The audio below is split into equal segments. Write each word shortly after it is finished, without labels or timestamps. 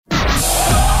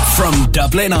From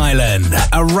Dublin, Ireland,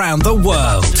 around the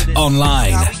world,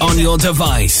 online, on your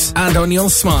device, and on your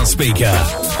smart speaker.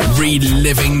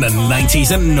 Reliving the 90s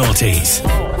and noughties.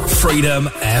 Freedom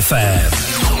FM.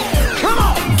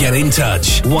 Get in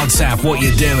touch. WhatsApp what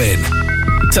you're doing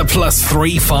to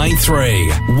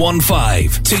 +353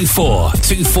 1524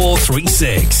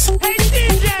 2436. Hey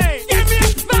DJ, give me a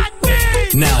spot,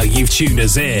 please. Now you've tuned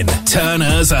us in. Turn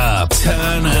us up.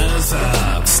 Turn us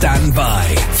up. Stand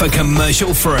by for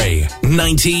commercial free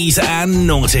 90s and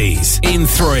noughties in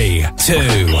 3, 2,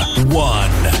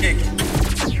 1.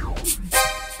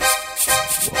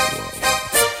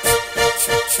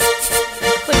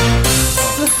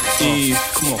 Eve,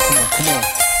 come on.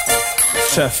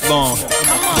 Teflon,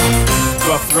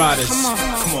 Rough Riders, come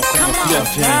on,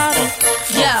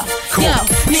 yeah, Yo,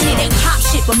 many they pop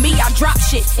shit, but me, I drop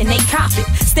shit and they cop it.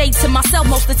 Stay to myself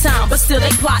most of the time, but still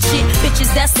they plot shit.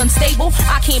 Bitches that's unstable,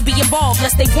 I can't be involved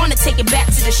unless they wanna take it back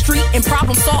to the street and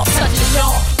problem solve, touch a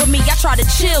jaw. But me, I try to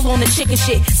chill on the chicken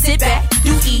shit. Sit back,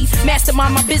 do eat,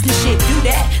 mastermind my business shit, do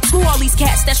that. Screw all these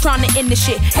cats that's trying to end the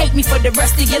shit. Hate me for the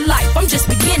rest of your life, I'm just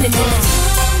beginning this.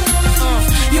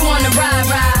 You wanna ride,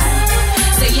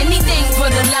 say anything for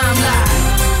the limelight.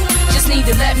 Just need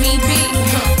to let me be.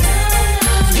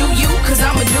 Do you, cause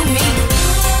I'ma do me.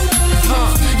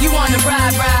 You wanna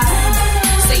ride,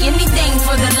 say anything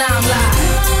for the limelight.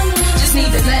 Just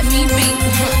need to let me be.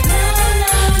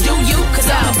 Do you, cause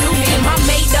I'ma do me. Am I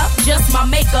made up? Just my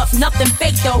makeup, nothing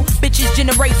fake though. Bitches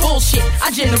generate bullshit,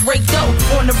 I generate dough.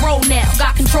 On the road now,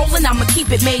 got control and I'ma keep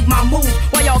it, made my move.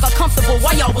 While y'all got comfortable,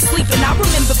 while y'all was sleeping. I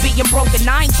remember being broken,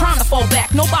 I ain't trying to fall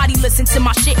back. Nobody listen to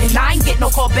my shit and I ain't get no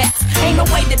callbacks. Ain't no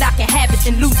way that I can have it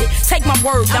and lose it. Take my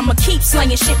word, I'ma keep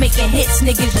slinging shit, making hits,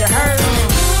 niggas, you heard.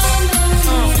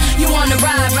 You wanna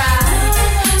ride,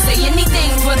 say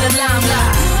anything for the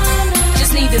limelight.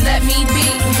 Just need to let me be.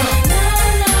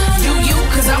 Do you,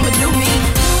 cause I'ma do me.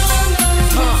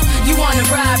 You wanna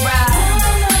ride,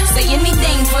 say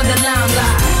anything for the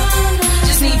limelight.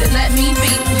 Just need to let me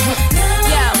be.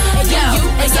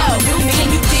 Can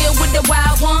you deal with the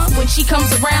wild one when she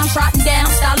comes around, trotting down,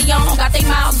 stallion, got they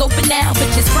mouths open now,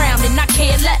 bitches frown and I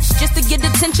care less, just to get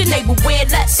attention they will wear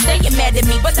less, staying mad at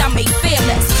me but I may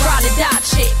fearless, ride or die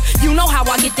shit, you know how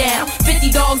I get down,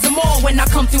 50 dogs or more when I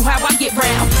come through how I get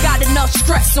round, got enough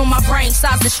stress on my brain,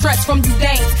 size the stress from you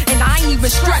dames, and I ain't even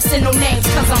stressing no names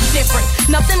cause I'm different,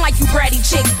 nothing like you bratty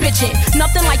chicks bitching,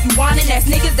 nothing like you whining ass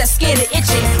niggas that scared of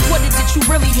itching, what is it you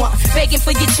really want, begging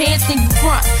for your chance then you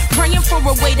front, praying for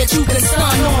a way that you can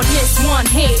stun on this one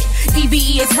head.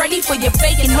 EVE is ready for your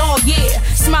faking all year.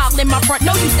 Smile in my front,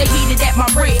 know you stay heated at my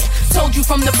rear. Told you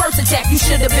from the first attack, you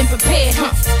should have been prepared,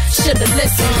 should've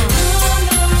listened.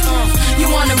 You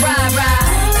wanna ride,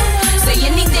 say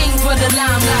anything for the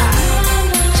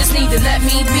limelight. Just need to let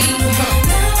me be.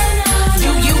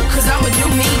 Do you, cause I'ma do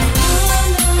me.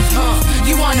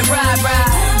 You wanna ride,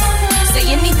 say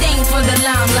anything for the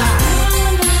limelight.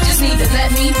 Just need to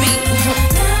let me be.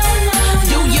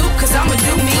 Do you, cause I'ma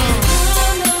do me.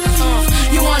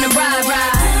 You wanna ride,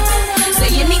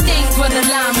 say anything for the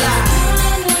limelight.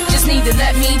 Just need to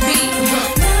let me be.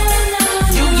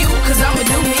 Do you, cause I'ma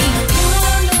do me.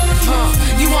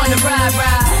 You wanna ride,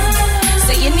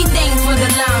 say anything for the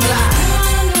limelight.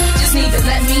 Just need to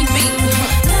let me be.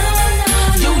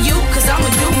 Do you, cause I'ma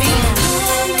do me.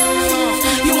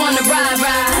 You wanna ride,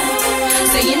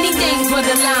 say anything for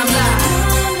the limelight.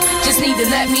 Just need to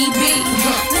let me be.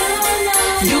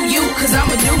 Do you, cause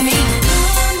I'ma do me.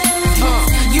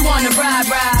 You wanna ride,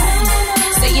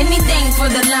 say anything for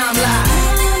the limelight.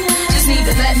 Just need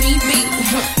to let me be.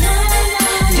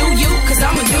 Do you, cause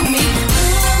I'ma do me.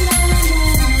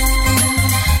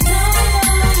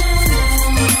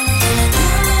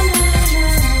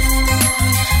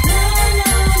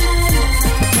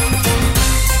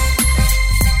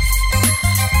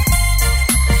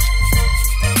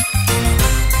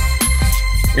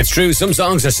 It's true, some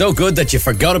songs are so good that you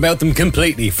forgot about them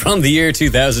completely. From the year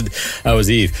 2000, I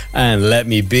was Eve and Let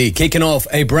Me Be. Kicking off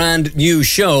a brand new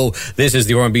show. This is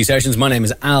the R&B Sessions. My name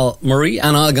is Al Murray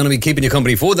and I'm going to be keeping you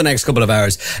company for the next couple of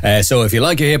hours. So if you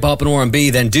like your hip-hop and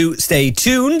R&B, then do stay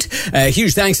tuned.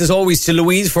 Huge thanks as always to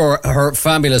Louise for her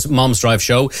fabulous Mom's Drive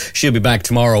show. She'll be back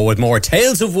tomorrow with more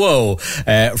Tales of Woe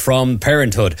from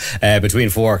Parenthood between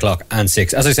 4 o'clock and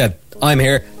 6. As I said, I'm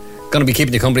here. Going to be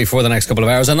keeping you company for the next couple of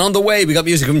hours. And on the way, we got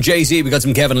music from Jay-Z, we got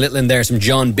some Kevin Little in there, some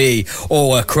John B.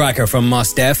 Oh, a cracker from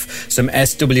Mos Def, some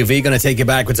SWV. Going to take you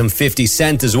back with some 50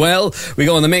 Cent as well. We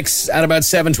go in the mix at about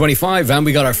 7:25, and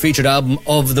we got our featured album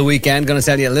of the weekend. Going to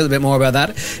tell you a little bit more about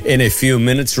that in a few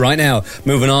minutes. Right now,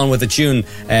 moving on with a tune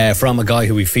from a guy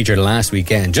who we featured last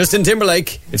weekend, Justin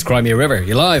Timberlake. It's Cry Me a River.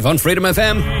 You're live on Freedom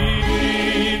FM.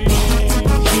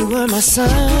 were my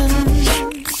sun,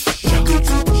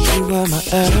 you were my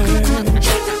earth.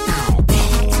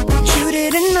 You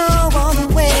didn't know all the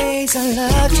ways I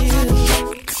loved you,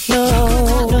 no.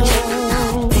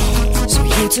 So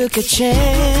you took a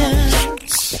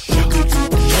chance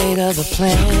and made other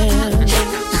plans.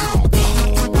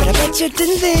 But I bet you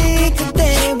didn't think that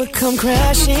they would come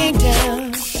crashing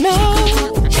down. No,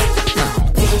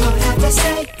 you don't have to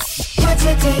say what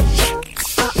you did.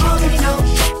 I already know.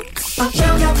 I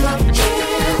found out from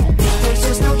here. There's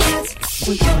just no chance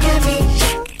when you and me,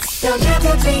 there'll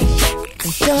never be.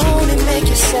 And don't it make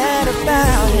you sad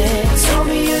about it? Told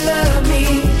me you love me.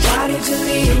 Why did you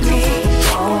leave me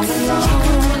all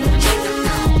alone?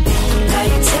 Now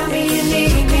you tell me you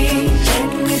need me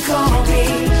when you call me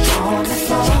on the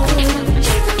phone.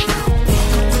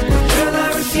 Girl, I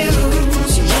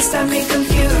refuse. You must have me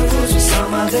confused with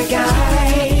some other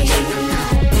guy.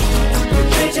 The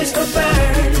bridges go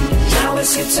burn. Now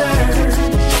it's your turn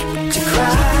to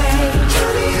cry.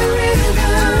 Tell me a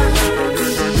river.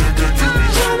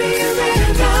 Tell me a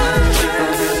river.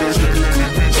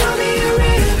 Tell me a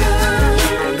river.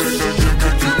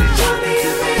 Tell me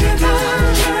a river.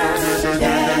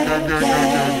 Yeah,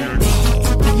 yeah.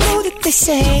 I know that they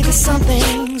say that some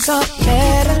things are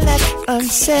better left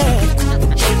unsaid.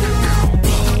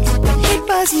 But it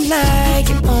wasn't like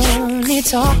you only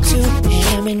talk to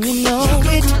him and you know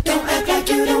it. Don't act like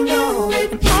you don't know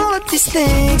it. And all of these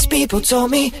things people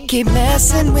told me keep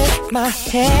messing with my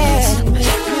head.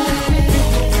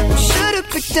 Should've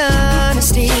picked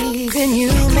honesty, then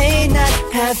you may not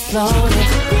have thrown it.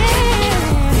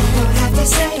 Don't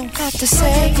have to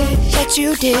say that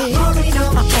you did. I already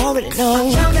know. I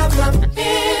found out from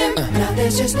him. Now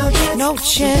there's just no chance. No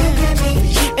chance.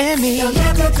 You and me, you'll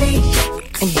never be.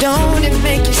 And don't it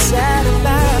make you sad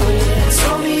about it?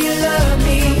 Told me you love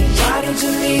me. Why did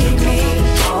you leave me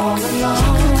all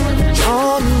alone?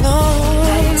 All alone.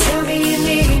 Now you tell me you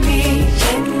need me.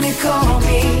 Then you call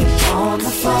me on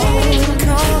the phone.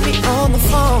 Call me on the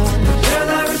phone. Girl,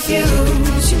 I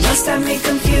refuse. You must have me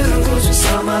confused with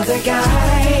some other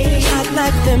guy. Not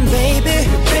like them, baby.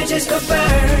 The bridges go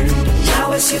burn.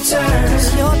 Now it's your turn. It's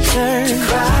your turn to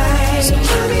cry. So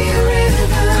tell me a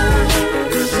river.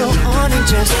 Go on and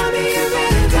just tell me a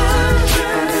river.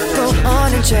 Go on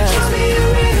and just tell me a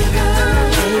river.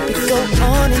 Baby, go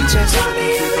on and just tell me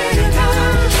a river.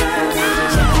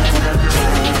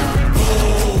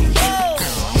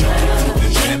 The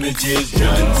damage is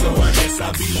done, so I guess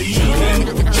I'll be leaving.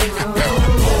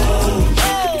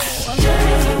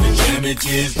 The damage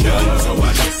is done, so I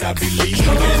guess I'll be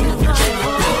leaving.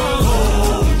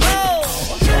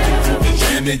 The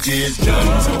damage is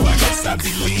done, so I guess I'll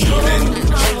be leaving.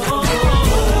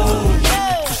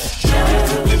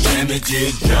 The damage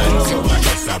is done, so I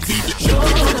guess I'll be leaving.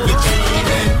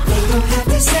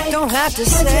 Don't have to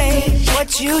say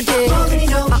what you did. I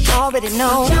already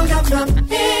know.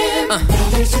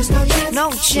 There's just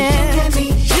no chance.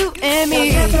 You and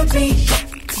me.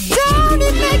 Don't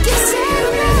it make you sad?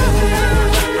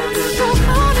 Go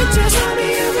on and just tell me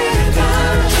a river.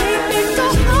 Go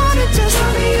on and just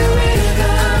tell me a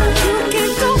river. You can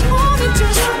go on and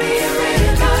just tell me a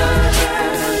river.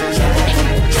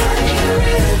 Tell me a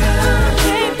river.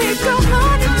 Baby, go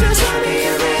on and just tell me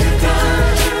a river.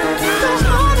 Go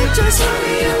on and just tell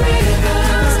me a river.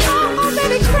 'Cause I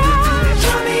already cried.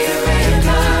 Tell me a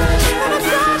river. But I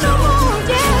cry no more.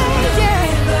 Yeah, yeah.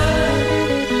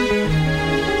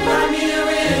 Cry me a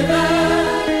river.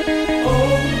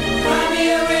 Oh, cry me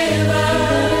a river.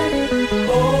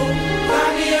 Oh, cry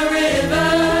me a river.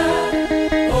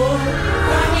 Oh,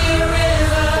 cry me a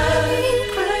river.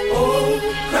 Oh,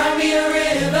 cry me a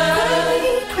river.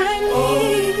 Oh,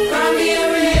 cry me a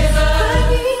river.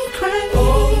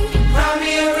 Oh, cry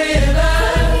me a river.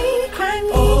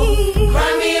 Oh,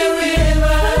 cry me a river.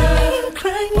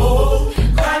 Oh,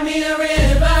 cry me a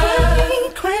river.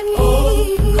 Oh,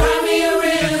 cry me a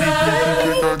river.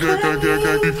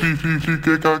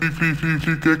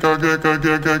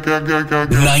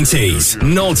 90s,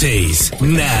 noughties,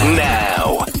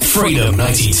 now. Freedom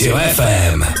 92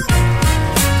 FM.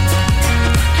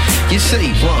 You say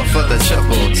one for the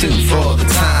trouble, two for the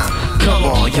time. Come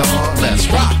on, y'all, let's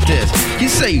rock this. You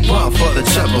say one for the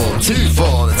trouble, two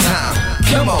for the time.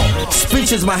 Come on.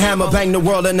 Speech is my hammer, bang the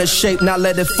world into shape, now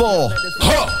let it fall.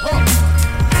 Huh.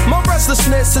 My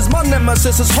Restlessness is my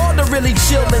nemesis. It's hard to really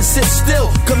chill and sit still.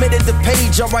 Committed to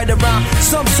page, I write around.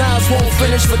 Sometimes won't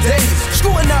finish for days.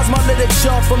 Scrutinize my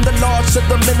literature from the large to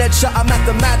the miniature. I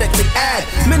mathematically add,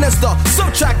 minister,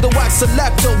 subtract the wax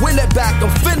selector, will it back.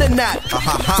 I'm feeling that.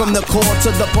 From the core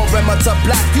to the perimeter,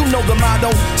 black. You know the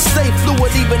motto. Stay fluid,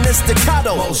 even in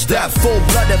staccato. Most deaf, full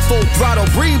blooded, full throttle.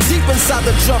 Breathe deep inside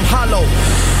the drum hollow.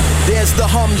 There's the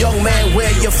hum, young man,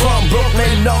 where you from?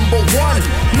 Brooklyn, #1.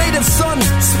 Native son,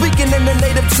 speaking in the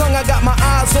native tongue. I got my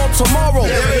eyes on tomorrow.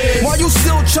 While you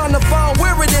still trying to find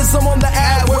where it is, I'm on the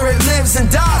ad where it lives and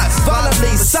dies.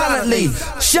 Violently, silently,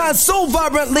 shine so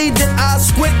vibrantly that I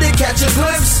squint to catch a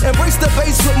glimpse. Embrace the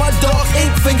bass with my dark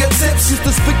ink fingertips. Used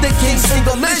to speak the King's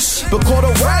English, but caught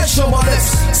a rash on my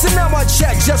lips. So now I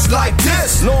check just like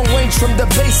this. Long range from the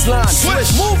baseline.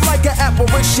 Switch, move like an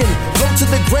apparition. Go to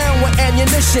the ground with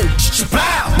ammunition.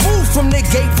 Move from the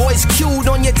gate, voice cued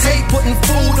on your tape, putting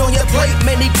food on your plate.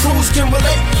 Many crews can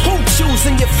relate. Who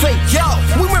choosing your fate? Yo,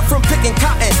 we went from picking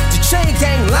cotton to chain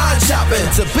gang line chopping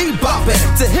to bebopping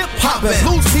to hip hopping.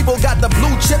 Blues people got the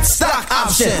blue chip stock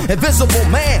option. Invisible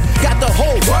man got the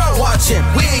whole world watching.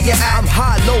 Where you at? I'm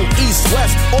high, low, east,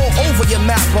 west, all over your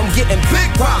map. I'm getting big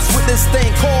props with this thing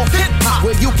called hip hop,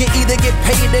 where you can either get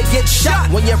paid or get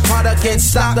shot. When your product in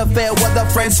stock, the fair weather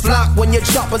friends flock. When your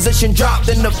chart position dropped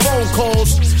in the phone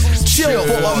calls. Chill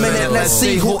for a minute, let's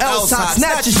see who else hot.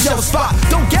 Snatch your shelf spot,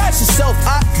 don't gas yourself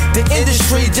hot. The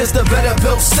industry just a better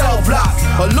built cell block.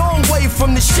 A long way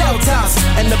from the shell tops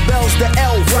and the bells, the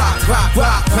L rock, rock,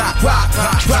 rock, rock, rock,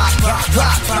 rock, rock, rock,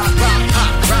 rock, rock, rock,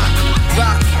 rock,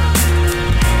 rock.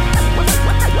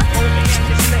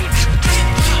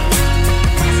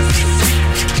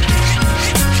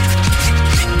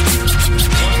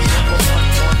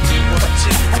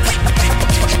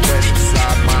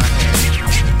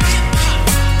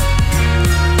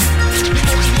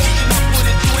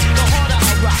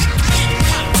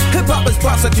 Hip-hop is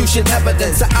prosecution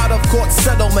evidence. An out-of-court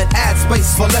settlement adds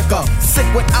space for liquor. Sick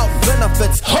without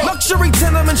benefits. Luxury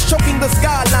tenements choking the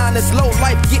skyline. It's low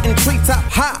life getting treetop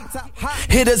high.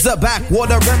 Hitters a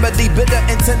backwater remedy. Bitter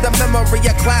into the memory.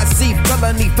 A Class C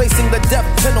felony facing the death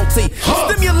penalty.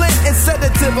 Stimulant and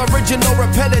sedative. Original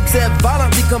repetitive.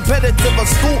 Violently competitive. A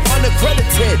school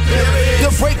unaccredited. The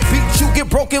break beat you get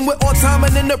broken with on time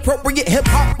and inappropriate.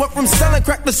 Hip-hop went from selling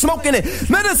crack to smoking it.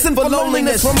 Medicine for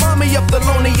loneliness. Remind me of the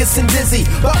loneliest and dizzy.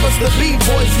 Boppers the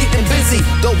B-boys getting busy.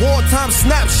 The wartime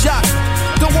snapshot.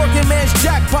 The working man's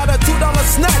jackpot. A $2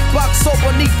 snack box. So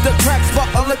beneath the crack spot.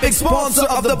 Olympic sponsor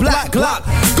of the Black Glock.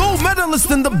 Gold medalist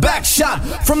in the back shot.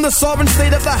 From the sovereign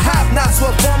state of the have-nots,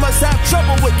 where farmers have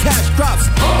trouble with cash crops.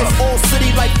 It's all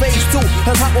city like phase 2.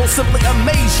 And I will simply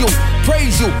amaze you.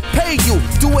 Praise you. Pay you.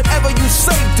 Do whatever you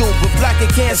say do. But black it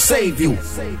can't save you.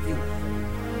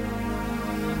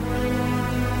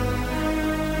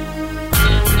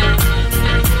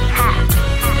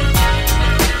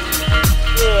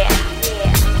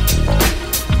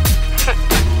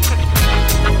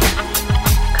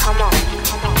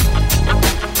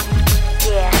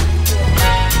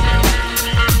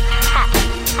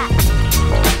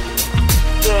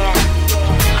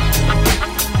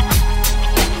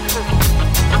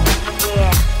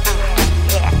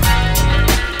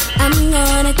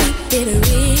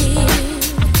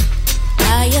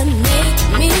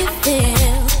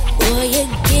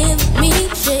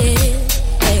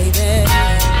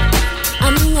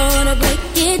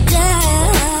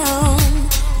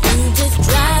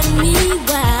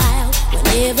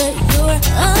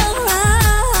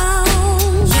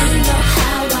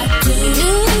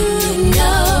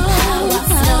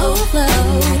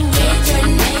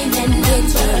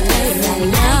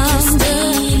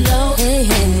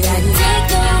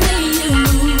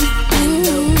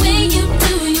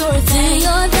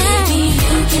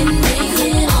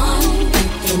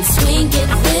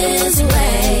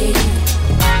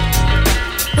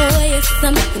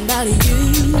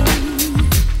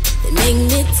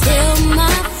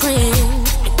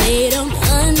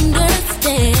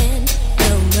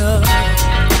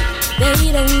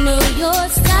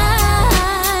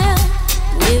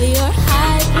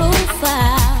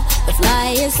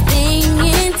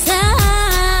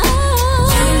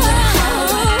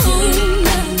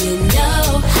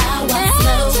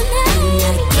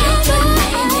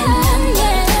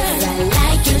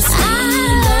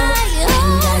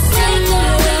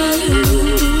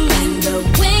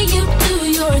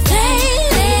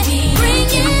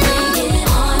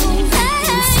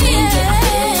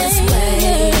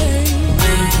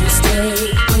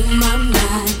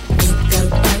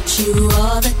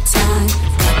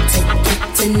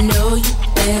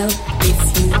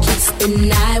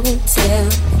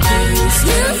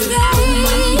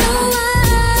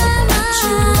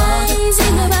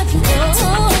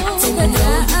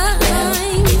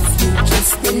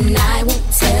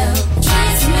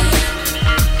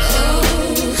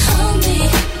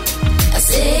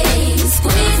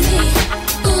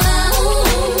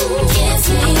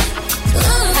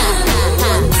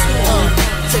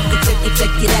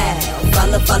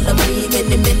 follow me,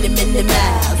 many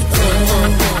miles.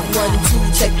 1,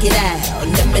 2, check it out.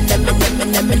 Let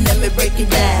me break it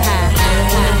down.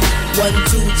 1,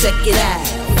 2, check it out.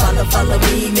 Follow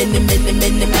me, many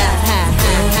miles.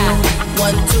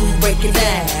 1, 2, break it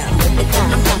down.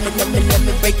 Let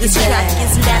me break it down. This track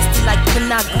is nasty like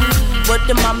Panaga. Word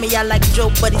to mommy, I like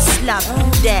Joe, but he's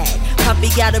sloppy. Dad, Poppy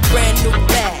got a brand new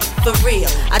bag. For real,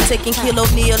 I taking Kilo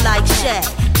O'Neal like Shaq.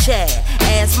 Chad,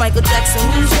 ask Michael Jackson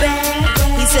who's bad.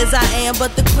 He says I am,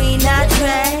 but the queen I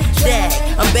drag. Dad,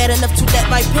 I'm bad enough to let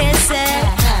my pants sag.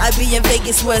 I be in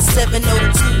Vegas where 702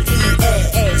 EA.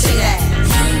 Check it out.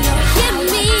 Give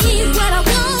me what I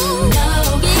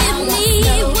want. Give me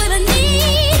what I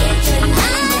need.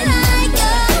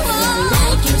 I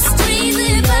like you. Crazy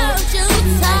about you.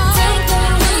 Talk.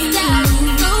 Look down.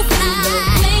 So fly.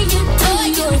 You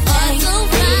are so fly. I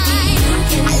love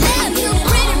you.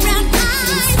 Pretty round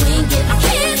eyes.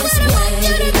 Here's what I want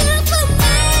you to do for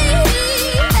me.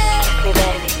 Hey,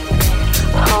 baby.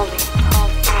 Hold me.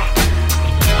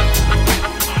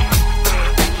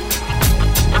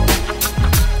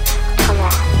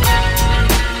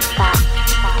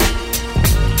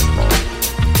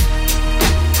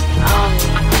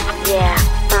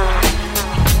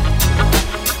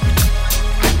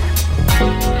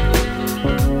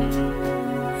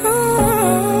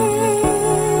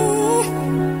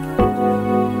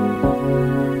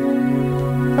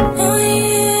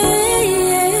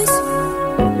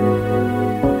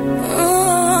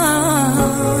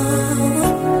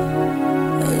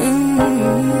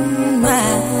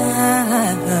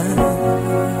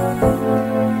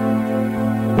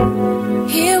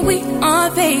 Here we are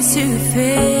face to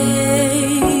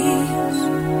face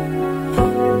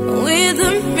with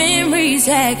the memories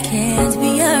that can't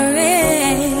be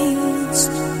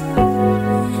erased.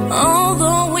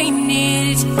 Although we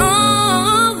need each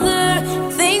other,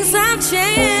 things have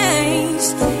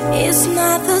changed. It's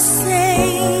not the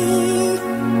same.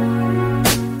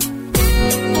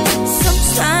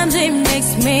 Sometimes it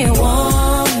makes me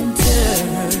wonder,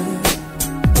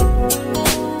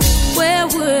 where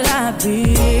would I be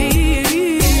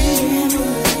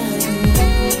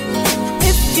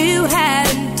if you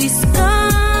hadn't discovered,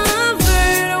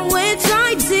 which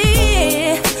I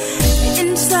did,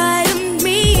 inside of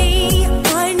me?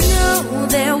 I know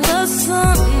there was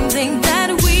something that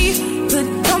we could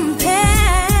compare.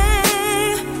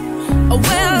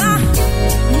 Well, I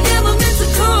never meant to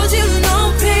cause you no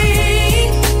pain.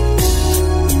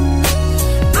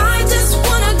 I just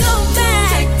wanna go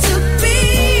back to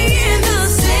being the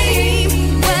same.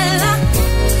 Well, I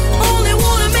only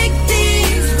wanna make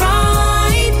things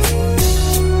right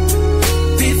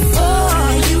before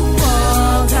you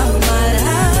walk out my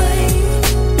life.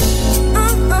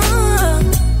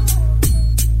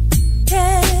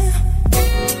 Yeah.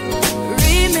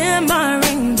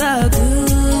 Remembering the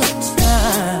good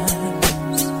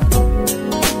times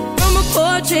from a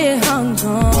portrait hung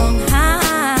on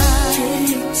high.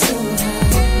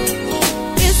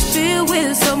 It's filled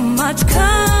with so much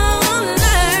color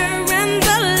and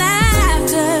the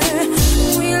laughter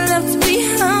we left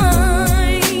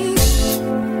behind.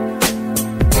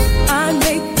 I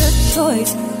made the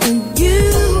choice when you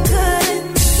couldn't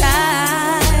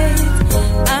decide.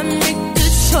 I made the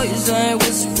choice, I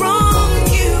was wrong,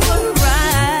 you were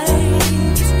right.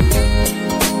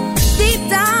 Deep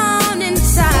down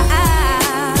inside,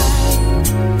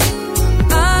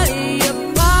 I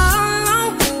apologize.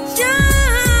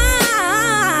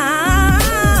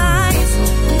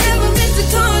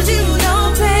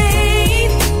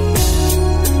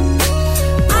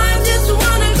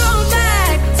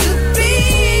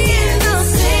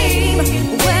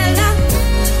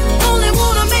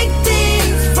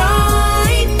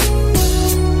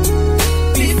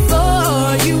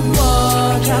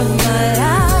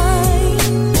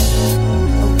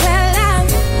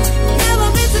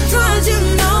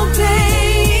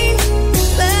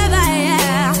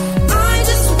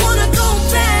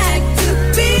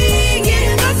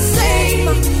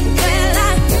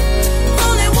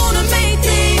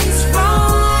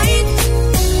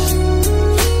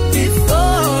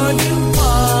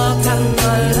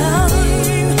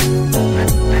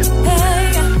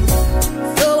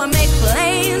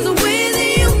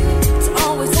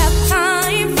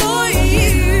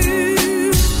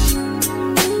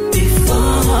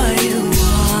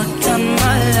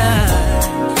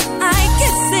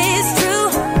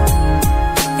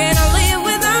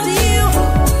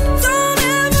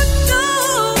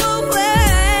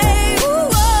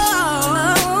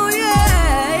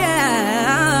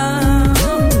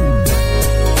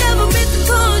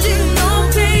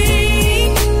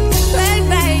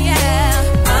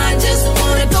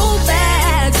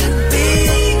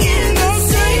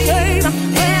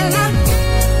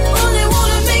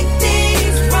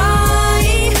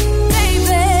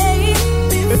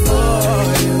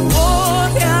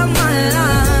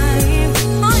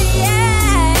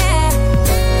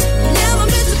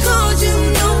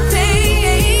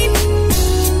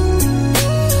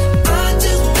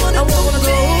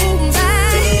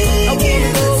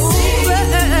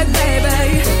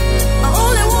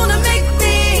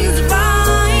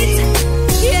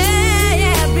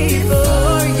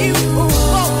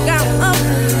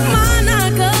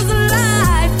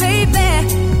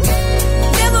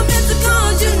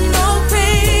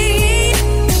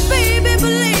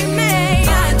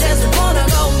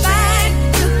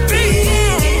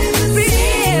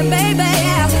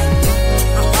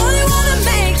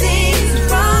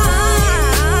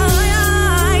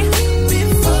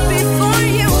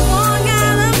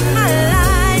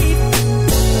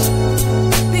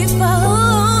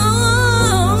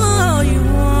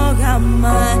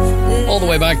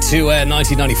 way back to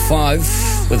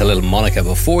 1995 with a little Monica,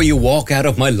 Before You Walk Out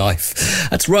of My Life.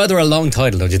 That's rather a long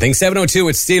title, don't you think? 702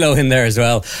 with Stilo in there as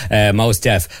well. Mos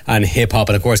Def and hip hop.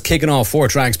 And of course, kicking off 4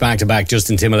 tracks back to back,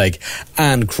 Justin Timberlake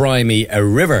and Cry Me a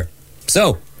River.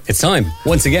 So, it's time,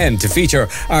 once again, to feature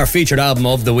our featured album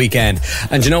of the weekend.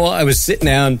 And you know what? I was sitting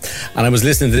down and I was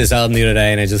listening to this album the other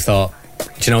day and I just thought,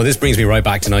 you know, this brings me right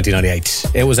back to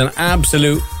 1998. It was an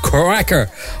absolute cracker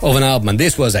of an album, and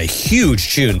this was a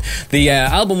huge tune. The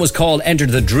album was called Enter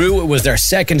the Drew. It was their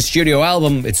second studio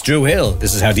album. It's Drew Hill.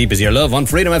 This is How Deep Is Your Love on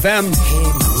Freedom FM. Hey,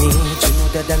 mommy, you know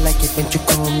that I like it when you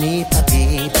call me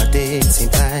papi, but it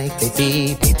seems like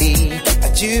baby,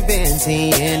 but you've been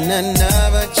seeing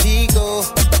another chico.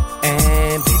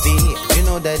 And baby, you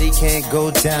know that he can't go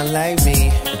down like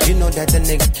me, but you know that the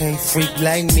nigga can't freak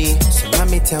like me. So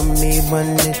mommy, tell me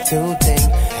one little thing.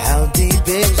 How deep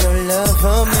is your love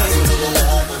for me?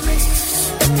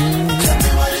 Tell me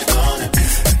what it's gonna be.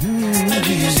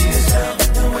 Do you see yourself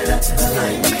the way that you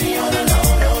like me on the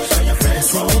low, so your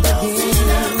friends roll down. How deep is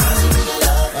your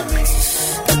love for me?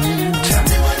 Tell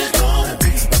me what it's gonna be.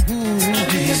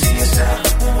 Do you see yourself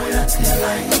the way that you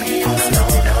like me on the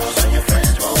low, so your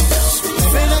friends roll down.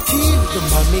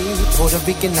 Mommy, Puerto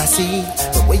Rican, I see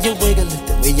the way you wiggle it,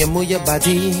 the way you move your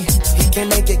body. He can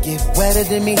make it get wetter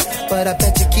than me, but I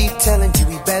bet you keep telling you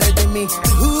he better than me.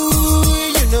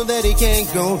 Ooh, you know that he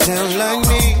can't go down like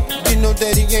me. You know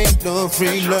that he ain't no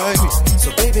freak like me.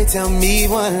 So baby, tell me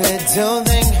one little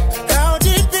thing. How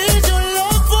deep is your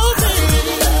love for me?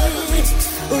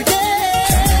 Oh yeah.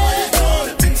 Tell me what it's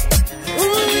gonna be.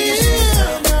 Ooh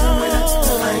yeah.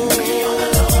 Like me on the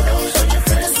low, so your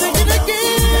friends sing it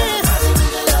again.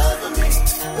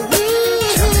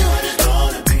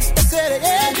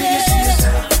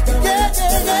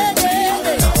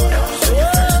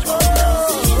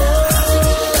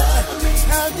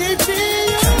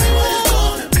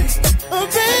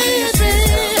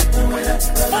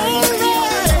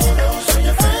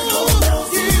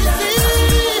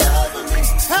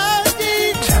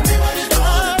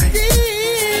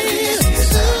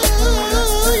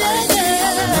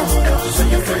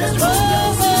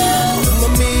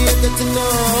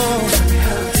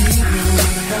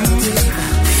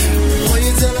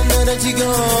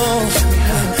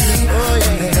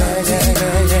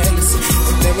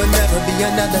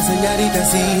 Another señorita,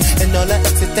 see, and all the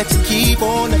exes that you keep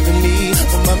on loving me.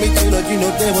 Oh, mami, you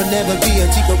know there will never be a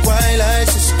chico quite like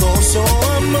Cisco, so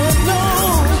I'm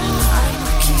alone.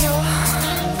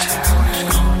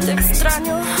 Te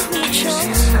extraño mucho.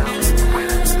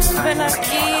 Ven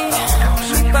aquí,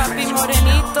 mi papi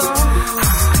morenito,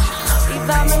 y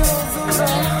dámelo duro,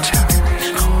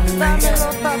 dámelo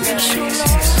papi chulo.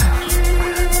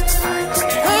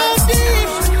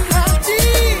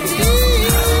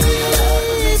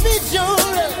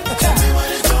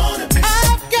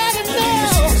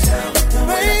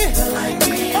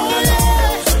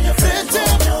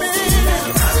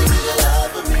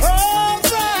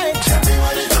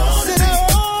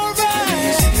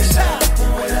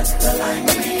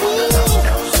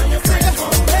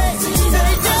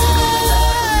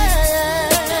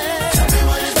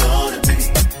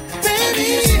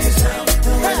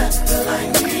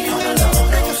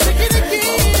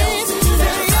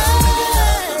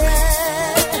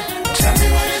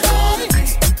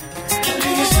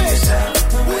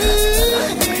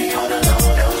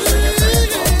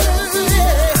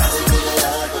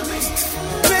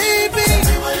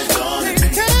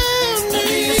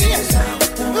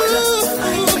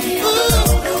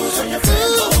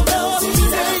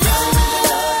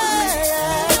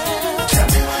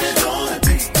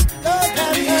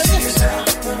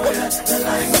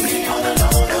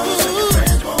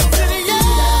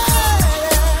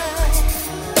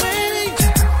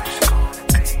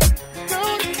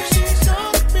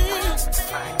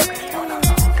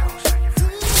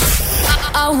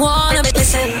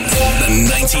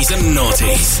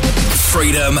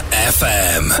 Freedom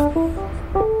FM.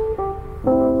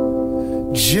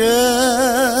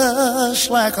 Just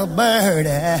like a bird,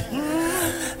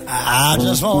 I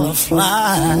just wanna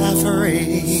fly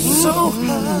free.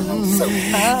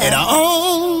 And I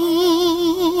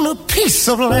own a piece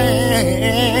of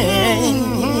land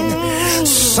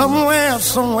somewhere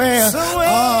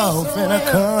off in a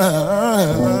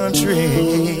country.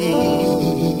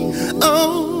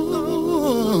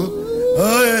 Oh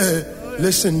yeah.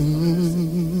 Listen,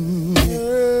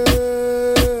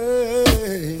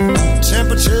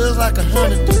 temperatures like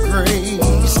 100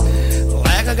 degrees,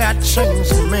 like I got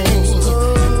chains on me.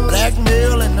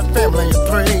 Blackmail in the family of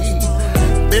 3,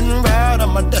 been right on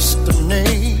my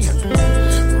destiny.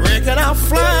 Reckon I'll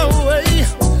fly away,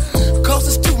 'cause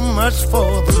it's too much just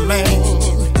for the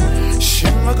man.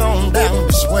 Shouldn't have gone down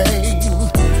this way.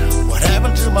 What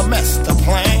happened to my master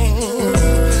plan?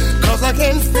 Cause I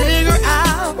can't figure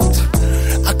out.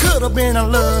 I could have been a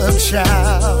love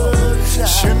child.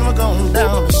 Shouldn't have gone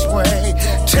down this way.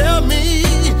 Tell me,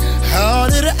 how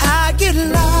did I get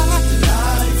lost?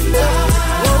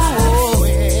 Oh,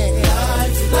 yeah.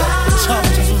 Talk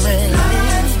to me.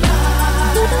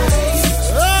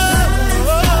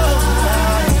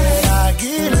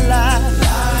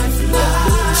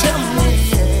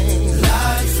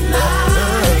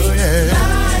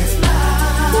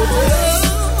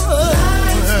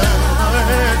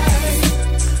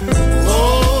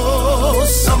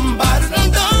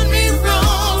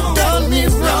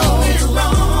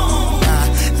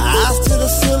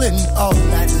 All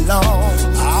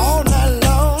night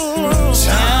long,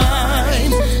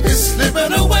 time is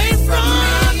slipping away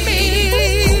from me.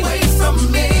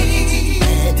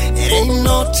 It ain't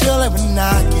no telling when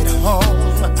I get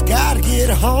home. I gotta get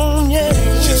home, yeah.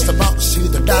 Just about to see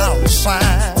the dollar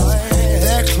sign.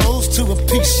 They're close to a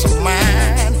peace of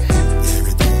mind.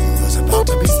 Everything was about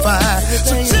to be fine.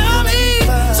 So tell me,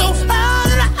 so how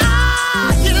did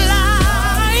I get life?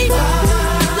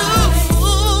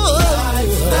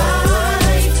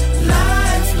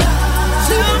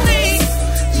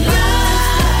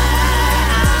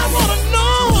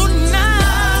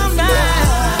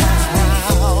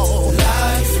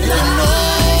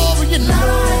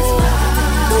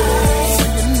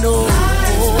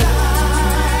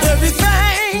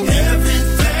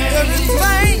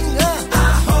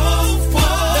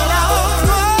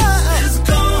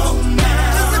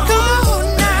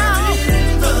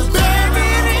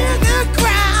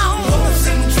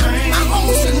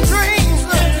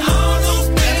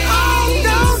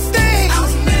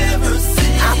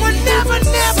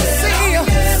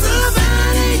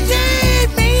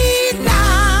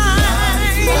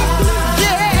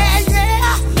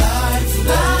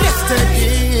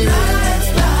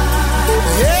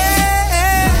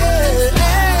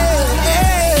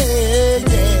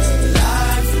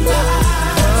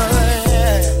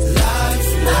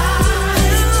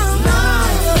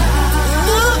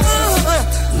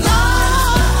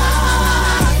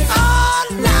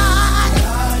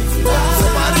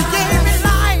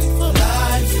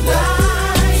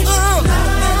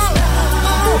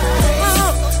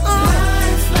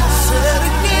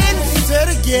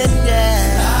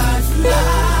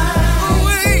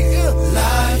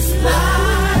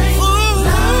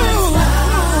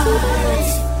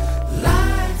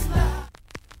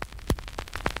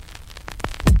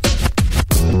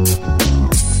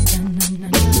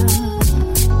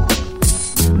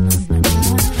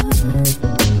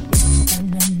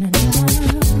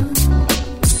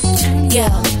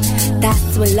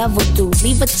 Love will do,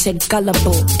 leave a chick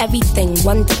gullible. Everything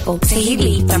wonderful till he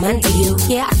leave from under you.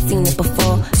 Yeah, I've seen it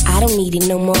before. I don't need it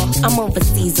no more. I'm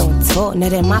overseas on tour, now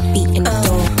that my feet in the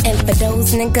door. And for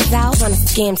those niggas out trying to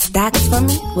scam stacks for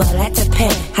me, well that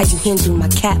depends how you handle my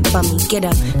cat for me. Get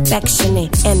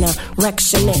affectionate and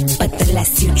erectionate, but the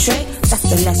less you trick, that's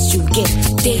the less you get.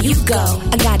 There you go.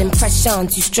 I got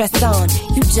impressions, you stress on.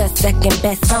 You just second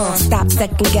best on. Stop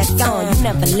second guess on. You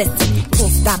never listen,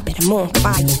 can't stop it. I'm on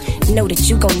fire. Know that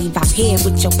you gon' leave out here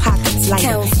with your pockets like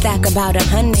count stack about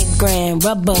 100 grand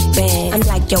rubber band. I'm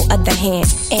like your other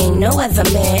hand, ain't no other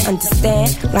man.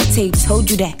 Understand? Latte told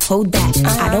you that, hold that.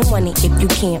 I don't want it if you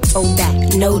can't hold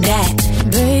that. Know that,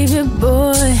 baby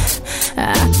boy.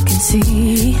 I can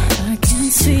see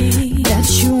that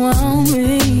you want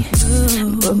me,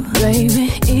 but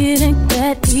baby, it ain't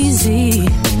that easy.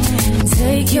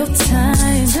 Take your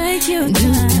time, do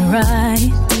it right.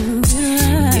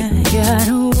 You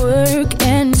gotta work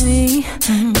at me,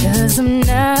 'cause I'm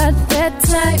not that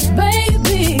type,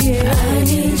 baby. I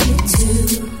need you to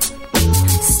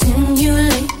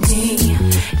stimulate me.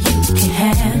 You can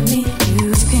have me,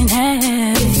 if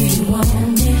you want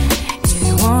me,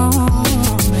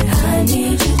 I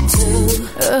need you to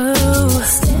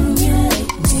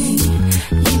stimulate me.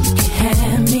 You can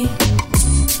have me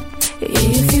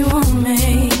if you want me.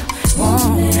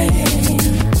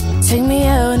 Take me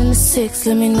out in the 6,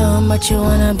 let me know how much you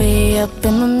wanna be up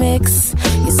in my mix.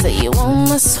 You say you want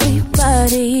my sweet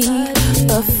body,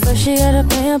 but first you gotta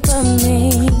pamper me.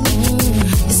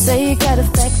 You say you got a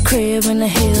fat crib and the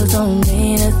hills don't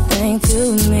mean a thing to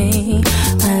me,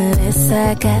 unless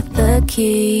I got the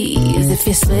keys. If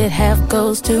you split, half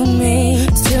goes to me,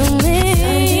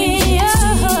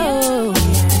 oh.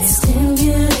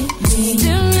 Stimulate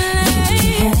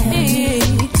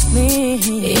me,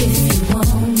 if you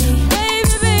want me,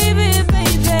 baby.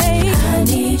 I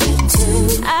need you to,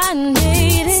 I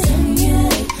need it.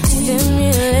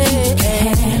 Stimulate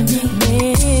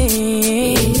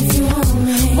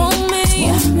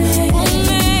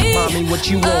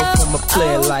from a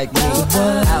player like me.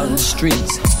 Out in the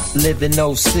streets, living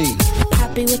OC.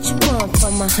 Poppy, what you want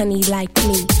from a honey like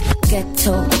me?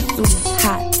 Ghetto, sweet,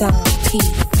 hot dime,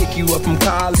 peas. Pick you up from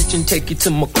college and take you to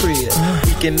my crib.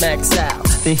 We can max out,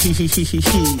 then he.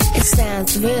 It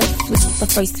sounds real sweet,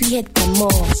 but first we hit the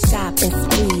mall, shopping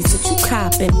sprees. What you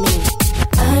copping me?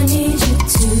 I need you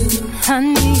to, I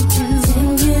need you,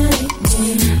 stimulate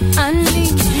me. I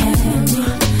need you,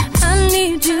 I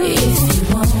need you, if you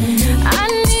want me. I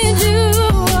need you,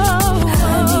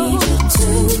 I need you to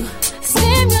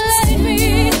stimulate me,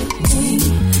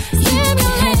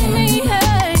 stimulate me,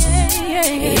 hey,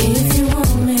 if you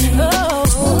want me. I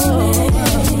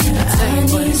tell you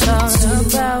what it's all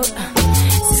about.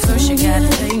 First you gotta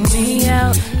take me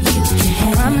out.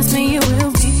 Promise me you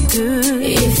will be good.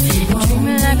 If you treat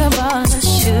me like a boss, I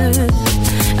should.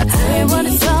 I tell you what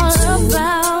it's all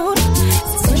about.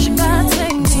 First you gotta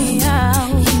take me out.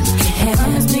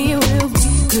 Promise me you will be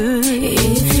good.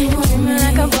 If you treat me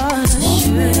like a boss, I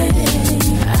should.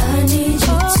 I need you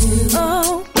to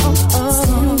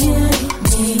stimulate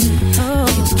me. You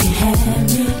can have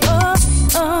me.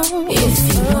 If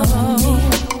you want me.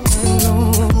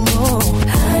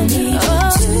 I need you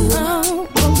to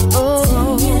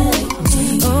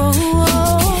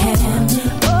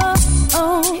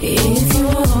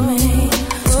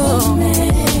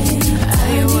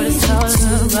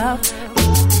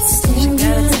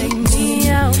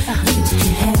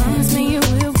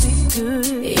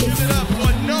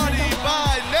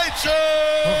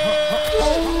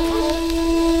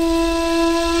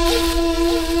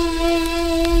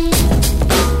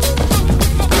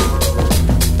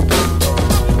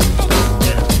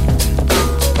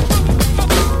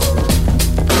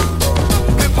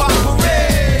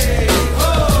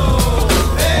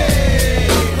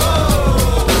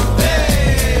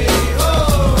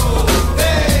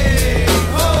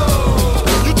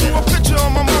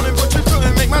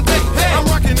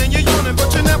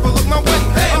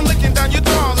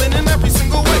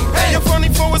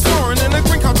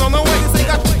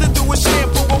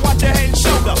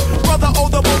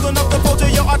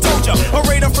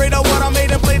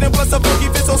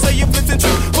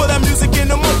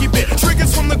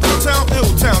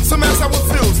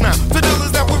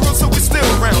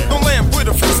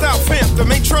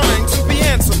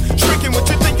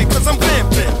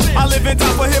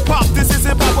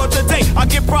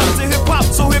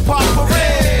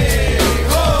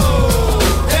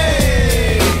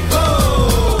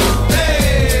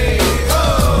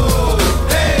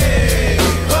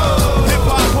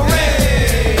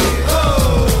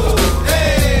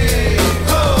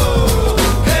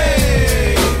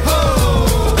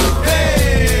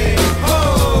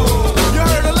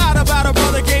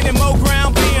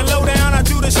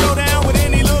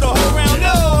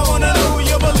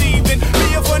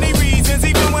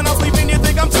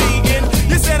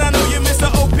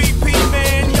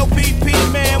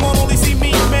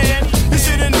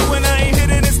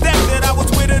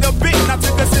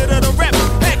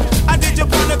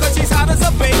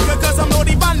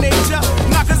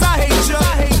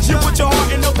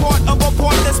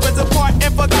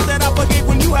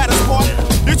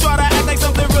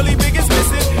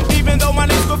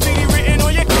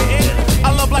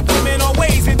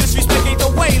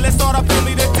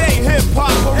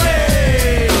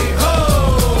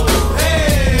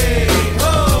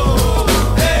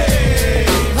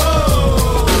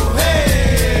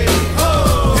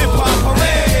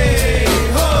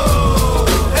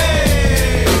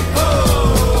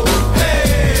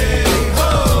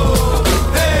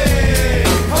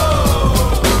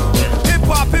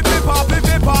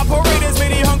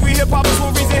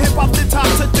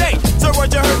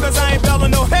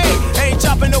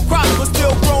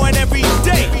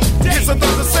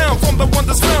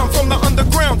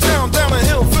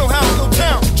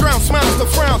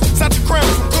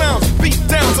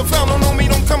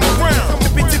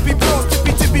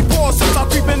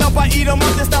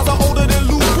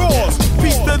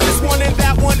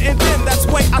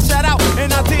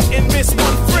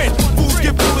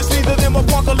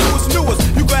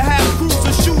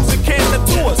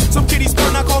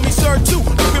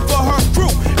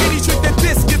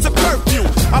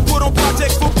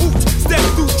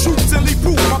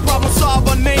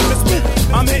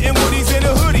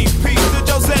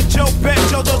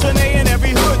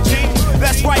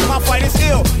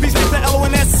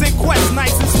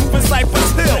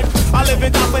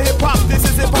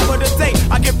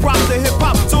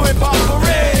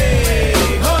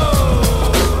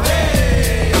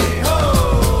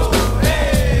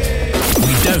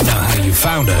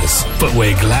found us, but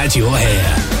we're glad you're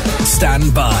here.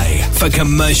 stand by for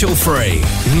commercial-free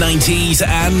 90s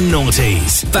and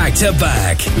noughties. Back to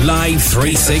back, live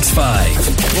 365.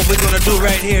 What we're gonna do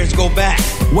right here is go back.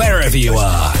 Wherever you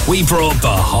are, we brought the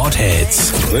hot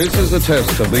hits. This is a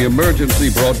test of the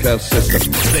emergency broadcast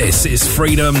system. This is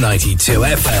Freedom 92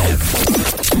 FM.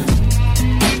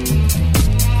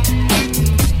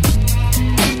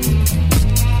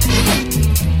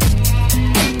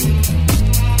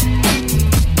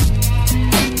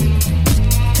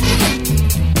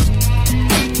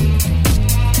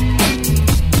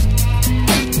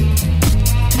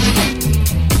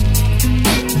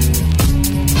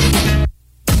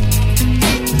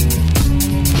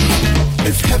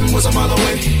 Was a mile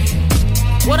away.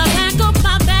 Would I pack up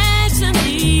my bags and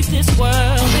leave this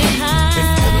world behind?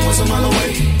 If heaven was a mile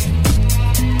away.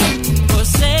 Or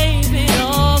save it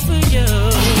all for you?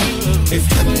 If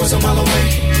heaven was a mile away.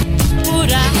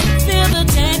 Would I fill the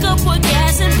tank up with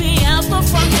gas and be out the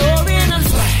front door in a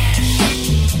flash?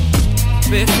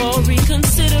 Before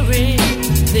reconsidering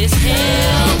this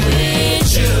hell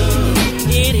with you.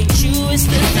 It ain't you, it's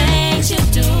the things you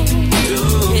do.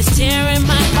 It's tearing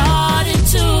my heart in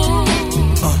two.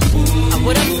 I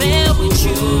would have failed with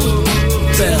you.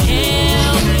 To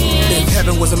hell with If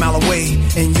heaven was a mile away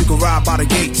and you could ride by the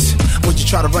gates, would you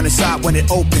try to run inside when it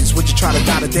opens? Would you try to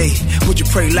die today? Would you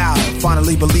pray loud and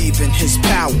finally believe in his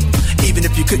power? Even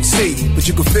if you couldn't see, but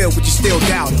you could feel, would you still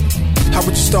doubt him? How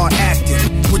would you start acting?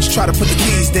 Would you try to put the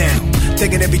keys down?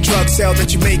 Thinking every drug sale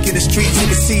that you make in the streets he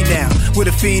can see now. Would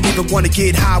a fiend even want to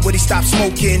get high? Would he stop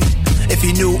smoking? If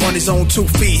he knew on his own 2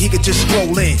 feet he could just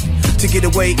stroll in to get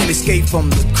away and escape from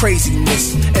the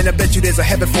craziness. And I bet you there's a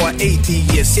heaven for an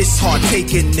atheist. It's hard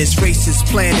taking this racist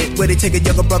planet where they take a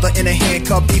younger brother in a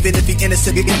handcuff. Even if he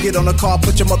innocent, you can get on the car,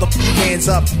 put your motherfucking hands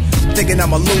up. Thinking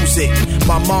I'ma lose it.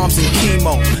 My mom's in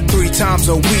chemo 3 times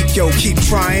a week, yo, keep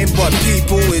trying. But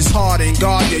people is hard and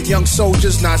God, your young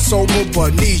soldiers not sober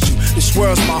but need you. This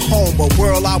world's my home, but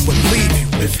world I would leave you.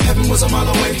 If heaven was a mile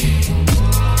away.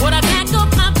 Would I pack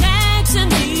up my bags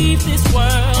and leave this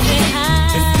world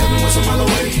behind? If heaven was a mile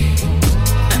away.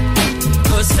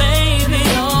 Or save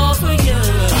it all for you?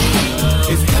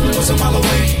 If heaven was a mile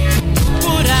away.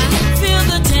 Would I fill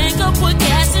the tank up with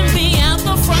gas and be out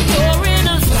the front door in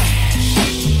a flash?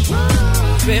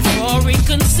 Before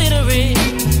reconsidering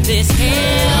this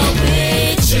hell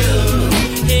with you.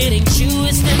 It ain't you,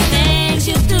 it's the things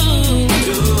you do.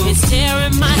 It's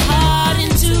tearing my heart in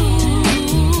two.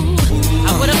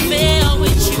 I would've failed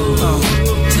with you.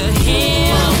 To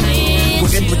hell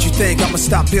with Forget what you think, I'ma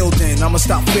stop building. I'ma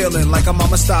stop feeling like I'm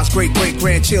Mama Star's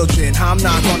great-great-grandchildren. How I'm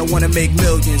not gonna wanna make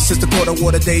millions. Since the quarter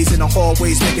water days in the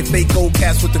hallways, making fake gold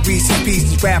caps with the Reese's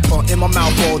Pieces wrapper in my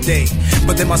mouth all day.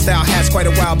 But then my style has quite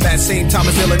a while back. Same time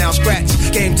as ill and out scratch.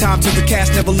 Game time to the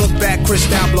cast, never look back. Chris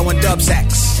down blowing dub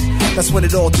sacks. That's when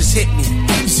it all just hit me.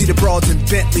 You see the broads and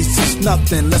Bentleys, it's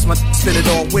nothing unless my spit it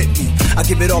all with me. I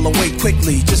give it all away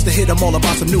quickly, just to hit them all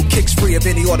about some new kicks, free of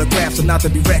any autographs or not to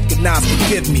be recognized.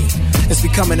 Forgive me, it's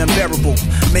becoming unbearable.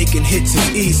 Making hits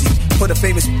is easy. Put a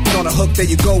famous on a hook, there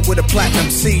you go with a platinum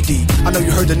CD. I know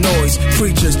you heard the noise,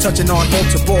 preachers touching on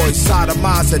altar boys,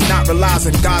 sodomizing, not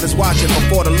realizing God is watching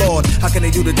before the Lord. How can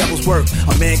they do the devil's work?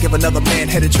 A man give another man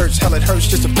head of church, hell it hurts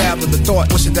just to fathom the thought,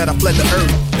 wishing that I fled the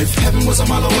earth. If heaven was a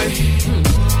mile away.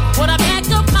 Would I pack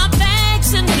up my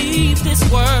bags and leave this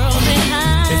world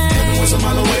behind? If heaven was a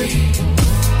mile away.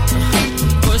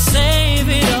 Or save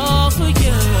it all for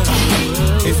you?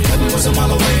 If heaven was a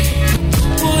mile away.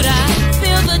 Would I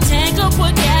fill the tank up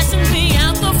with gas and be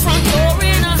out the front door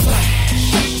in a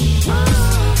flash?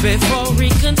 Before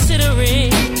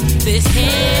reconsidering this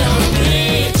hell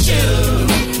with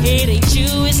you. It ain't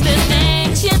you, it's the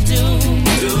things you do.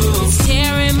 It's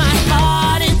tearing my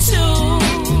heart in two.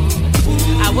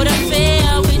 I would've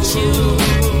failed with you.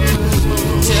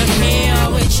 To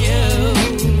hell with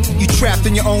you. You trapped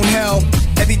in your own hell.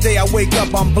 Every day I wake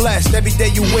up, I'm blessed. Every day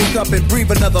you wake up and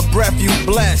breathe another breath, you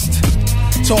blessed.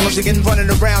 Tall as again running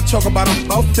around, talk about I'm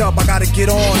bulked up. I gotta get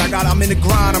on, I'm in the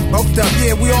grind, I'm bulked up.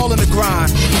 Yeah, we all in the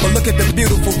grind. But look at the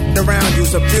beautiful around you,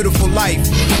 it's a beautiful life.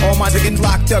 All minds are getting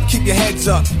locked up, keep your heads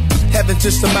up. Heaven's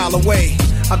just a mile away.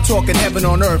 I'm talking heaven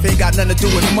on earth, ain't got nothing to do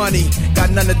with money, got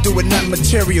nothing to do with nothing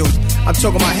material. I'm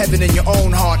talking about heaven in your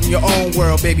own heart, in your own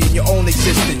world, baby, in your own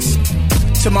existence.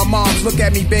 To my moms, look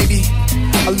at me, baby.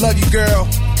 I love you, girl.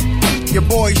 Your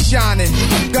boy's shining,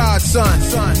 I'm God's son.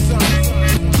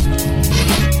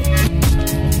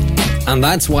 And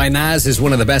that's why Nas is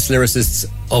one of the best lyricists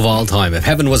of all time. If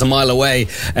Heaven Was a Mile Away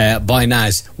by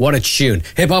Nas, what a tune.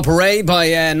 Hip Hop Hooray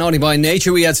by Naughty by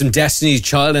Nature. We had some Destiny's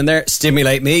Child in there.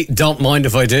 Stimulate Me, Don't Mind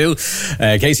If I Do.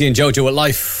 Casey and Jojo with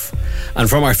Life. And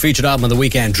from our featured album of the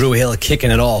weekend, Drew Hill kicking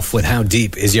it off with How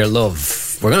Deep Is Your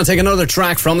Love. We're going to take another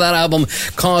track from that album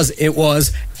because it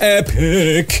was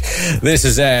epic. This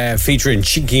is featuring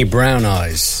Cheeky Brown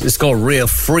Eyes. It's called Real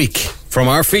Freak. From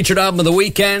our featured album of the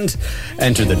weekend,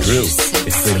 enter the Drew.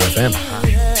 It's Freedom FM.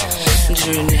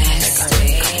 Drew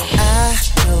Nasty. I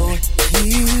know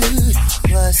you.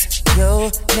 What's your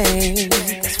name?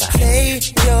 Play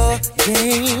your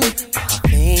game.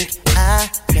 Think I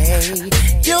may.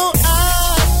 Your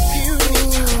eyes,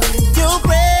 your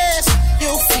breast,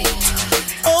 your feet.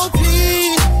 Oh,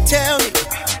 please tell me,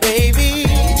 baby.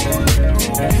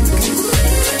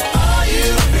 Are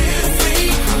you real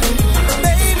free?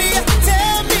 Baby,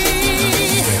 tell me.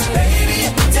 Baby,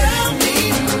 tell me.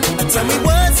 Tell me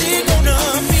what's it gonna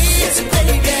be,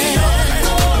 baby.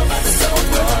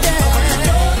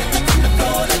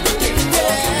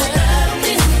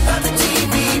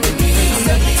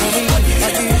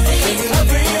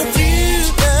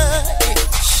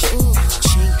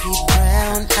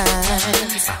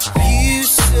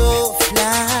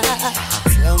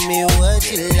 What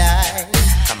you like?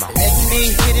 Let me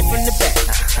hit it from the back.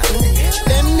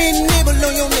 Let me nibble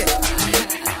on your neck.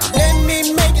 Let me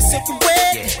make it super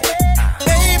wet.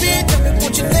 Baby, tell me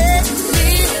what you let me.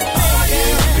 Are you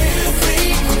real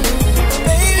free?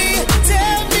 Baby,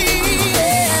 tell me.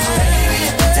 Baby,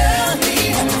 tell me.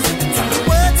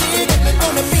 What's it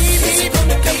gonna be?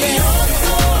 Gonna be on the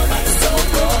floor, on the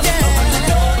sofa. Yeah.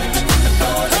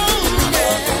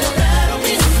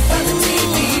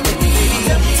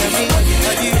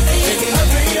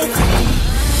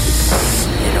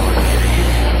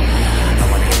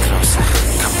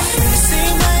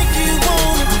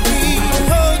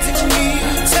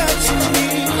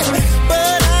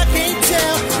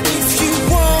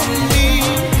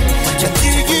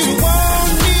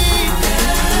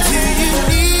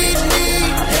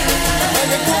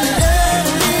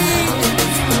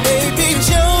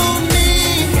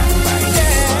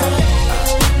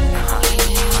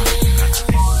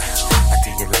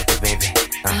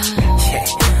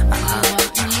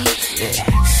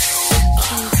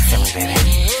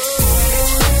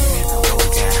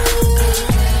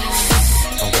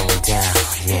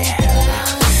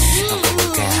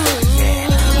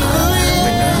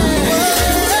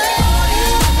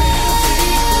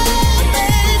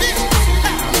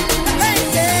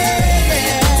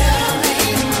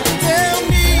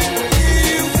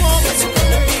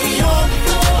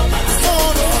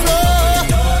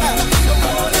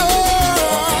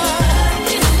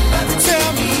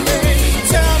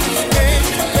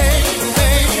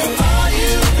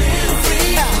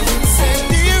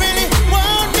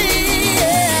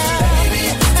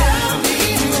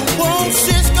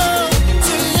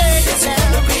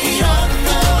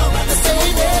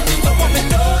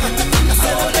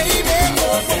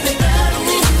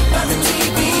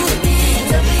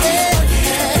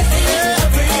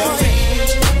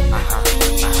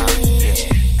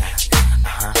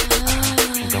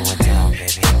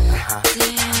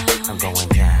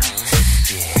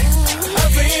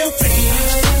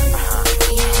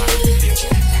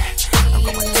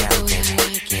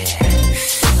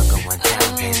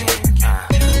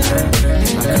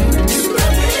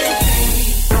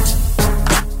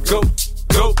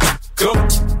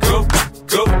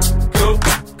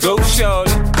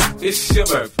 It's your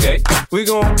birthday. We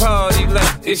gon' party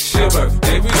like it's your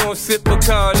birthday. We gon' sip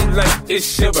Bacardi like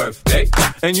it's your birthday.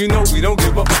 And you know we don't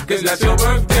give up, cause that's your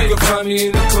birthday. You'll find me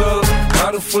in the club,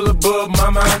 bottle full of bub.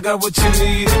 Mama, I got what you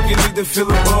need if you need to feel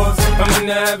the buzz. I'm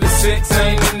into having sex, I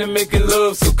ain't into making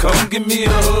love. So come give me a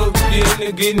hug, get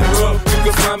into getting rough. You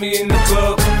can find me in the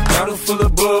club, bottle full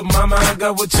of bub. Mama, I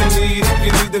got what you need if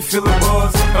you need to feel the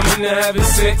buzz. I'm into having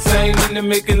sex, I ain't into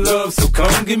making love. So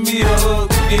come give me a hug,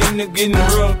 get into getting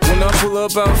rough. When I pull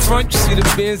up out front, you see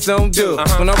the Benz on dub.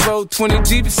 When I roll 20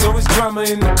 deep, it's always drama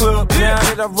in the club. Now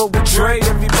that I roll with Dre,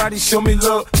 everybody show me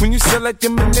love. When you sell like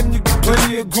Eminem, you get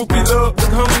plenty of groupie love. Look,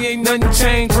 homie, ain't nothing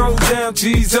changed. Roll down,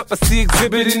 G's up. I see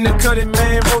exhibit in the cutting,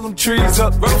 man. Roll them trees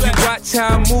up. If you watch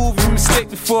how I move, you mistake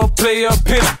before I play up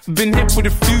here. Been hit with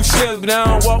a few shells, but I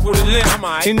don't walk with a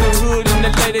limp. In the hood, in the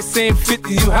LA, they saying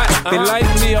 50, you hot. They like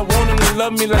me, I want them to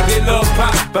love me like they love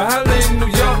pop. But holla in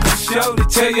New York, for show, they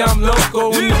tell you I'm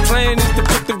local. And the plan is to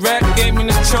put the rap game in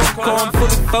the choke. I'm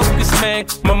fully focused, man.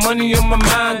 My money on my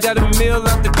mind, got a meal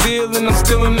out the deal, and I'm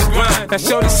still in the grind. Now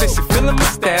shorty says she feeling my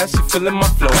style, she feeling my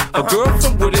flow. A girl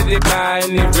from Wooded, they buy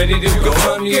and they ready to go.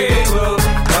 I'm yeah, club,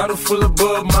 bottle full of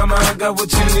bub. Mama, I got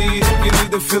what you need if you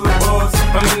need to fill the bars.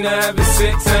 I'm into having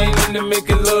sex, I ain't into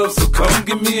making love. So come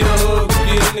give me a hug if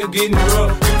you're into getting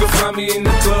rough. You can find me in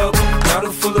the club,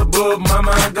 bottle full of bub.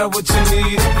 Mama, I got what you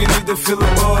need if you need to fill the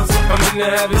bars. I'm into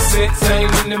having sex, I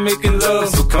ain't into making love.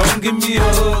 So come give me a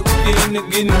hug if you're into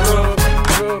getting rough.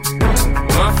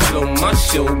 My flow, my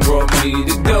show brought me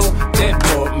to go. That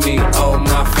brought me all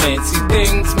my fancy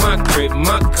things. My crib,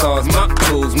 my cars, my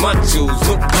clothes, my jewels.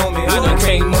 Look on me, I done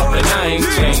came up and I ain't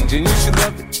changing. You should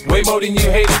love it way more than you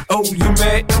hate it. Oh, you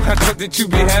mad? I thought that you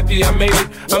be happy I made it.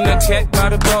 I'm that cat by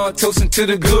the bar, toasting to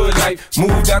the good life.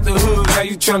 Moved out the hood, now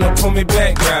you tryna pull me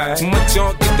back, right? My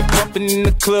junk get the bumping in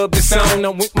the club, the sound.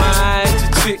 I'm with my eyes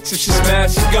to chicks, if she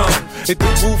smash, she gone. Hit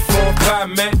the roof on fire,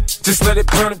 man. Just let it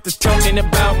burn if the talking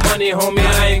about money, homie,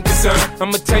 I ain't concerned.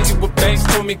 I'ma tell you what banks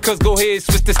told me, cause go ahead,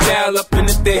 switch the style up. And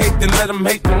if they hate, then let them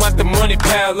hate, then watch the money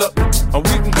pile up. Or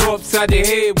we can go upside their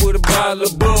head with a bottle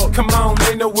of bug. Come on,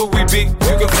 they know where we be.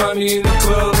 You can find me in the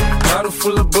club, bottle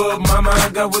full of bug. Mama, I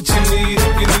got what you need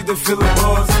if you need to fill the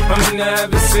bars. I'm into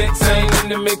having sex, I ain't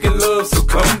into making love. So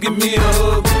come give me a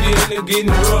hug if you're into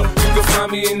getting rough. You can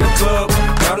find me in the club,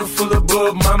 bottle full of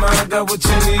bug. Mama, I got what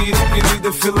you need if you need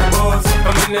to fill the bars.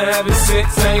 I'm into having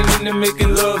sex, I ain't into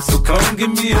making love. So come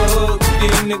give me a hug if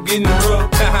you're into getting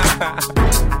rough.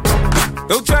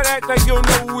 Don't try to act like you don't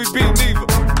know who we be, neither.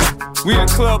 We in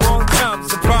the club on time,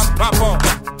 so pop on.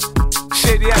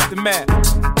 Shady Aftermath.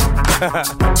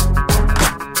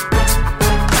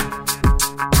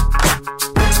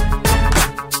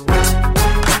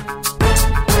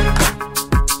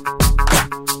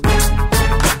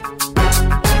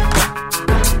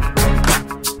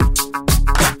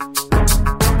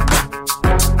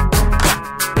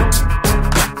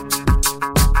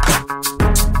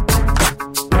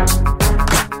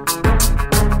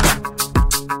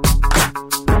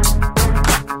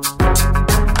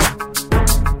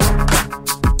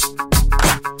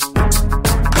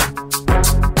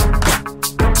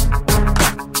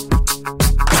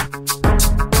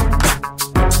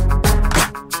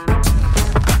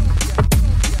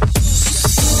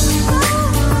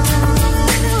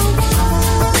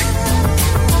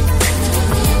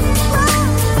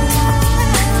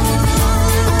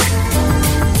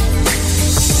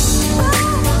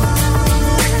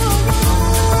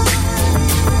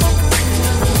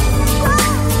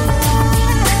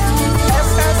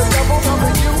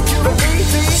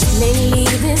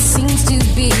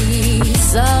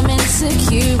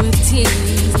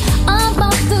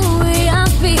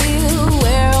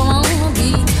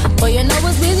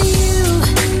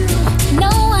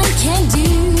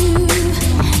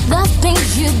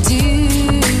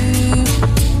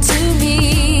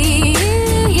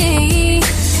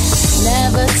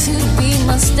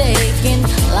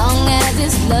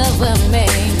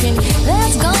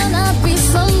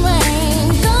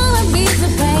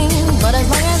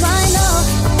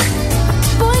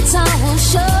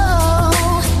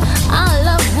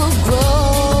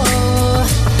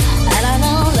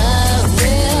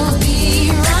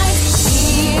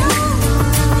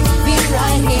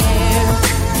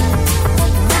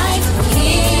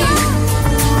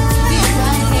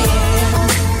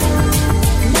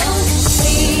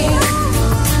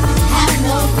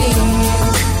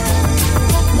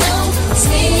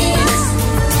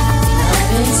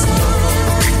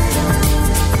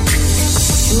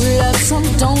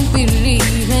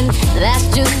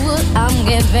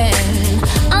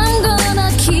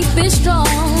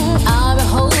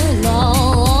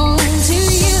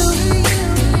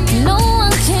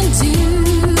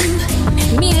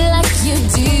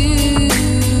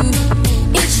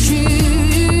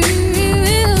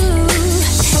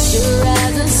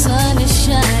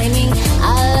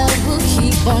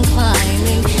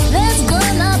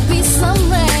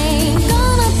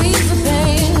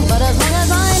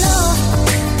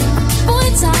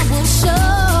 Show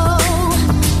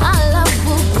our love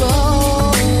will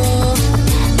grow,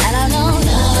 and I know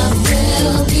love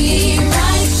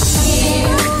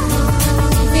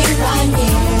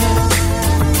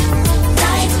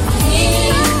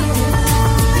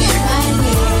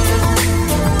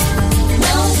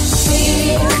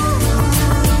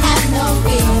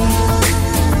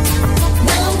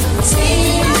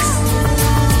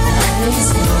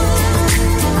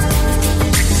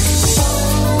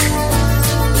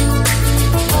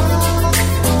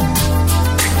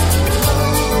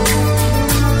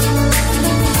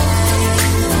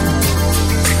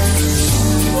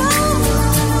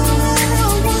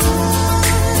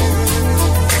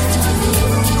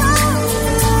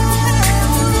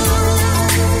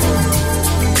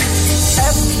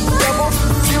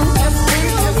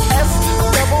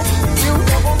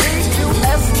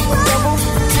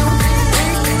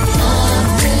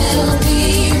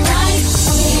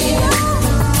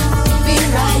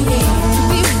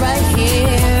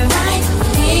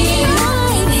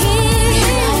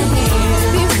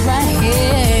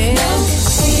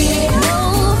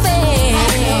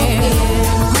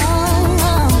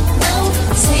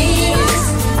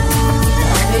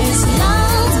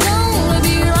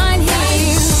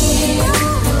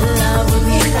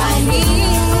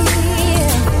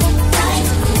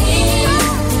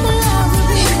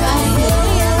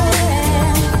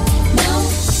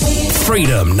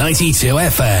Freedom 92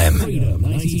 FM.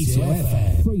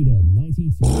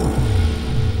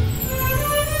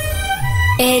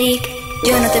 Eric,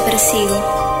 yo no te persigo,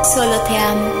 solo te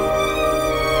amo.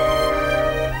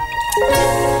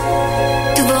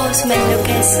 Tu voz me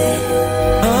enloquece.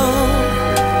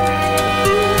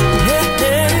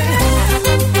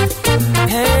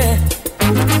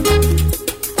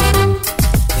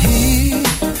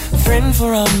 Friend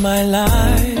for all my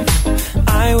life,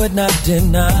 I would not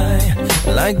deny,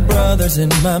 like brothers in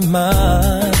my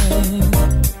mind.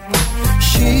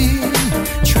 She,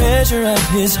 treasure of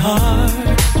his heart,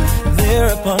 there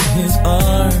upon his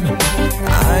arm,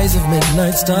 eyes of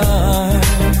midnight stars.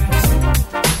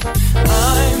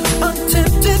 I'm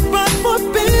untempted but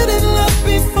forbidden love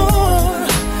before,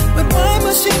 but why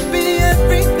must she be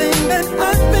everything that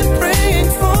I've been praying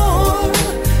for?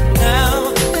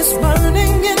 Now this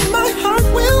burning in my heart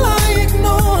will I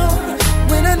ignore,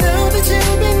 when I know that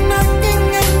you'll be knocking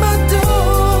at my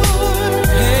door.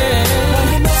 Hey, why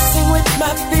you messing with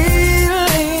my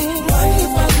feelings? Why you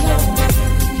follow me?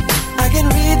 I can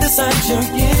read the signs you're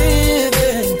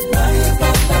giving. Why you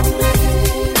follow me?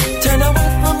 Turn away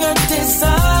from your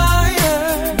desire.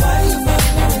 Why you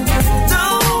follow me?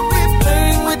 Don't be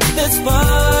playing with this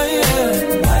fire.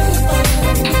 Why you follow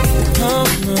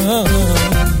me?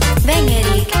 Ven,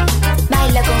 Eric,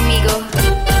 baila conmigo.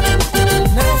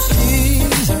 Now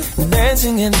she's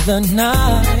dancing in the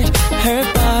night, her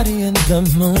body in the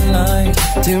moonlight,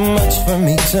 too much for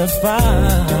me to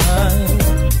find.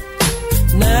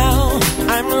 Now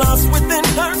I'm lost within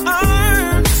her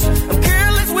arms, I'm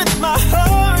careless with my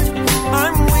heart,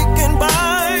 I'm weakened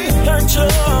by her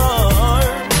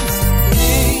charms.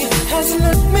 He has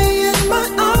looked me in my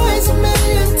eyes a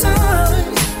million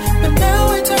times, but now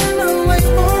I turn away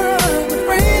for I'm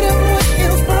afraid of what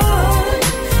you'll find.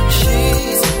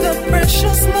 She's the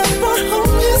precious love for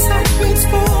whom his heart beats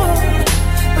for,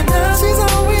 but now she's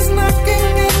always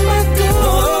knocking at my door.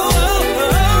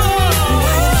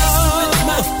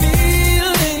 My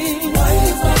feelings, why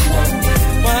you follow me?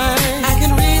 Why? I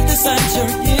can read the signs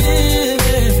you're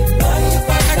giving. Why you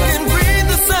follow me? I can read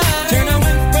the signs. Turn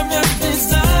away from your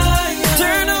desire.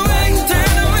 Turn away,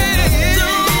 turn away.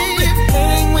 Don't be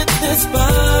playing with this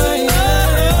fire.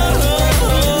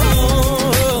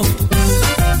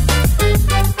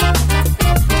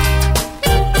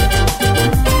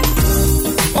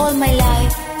 All my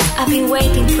life, I've been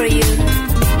waiting for you,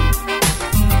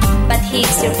 but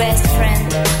he's your best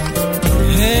friend.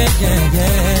 Yeah, yeah,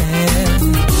 yeah.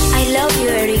 I love you,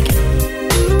 Eric.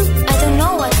 I don't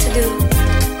know what to do.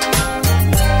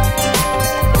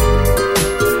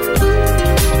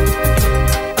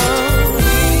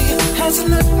 Has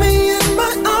looked me in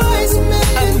my eyes a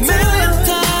million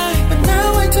times, but now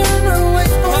I turn away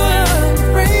for I'm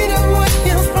afraid of what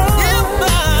you'll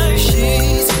find.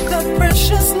 She's the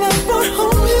precious love for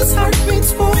whom his heart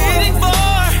beats for,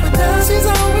 but now she's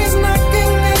always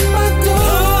knocking at my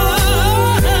door.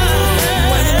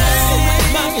 When I see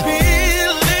my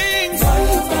feelings, why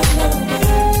you follow me?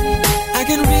 I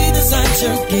can read the signs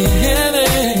you're giving.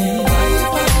 Why you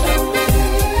follow me?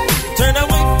 Turn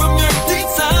away from your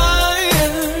desire.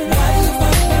 Why you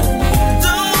follow me?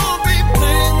 Don't be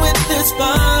playing with this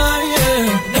fire.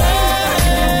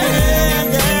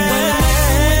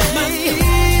 My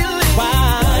feelings.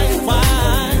 Why?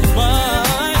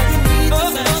 I can read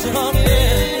the signs you're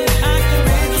giving. I can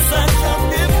read the signs you're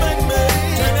giving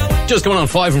me. Just coming on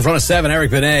 5 in front of 7,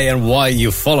 Eric Benet and Why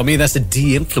You Follow Me. That's the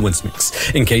De-Influence mix,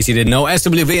 in case you didn't know.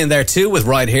 SWV in there too, with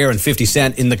Right Here and 50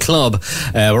 Cent in the club.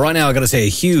 Right now, I've got to say a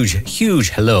huge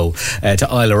hello to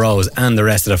Isla Rose and the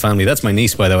rest of the family. That's my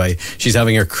niece, by the way. She's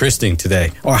having her christening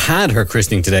today, or had her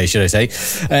christening today, should I say.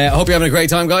 I hope you're having a great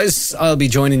time, guys. I'll be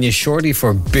joining you shortly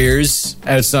for beers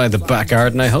outside the back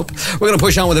garden, I hope. We're going to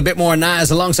push on with a bit more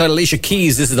Nas alongside Alicia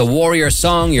Keys. This is the Warrior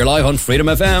Song. You're live on Freedom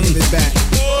FM.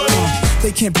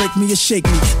 They can't break me or shake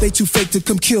me. They too fake to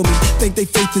come kill me. Think they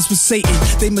faith is with Satan.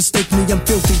 They mistake me, I'm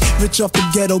filthy. Rich off the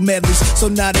ghetto medleys. So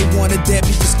now they wanna dead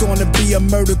me. It's gonna be a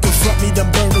murder. Confront me, the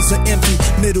burners are empty.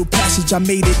 Middle passage, I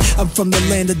made it. I'm from the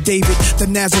land of David. The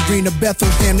Nazarene of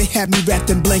Bethlehem. They had me wrapped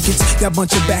in blankets. Y'all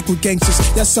bunch of backward gangsters.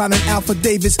 Y'all signing Alpha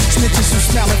Davis. Snitches who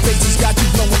smiling faces. Got you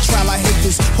blowing trial. I hate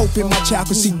this. Hoping my child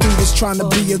can see through this. Trying to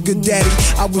be a good daddy.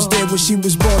 I was there when she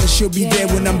was born and she'll be there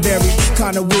when I'm buried.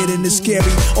 Kinda weird and it's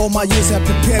scary. All my years have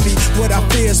prepared me. What I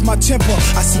fear is my temper.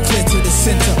 I see clear to the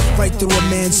center. Right through a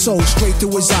man's soul. Straight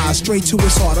through his eyes. Straight to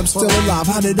his heart. I'm still alive.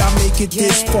 How did I make it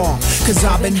this far? Cause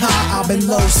I've been high, I've been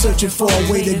low. Searching for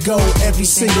a way to go. Every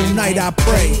single night I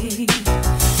pray.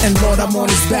 And Lord, I'm on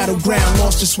this battleground.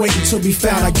 Lost, just waiting to be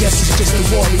found. I guess it's just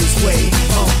the warrior's way.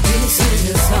 This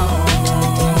is the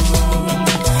song.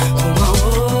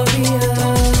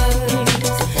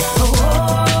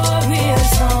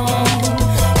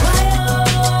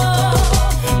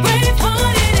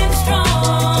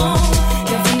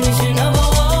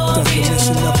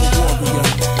 of a warrior.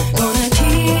 Gonna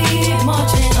keep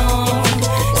marching on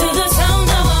to the sound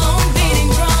of our own beating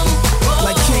drum.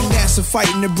 Like King Nasser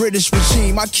fighting the British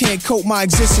regime, I can't cope my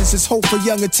existence. It's hope for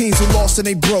younger teens who lost and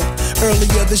they broke.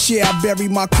 Earlier this year, I buried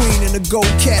my queen in a gold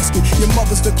casket. Your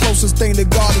mother's the closest thing to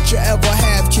God that you ever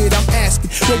have, kid. I'm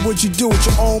asking, what would you do at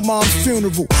your own mom's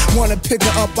funeral? Wanna pick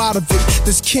her up out of it?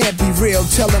 This can't be real.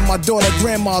 Telling my daughter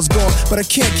grandma's gone, but I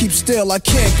can't keep still. I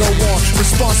can't go on.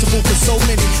 Responsible for so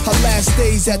many her last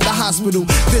days at the hospital.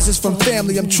 Visits from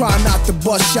family. I'm trying not to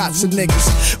bust shots at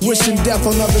niggas. Wishing death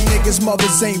on other niggas'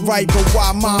 mothers ain't right, but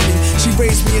why mommy? She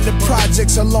raised me in the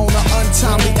projects alone. An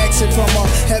untimely exit from a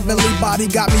heavenly body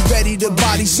got me ready to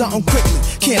body something quickly.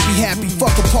 Can't be happy,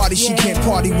 fuck a party, she can't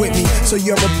party with me. So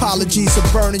your apologies are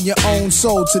burning your own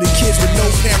soul to the kids with no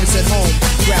parents at home.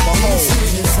 Grab a hold.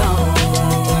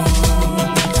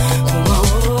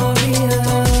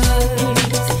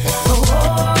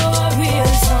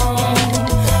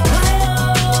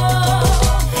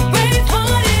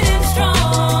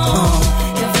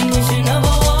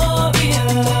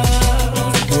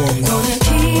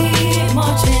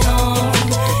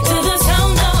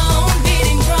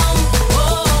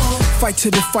 Till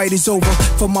the fight is over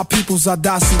for my people's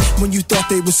Adasi. When you thought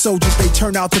they were soldiers, they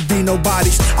turned out to be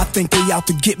nobodies. I think they out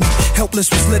to get me.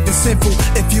 Helpless was living sinful.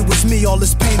 If you was me, all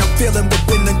this pain I'm feeling would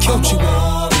been and killed you.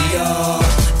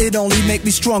 It only make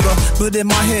me stronger, but in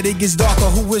my head it gets darker.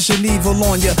 Who wishing evil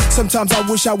on you? Sometimes I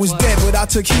wish I was dead, but I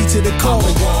took heed to the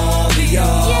calling.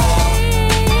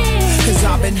 Cause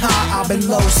I've been high, I've been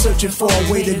low, searching for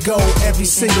a way to go. Every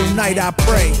single night I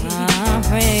pray.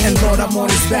 And Lord, I'm on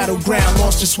this battleground,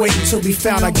 lost, just waiting to be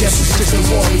found. I guess it's just a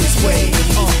warrior's way.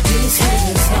 This is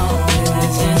the song,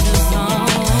 this is the song.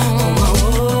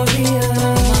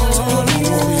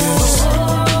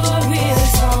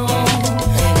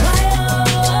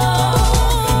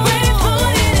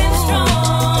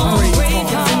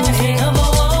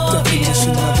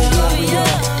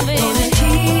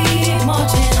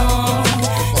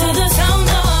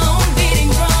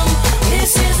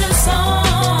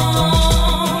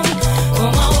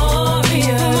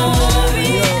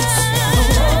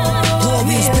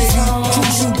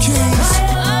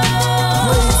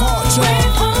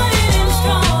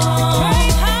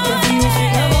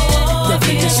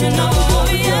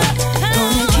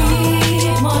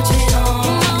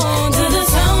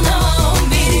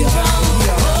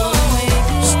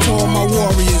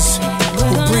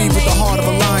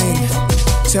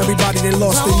 To everybody that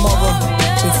lost their mother,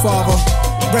 their father.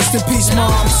 Rest in peace,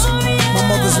 moms. My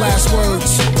mother's last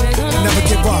words. Never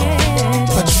give up.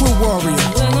 A true warrior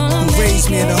who raised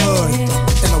me in the hood,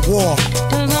 in the war.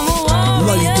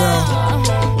 Love you, girl.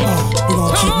 We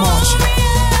gonna keep marching.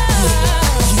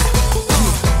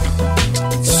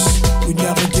 We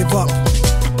never give up.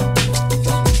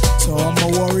 To all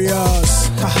my warriors.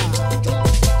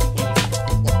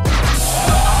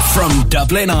 From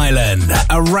Dublin, Ireland,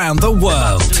 around the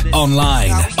world,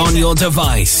 online, on your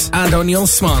device, and on your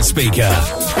smart speaker.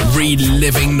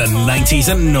 Reliving the 90s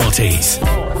and noughties.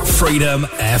 Freedom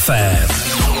FM.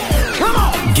 Come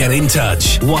on! Get in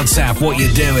touch. WhatsApp what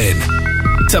you're doing.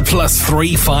 To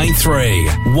 +353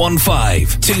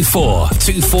 1524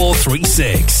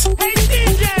 2436. Hey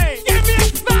DJ, give me a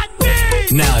spot,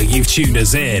 please. Now you've tuned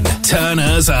us in. Turn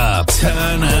us up.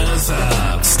 Turn us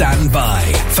up. Stand by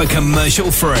for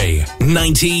commercial free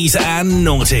 90s and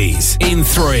noughties in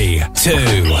 3,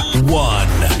 2, 1.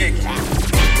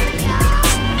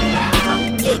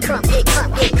 Get crunk, get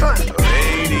crunk, get crunk.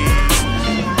 Ladies.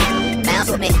 Bounce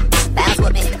with me, bounce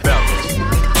with me.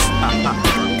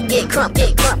 Get crunk,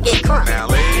 get crunk, get crunk. Now,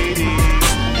 ladies.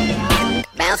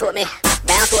 Bounce with me,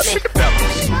 bounce with me.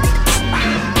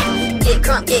 Get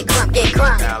crunk, get crunk, get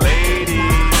crunk. Now,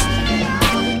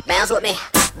 ladies. Bounce with me,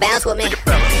 bounce with me.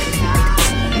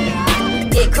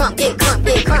 Get crunk, get crunk,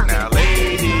 get crunk. Now,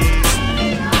 ladies.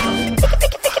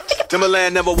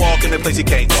 Timberland never walk in the place he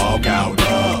can't walk out.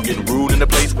 Getting rude in the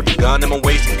place with the gun in my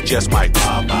waist, just might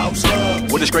pop out.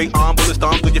 With a straight arm, bullet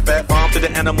stomp through your fat palm to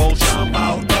the animal jump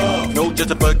out. No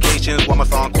justifications, why my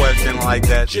song question like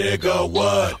that? Jigga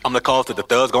what? I'm the cause that the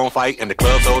thugs gon' fight and the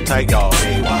club so tight, y'all.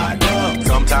 Hey, why up?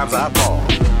 Sometimes I fall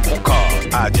on cars,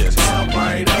 I just jump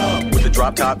right up. With the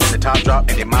drop top and the top drop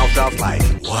and their mouth drops like,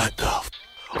 what the f?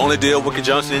 Only deal with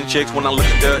conjunction chicks when I look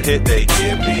at their hit, they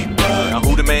give me bud. Now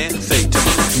who the man? Say to me.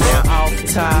 Now off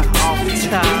top.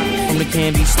 From the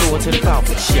candy store to the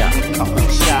coffee shop.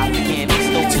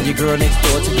 Candy store. To your girl next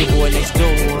door, to your boy next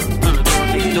door.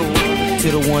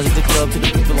 To the ones at the club, to the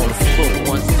people on the floor. The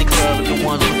ones at the club and the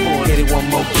ones on the floor. Hit it one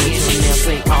more again, now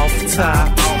say off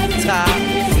top. top.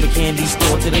 From the candy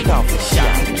store to the coffee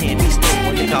shop. The candy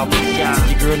store, the coffee shop. To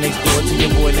your girl next door, to your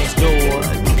boy next door.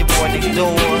 To your boy next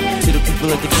door. To the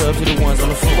people at the club, to the ones on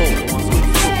the floor.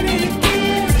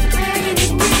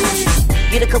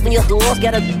 Get a couple of your doors,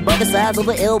 got a bucket size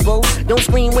over elbow. Don't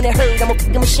scream when it hurt, I'm a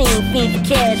fucking machine. Fiend for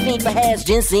cash, fiend for hash,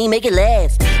 ginseng, make it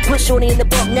last. Put shorty in the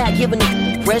buck, not giving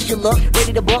a fresh your luck,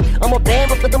 ready to buck. I'm a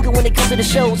band, but for them when it comes to the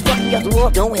shows. Fuck me out the door,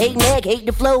 don't hate nag, hate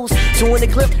the flows. Two in the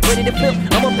clip, ready to flip.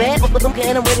 I'm a band, but for them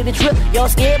and I'm ready to trip. Y'all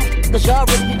scared, cause y'all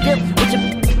ready to dip. With your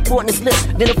important slip,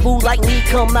 then a fool like me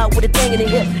come out with a thing in the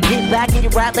hip. Get back and you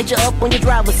ride like you're up on your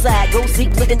driver's side. Go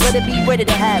seek, looking better, be ready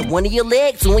to hide. One of your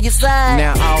legs, two on your side.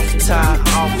 Now off top,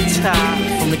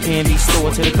 from the candy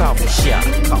store to the coffee shop.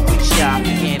 Coffee shop, the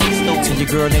candy store. To your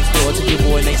girl next door, to your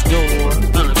boy next door.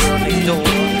 The girl next door.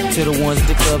 To the ones at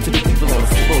the club, to the people on the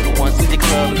floor. The ones at the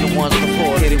club and the ones on the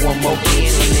floor. Hit it one more again,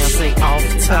 and now say off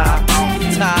top.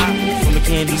 From the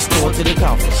candy store to the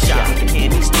coffee shop. The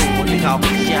candy store, the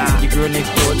coffee shop. To your girl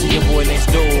next door, to your boy next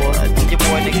door. To your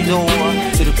boy next door.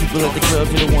 To the people at the club,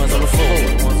 to the ones on the floor.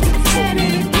 The ones on the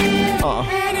floor.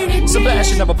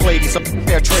 Sebastian never played these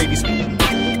fair tradies.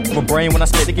 My brain when I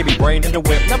spit, they give me brain in the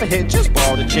whip. Never hit, just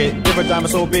borrow the chick. Give her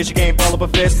diamond so big she can't fall up a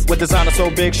fist. With designer so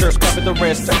big, shirts cover the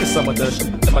wrist. Take some of the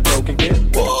shit that my dough can get.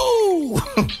 Woo!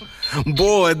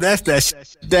 Boy, that's that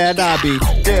shit that I be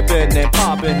dipping and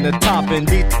popping the topping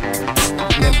these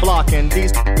and blocking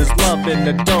these is loving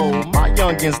the dough. My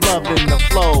youngins loving the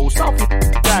flow. South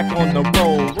back on the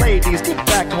road. Ladies get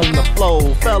back on the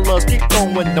flow. Fellas keep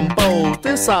going them bows.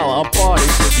 This how our party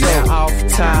should go. Now off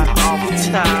top.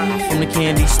 From the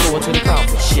candy store to the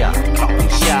coffee shop. Coffee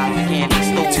shop, the candy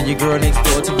store. To your girl next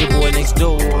door, to your boy next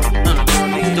door. The girl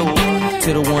next door.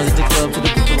 To the ones at the club, to the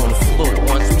people on the floor. The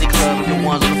ones at the club and the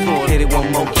ones on the floor. Hit it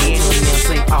one more again. Now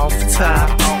say off top.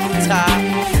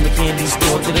 From the candy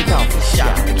store to the coffee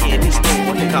shop. The candy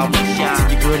store, the coffee shop. To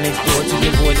your girl next door, to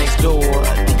your boy next door. To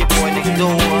your boy next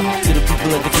door. To the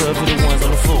people at the club, to the ones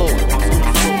on the floor. The ones on the floor.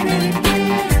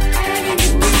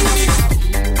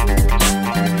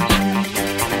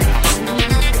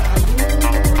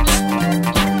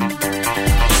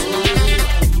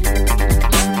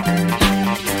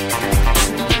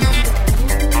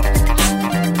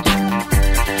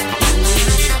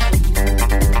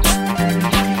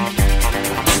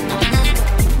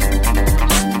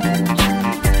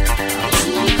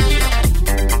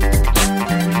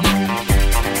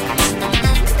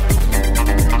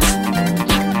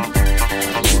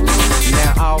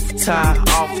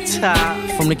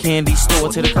 From the candy store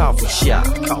to the coffee shop.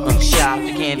 Coffee shop,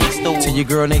 the candy store. To your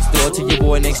girl next door, to your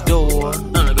boy next door.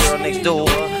 The girl next door.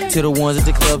 To the ones at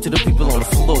the club, to the people on the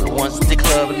floor. The ones at the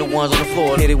club and the ones on the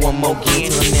floor. Hit it one more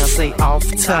again till I now say off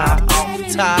top.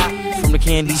 From the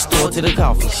candy store to the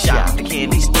coffee shop. The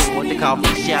candy store, the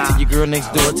coffee shop. To your girl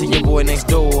next door, to your boy next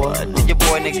door. To your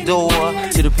boy next door.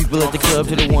 To the people at the club,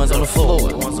 to the ones on the floor.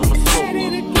 The ones on the floor.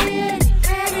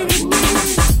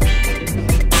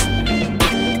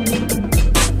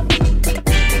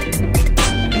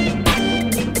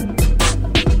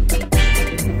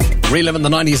 Reliving the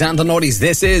 90s and the noughties.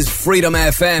 This is Freedom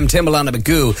FM. Timbaland and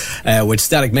Magoo with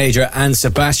Static Major and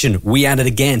Sebastian. We at it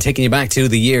again, taking you back to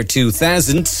the year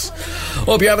 2000.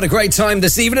 Hope you're having a great time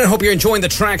this evening. Hope you're enjoying the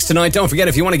tracks tonight. Don't forget,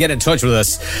 if you want to get in touch with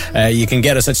us, you can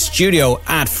get us at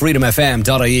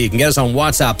studio@freedomfm.ie. You can get us on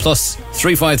WhatsApp plus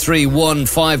 353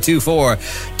 1524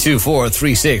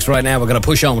 2436. Right now, we're going to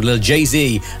push on with Lil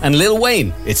Jay-Z and Lil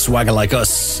Wayne. It's Swagger Like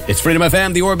Us. It's Freedom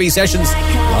FM, the R&B Sessions.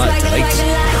 Live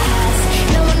tonight.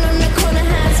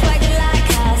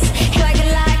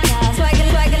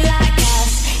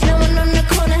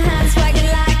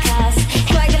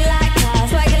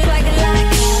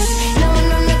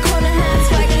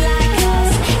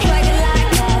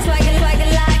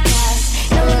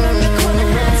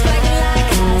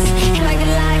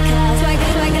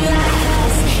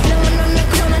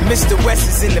 Mr. West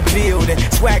is in the building,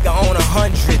 swagger on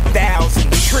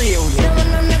 100,000 trillion.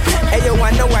 Ayo,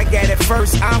 I know I got it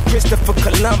first. I'm Christopher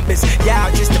Columbus, y'all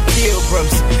just the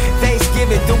pilgrims.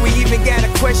 Thanksgiving, do we even got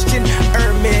a question?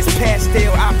 Hermes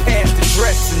pastel, I passed the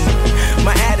dressing.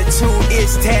 My attitude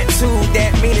is tattooed,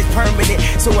 that mean it's permanent,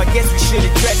 so I guess we should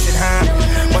address it, huh?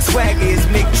 My swagger is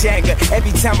Mick Jagger.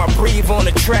 Every time I breathe on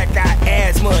the track, I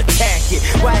asthma attack it.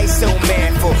 Why he so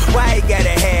manful? Why he gotta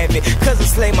have it? Cause I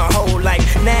slay my whole life,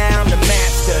 now I'm the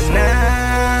master.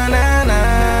 Nah, nah,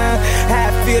 nah. How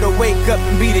I feel to wake up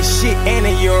and be the shit and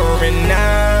a urine.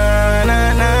 Nah,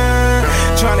 nah, nah.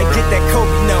 Tryna get that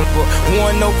Kobe number,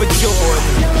 1 over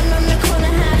Jordan.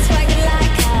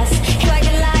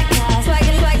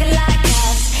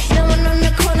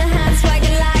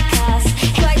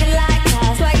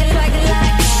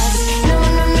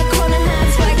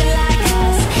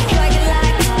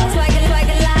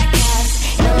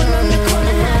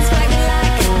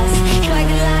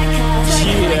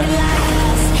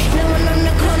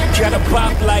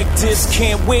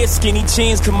 can't wear skinny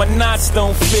jeans cause my knots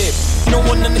don't fit. No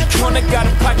one in the corner got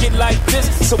a pocket like this,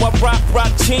 so I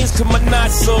rock jeans cause my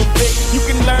knots so big. You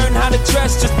can learn how to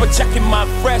dress just by checking my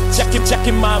fresh, checking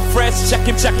my fresh,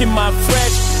 checking my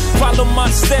fresh. Follow my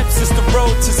steps, it's the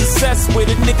road to success, where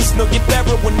the niggas know you're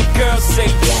better when the girls say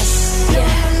yes.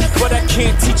 But I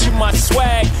can't teach you my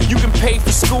swag. You can pay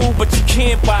for school, but you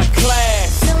can't buy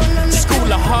class.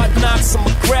 School of hard knocks, I'm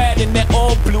a grad in that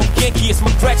all blue Yankee. It's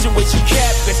my graduation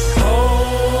cap. It's over.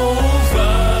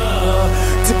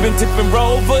 Tipping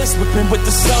rovers, whipping with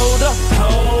the soda.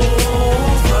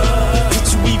 Over. Did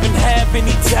you even have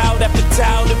any doubt after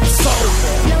doubt? It was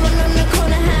over. No one on the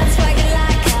corner has swagger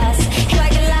like us.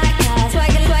 Swagger like us.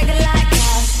 Swagger like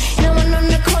us. No one on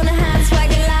the corner has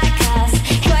swagger like us.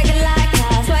 Swagger like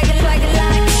us. Swagger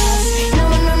like us. No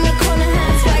one on the corner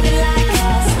has swagger like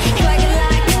us. Swagger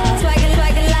like us. Swagger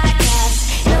like us.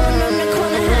 No one on the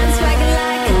corner has swagger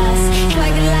like us.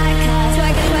 Swagger like us.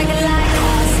 Swagger like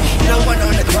us. No one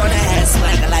on the corner has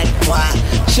swagger like moi.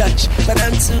 Church, but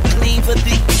I'm too clean for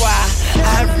the choir.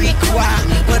 I require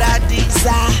what I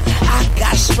desire. I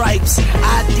got stripes,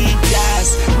 I did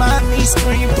guys. Mommy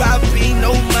scream, Bobby,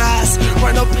 no mas.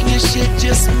 Run up in your shit,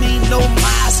 just me, no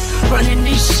mas. Running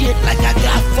this shit like I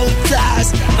got 4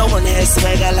 ties. No one has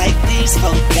swagger like these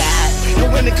 4 guys.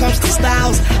 And when it comes to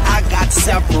styles, I got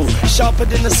several. Sharper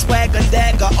than a swagger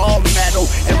dagger, all metal.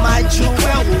 And my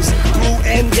jewels, blue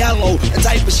and yellow. The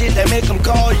type of shit that make them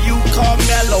call you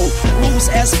Carmelo. Rules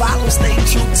as follows, stay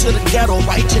true to the ghetto.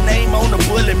 Write your name on the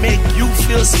bullet, make you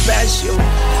feel special.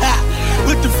 Ha!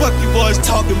 What the fuck you boys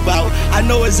talking about? I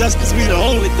know it's us cause we the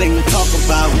only thing to talk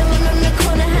about. No one on the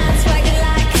corner has swagger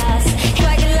like us.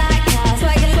 Swagger like us.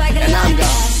 Swagger like us. And I'm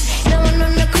gone. No one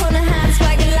on the corner has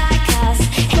swagger like us.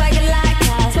 Swagger like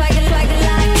us. Swagger like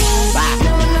us.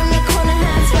 No one on the corner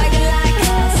has swagger like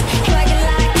us. Swagger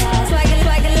like us. Swagger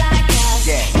like us.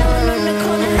 No one on the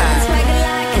corner has swagger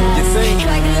like us. You see?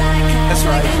 Swagger like us. That's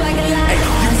right. Hey,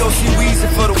 you can go see Weezy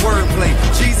for the wordplay,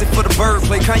 Jeezy for the bird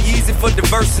play, Kanyeezy for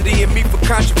diversity, and me for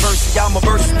controversy. Y'all my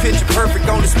verses picture perfect,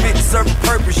 on the spit to serve a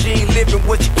purpose. You ain't living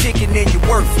what you're kicking and you're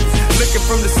worth it. Looking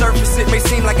from the surface, it may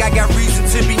seem like I got reason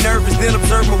to be nervous. Then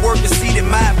observe my work and see that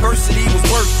my adversity was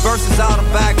worth. Verses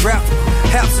autobiographical,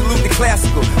 absolutely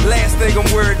classical. Last thing I'm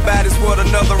worried about is what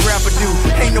another rapper do.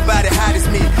 Ain't nobody hot as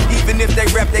me, even if they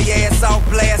rap their ass off,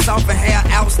 blast off, and have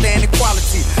outstanding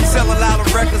quality. Sell a lot of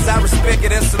records, I respect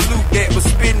it and salute that. But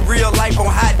spitting real life on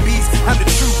hot beats, I'm the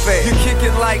true fan. You kick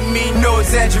it like me, no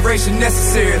exaggeration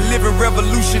necessary. Living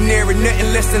revolutionary,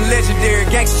 nothing less than legendary.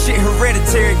 Gangsta shit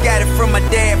hereditary, got it from my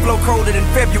dad. Flow colder than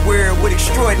February with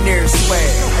extraordinary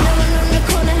swag.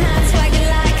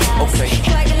 Okay.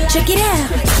 Check it out.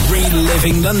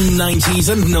 Reliving the 90s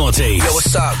and noughties. Yo,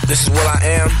 what's up? This is Will I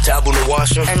Am, Tabula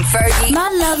Washer, and Fergie, my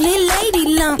lovely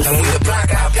lady lump. And we the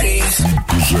Black Eyed Peas.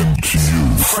 Present to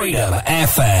you Freedom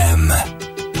FM.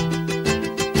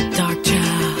 Dark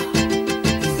Child.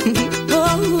 Oh,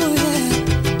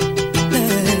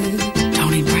 yeah.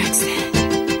 Tony Braxton.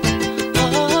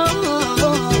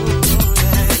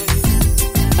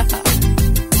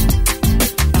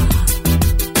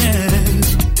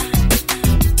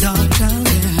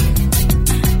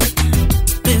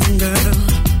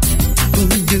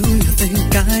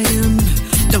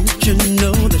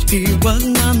 He was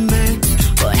my man,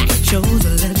 but I chose to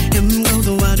let him go.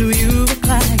 So why do you act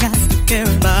like I still care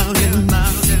about him?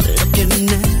 Looking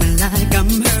at me like I'm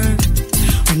hurt,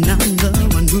 when I'm the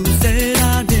one who said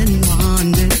I didn't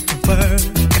want it to work.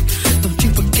 Don't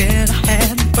you forget I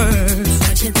had him first.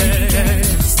 Such a thing,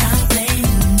 stop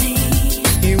blaming me.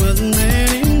 He wasn't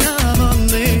there enough for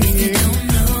me. If you don't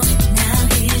know, now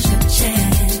here's your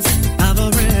chance. I've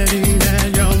already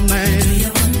had your man. Do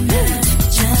you wonder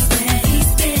just where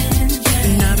he's been?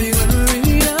 And I'll be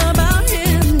worried about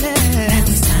him then. At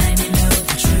this time you know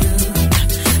the truth.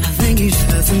 I think he's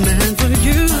just a man for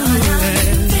you.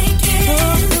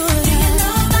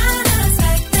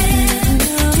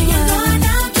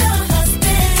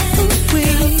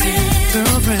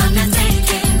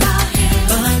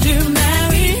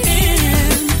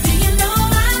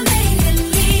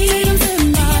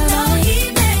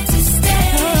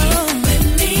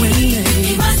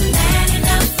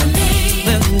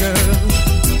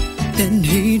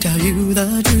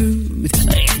 The truth,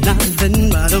 ain't nothing.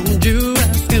 Why don't you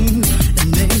ask him? And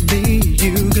maybe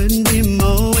you could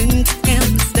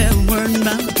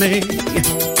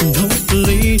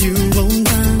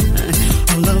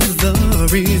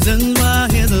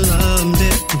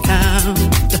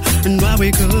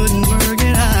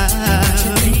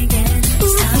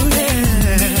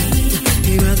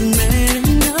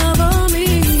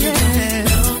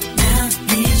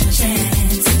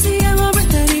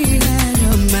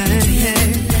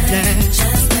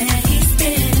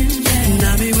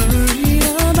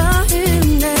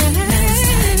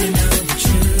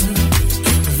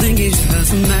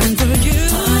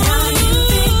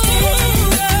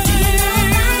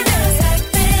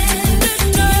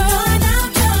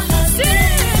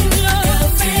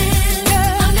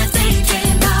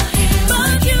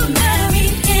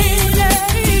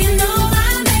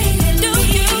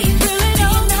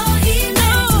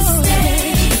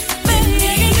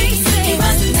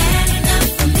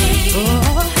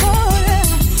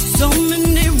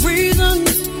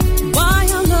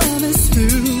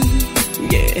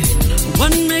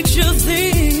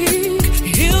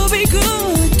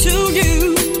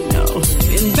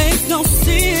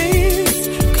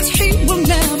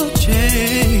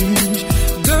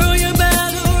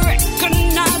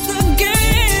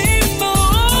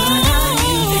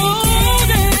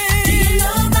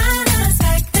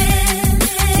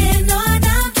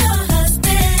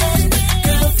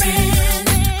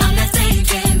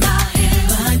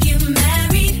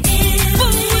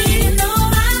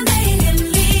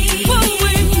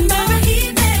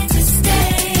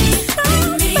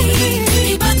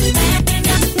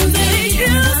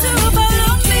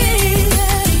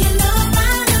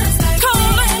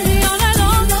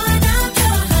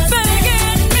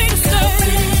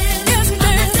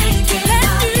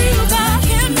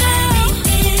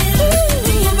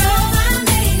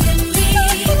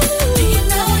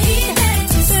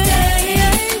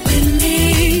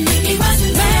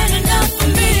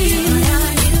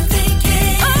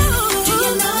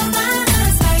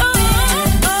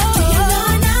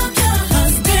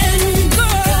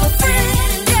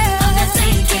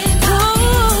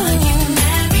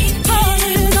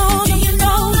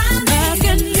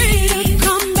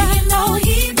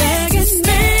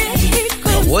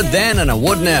then and I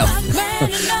would now.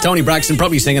 Tony Braxton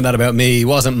probably singing that about me. He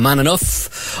wasn't man enough.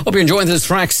 Hope you're enjoying these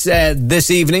tracks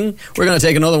this evening. We're going to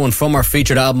take another one from our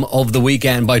featured album of the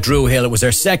weekend by Drew Hill. It was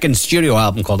their second studio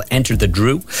album called Enter the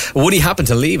Drew. Woody happened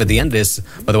to leave at the end of this.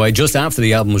 By the way, just after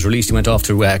the album was released, he went off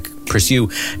to pursue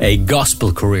a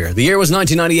gospel career. The year was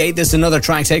 1998. This is another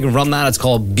track taken from that. It's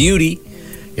called Beauty.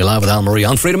 You're live with Al Marie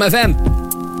on Freedom FM.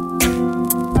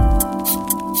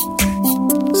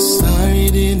 Sorry,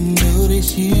 didn't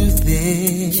notice you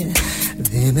there.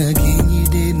 Then again, you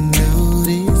didn't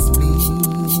notice me.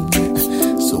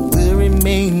 So we'll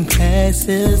remain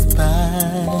passers-by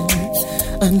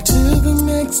until the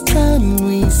next time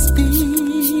we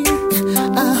speak.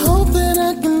 I hope that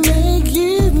I can make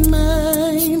you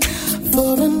mine,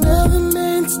 for another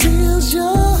man steals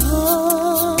your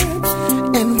heart.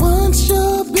 And once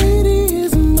your beauty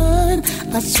is mine,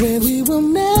 I swear we will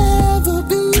never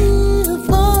be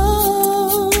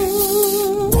apart.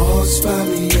 Walks by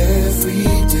me every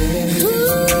day. Her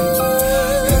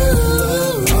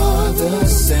love are the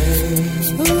same.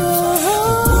 A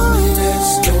woman that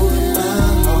stole my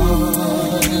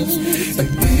heart. And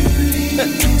beauty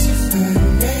is her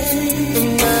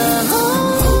name. I'm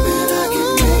hoping I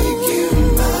can make you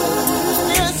mine.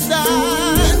 Yes,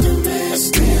 another man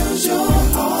steals your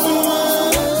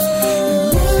heart.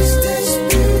 And once this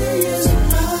beauty is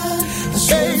mine, I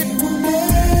swear we will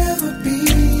never be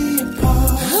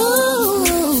apart.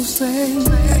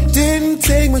 I didn't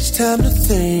take much time to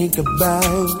think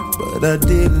about, but I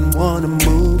didn't want to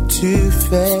move too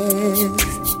fast.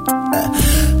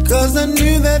 'Cause I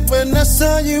knew that when I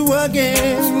saw you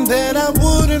again, that I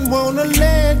wouldn't want to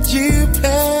let you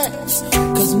pass.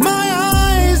 'Cause my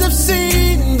eyes have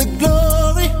seen the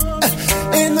glory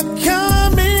in the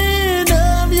coming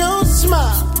of your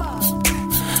smile.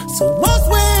 So what's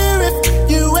where if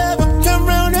you ever come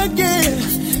round again,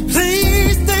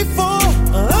 please stay for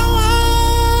a while.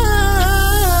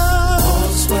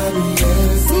 Walks by me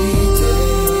every day.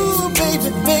 Ooh, baby,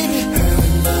 baby. Her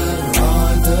love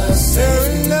are the same.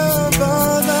 Her love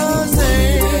are the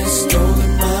same. That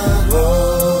stolen my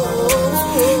heart.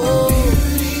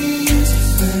 Beauty's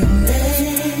her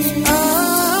name.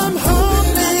 I'm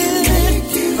hoping that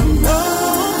you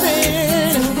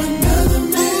mine. For another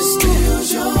man steals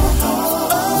your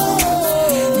heart.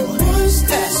 And once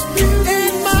that's beauty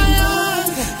in my eyes,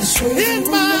 I swear in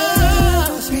my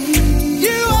eyes,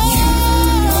 you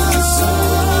are so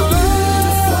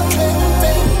beautiful,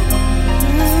 baby.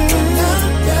 Not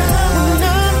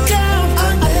down,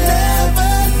 I'll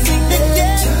never sing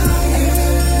again.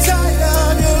 Tired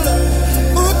of your love,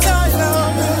 ooh, tired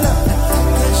of your love.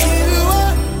 'Cause you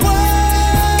are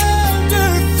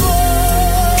wonderful.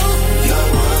 You're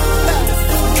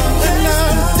wonderful. And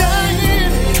I'm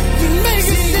dying to make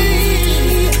you see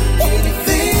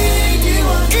anything you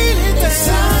want, anything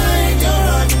inside your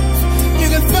heart. You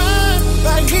can find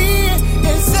right here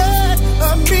inside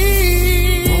of me.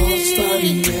 Walks by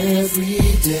me every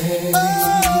day. Oh,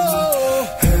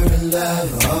 her and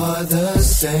love are the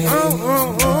same. A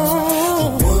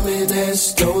woman that's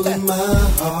stolen my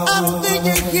heart. I think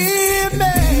you hear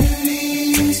me.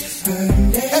 Beauty's her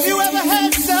name. Have you ever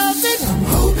had something? I'm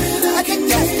hoping I can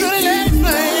just couldn't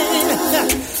explain.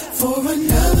 For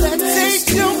another that takes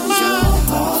your mind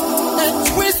and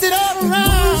twist it all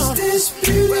around.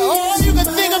 Well, all you can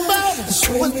think about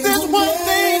was this one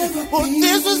thing. Well,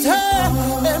 this was her,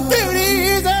 and beauty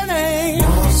is her name.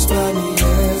 Walks by me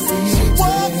every day.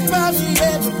 Walks by me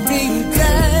every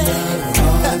day.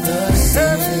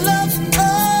 Her love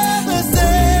are the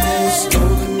same.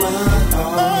 Stolen my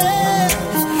heart. Oh,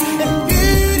 yeah. And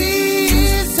beauty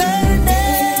is her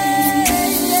name.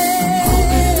 I'm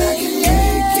hoping I can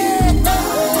make you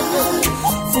mine.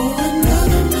 For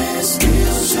another man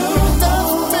steals your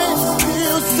heart.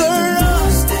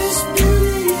 Once this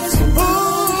beauty is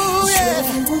mine, yeah.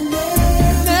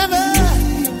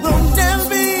 We'll never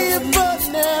be apart,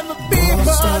 never be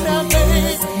apart now,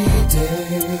 baby.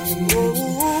 Ooh,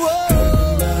 her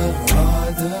love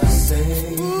are the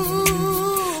same.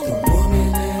 The woman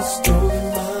that stole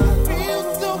my heart. Feels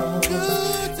so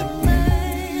good to me.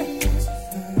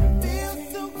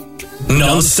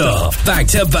 Non-stop, back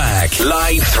to back,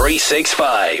 live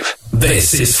 365.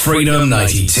 This is Freedom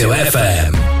 92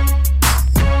 FM.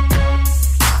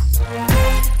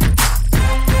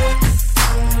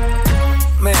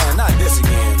 Man, not this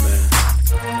again, man.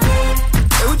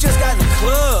 Hey, we just got in the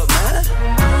club, man.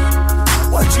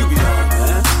 What you be on,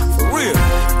 man? For real.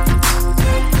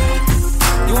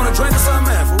 You wanna drink or something,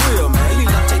 man? For real, man. You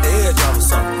need to take the edge off or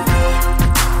something.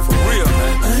 For real,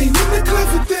 man. I ain't in the club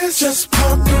for this. Just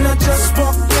walked in, I just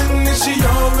walked in, and she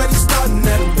already starting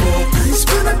that book. I ain't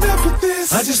spent a day for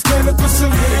this. I just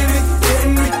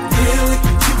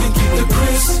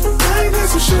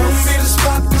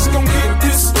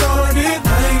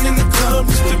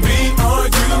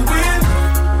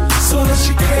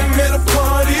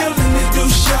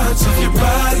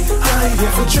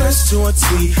to a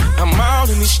T. I'm out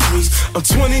in these streets. I'm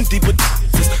 20 deep with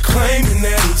just claiming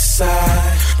that east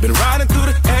side. Been riding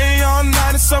through the A all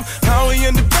night and somehow we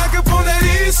ended back up on that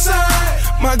east side.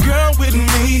 My girl with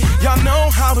me, y'all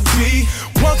know how to be.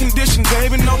 One condition,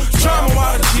 baby, no drama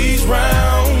while the G's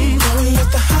round. When we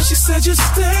left the house, she said just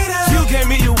stay down. You gave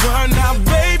me your word, now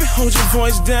baby, hold your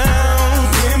voice down.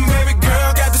 Me and baby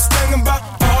girl got this thing about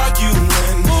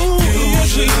arguing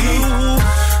usually.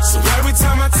 So every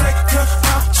time I take her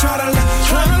out, try to let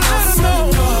her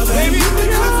know. Baby, the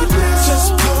confidence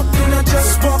just walked in, I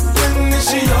just walked in, and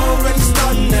she already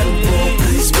starting that boom.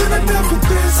 He's been enough with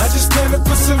this. I just came to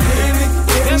put some in it.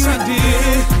 Yes, I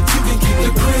did. You can keep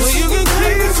the Chris. Well, you can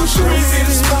keep it for sure.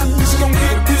 The spot is gonna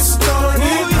get this started. I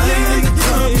ain't in the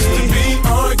clubs to be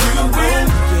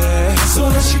arguing. So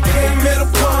that she came at a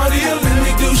party and let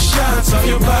me do shots on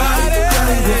your body. I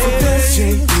ain't here for this.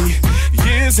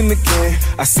 Years in the game,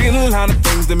 I seen a lot of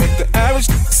things that make the average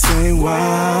say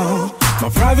wow. My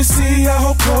privacy, I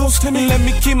hold close to me. Let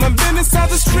me keep my business out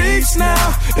the streets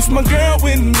now. If my girl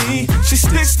with me, she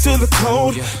sticks to the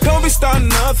code. Don't be starting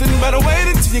nothing, better wait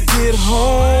until you get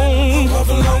home.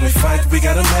 However long we fight, we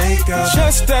gotta make up.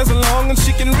 Just as long as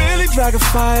she can really drag a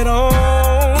fight on.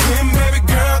 Me and baby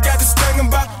girl got this thing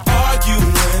about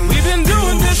arguing. We've been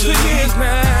doing this for years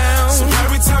now. So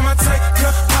every time I take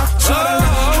her out, try to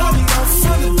let her know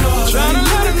from the door. Try to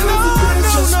let her know.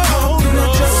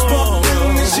 Just walked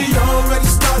in and she already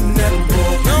starting that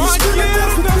boom. No, I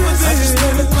just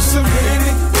came to put some in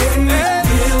it,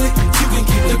 you can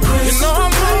keep the Chris. You know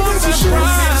I'm on the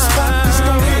spot, it's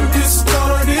gonna get this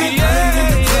started. I ain't in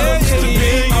the clubs to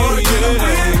be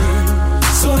arguing.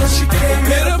 So that she came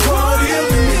at a party and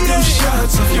let me do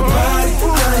shots of your body.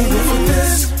 I ain't here for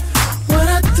this. What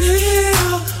I did,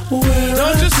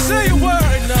 don't just say a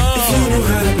word, no. If you knew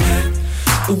how to act,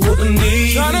 it wouldn't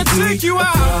need trying to take you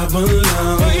out, but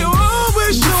you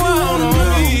always show out on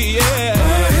me, yeah.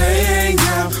 Hang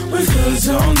out with us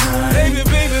all night, baby,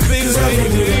 baby, baby. 'Cause I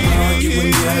ain't really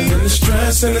arguing, yeah, and the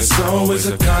stress, and it's always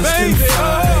a constant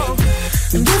fight.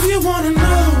 And if you wanna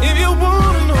know,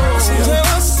 tell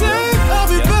us, say I'll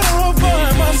be better off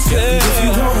by myself. And if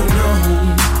you wanna know,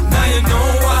 now you know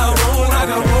why I roll like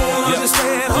I roll. Just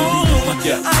stay at home.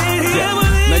 I ain't here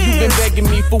with Now you've been begging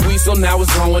me for weeks, so now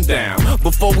it's going down.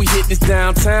 Before we hit this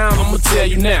downtown, I'ma tell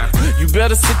you now. You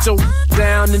better sit your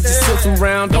down and just sit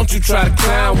around. Don't you try to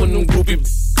clown when them groupies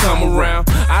come around.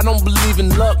 I don't believe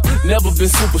in luck, never been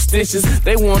superstitious.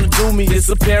 They wanna do me this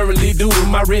apparently due to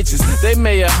my riches. They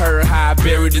may have heard how I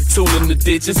buried the tool in the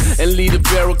ditches and leave the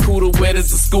barracuda wet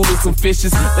as a school of some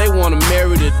fishes. They wanna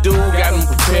marry the dude, got them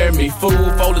prepare me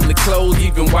food, folding the clothes,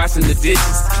 even washing the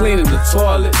dishes, cleaning the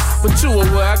toilet. But you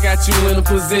aware I got you in a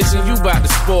position, you bout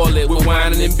to spoil it with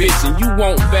whining and bitching. You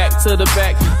want back to the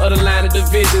back of the line of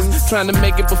division, trying to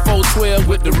make it before 12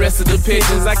 with the rest of the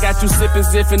pigeons. I got you sipping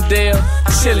Zinfandel,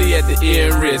 chili at the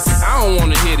ear and wrist. I don't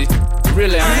wanna hit it,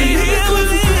 really I ain't here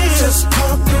with it. Just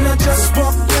walking, I just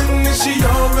walked in and she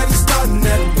already starting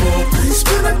that boom. He's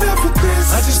been enough with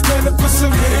this. I just came to put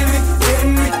some in it,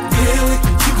 really.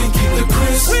 You can keep the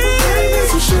Chris.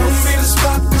 So show me the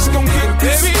spot that's gon' get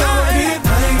this started. I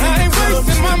ain't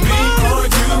wasting my mind.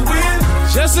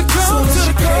 Just to come to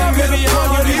the club and be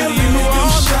arguing with you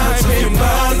all night, baby.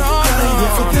 No. I ain't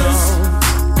here for this.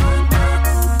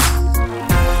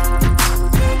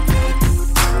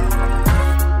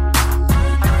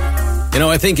 You know,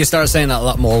 I think you start saying that a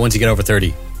lot more once you get over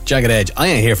 30. Jagged Edge, I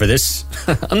ain't here for this.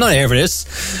 I'm not here for this.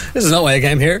 This is not why I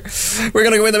came here. We're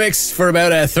going to go in the mix for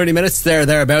about 30 minutes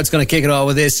thereabouts. Going to kick it all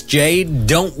with this. Jade,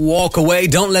 don't walk away.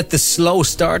 Don't let the slow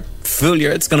start fool you.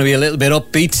 It's going to be a little bit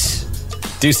upbeat.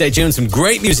 Do stay tuned. Some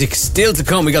great music still to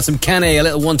come. We got some Kane, a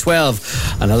little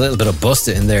 112, and a little bit of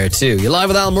Busta in there too. You're live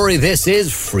with Al Murray. This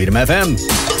is Freedom FM.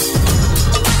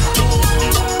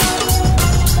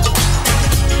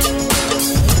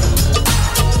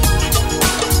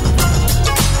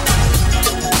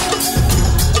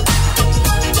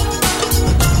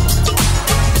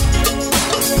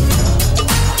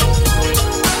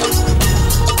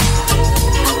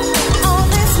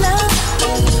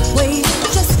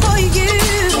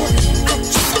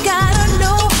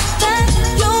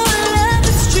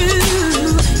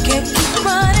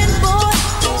 Running, boy,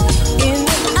 in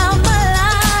and out.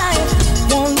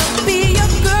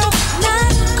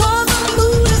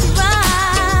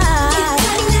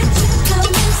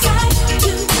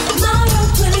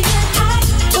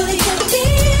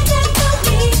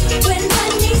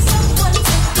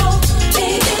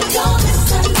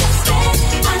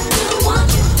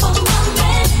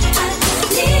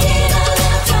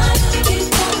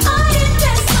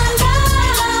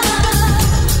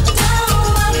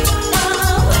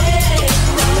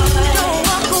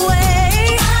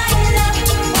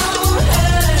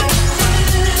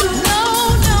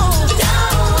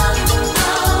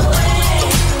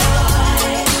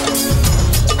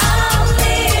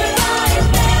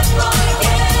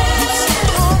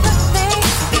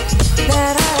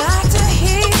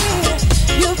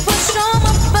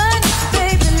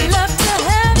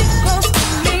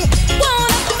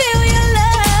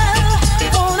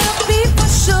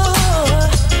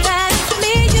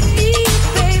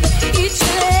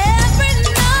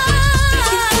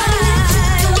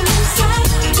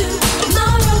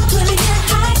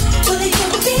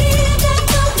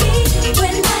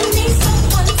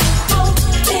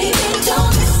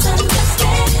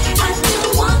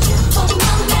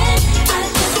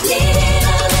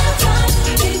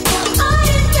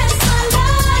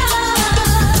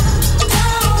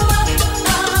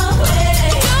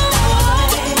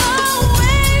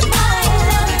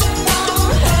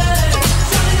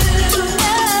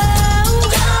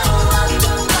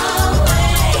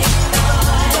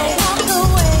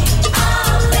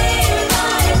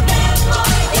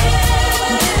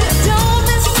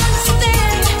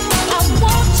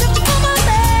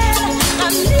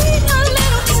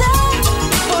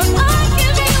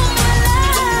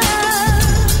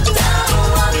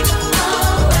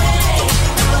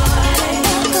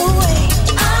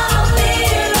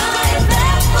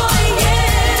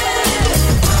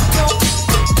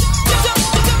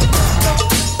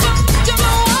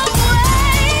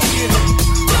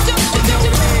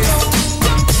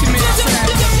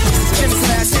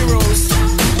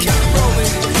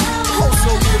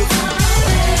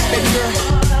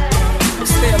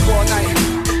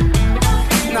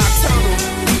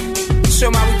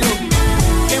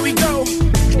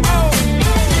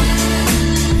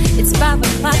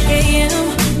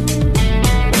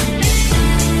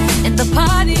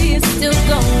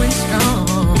 going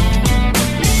strong.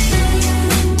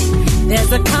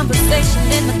 There's a conversation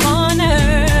in the corner.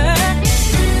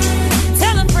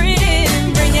 Tell a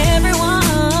friend, bring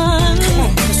everyone. Come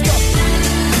on, let's go.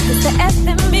 'Cause the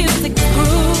FM music is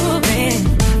grooving.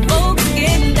 Folks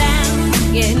getting down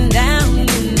in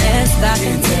their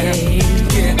stocking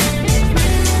tape.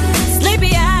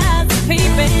 Sleepy eyes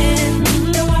peeping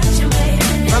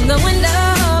from the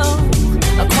window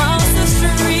across the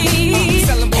street.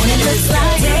 And it looks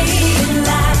like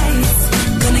daylight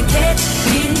gonna catch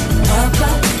me up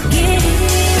again.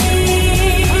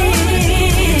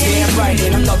 Damn right,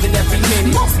 and I'm loving every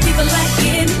minute. Most people like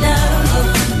getting love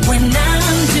when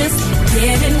I'm just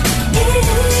getting in.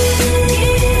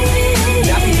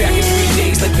 I'll be back in 3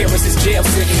 days like Paris' jail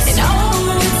sentence. And oh,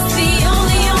 it's the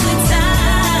only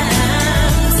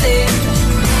time. Say,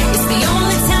 it's the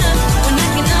only time when I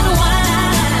can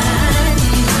unwind.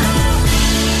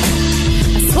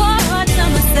 I swore to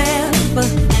myself,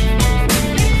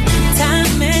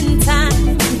 time and time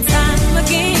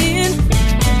again,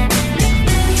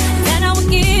 that I would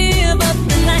give up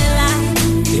the nightlife.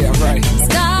 Yeah, right.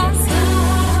 Stars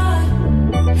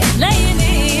laying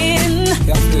in,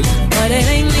 but it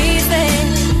ain't easy.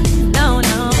 No.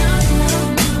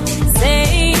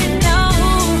 Saying no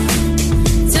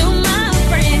to my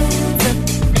friends.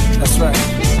 That's right.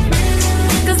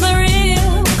 'Cause the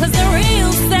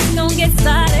real sex don't get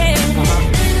started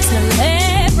till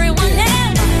everyone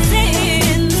else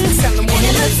ends. And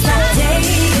it looks like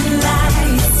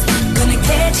daylight gonna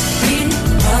catch me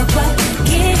up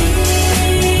again.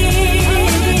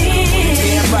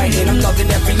 Damn right, and I'm loving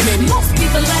every minute. Most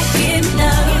people like getting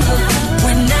love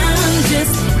when I'm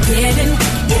just getting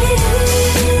in.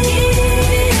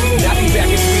 I'll be back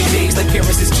in 3 days like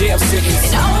Paris' jail sentence.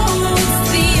 And oh, it's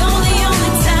the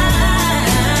only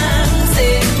time.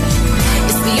 Say,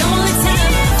 it's the only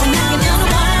time when I can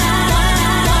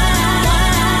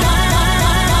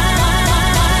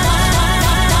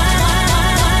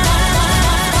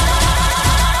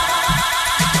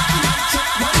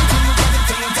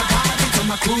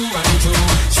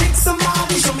Shake some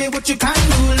body, show me what you can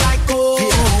do. Like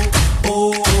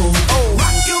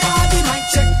rock your body, mic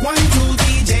check 1, 2,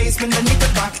 DJ, spin the nigga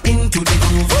back into the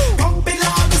groove. Pump it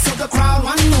louder so the crowd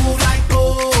one move. Like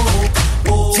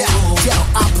Yo,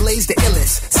 I blaze the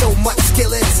illest. So much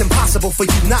skill, it's impossible for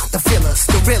you not to feel us.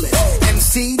 The realest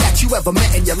MC that you ever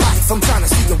met in your life. I'm trying to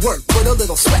see your work, put a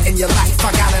little sweat in your life.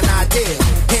 I got an idea,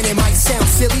 and it might sound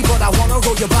silly, but I wanna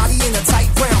roll your body in a tight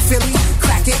brown Philly.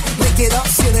 Crack it, lick it up,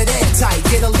 seal it airtight.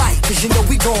 Get a light, 'cause you know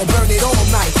we gon' burn it all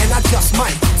night. And I just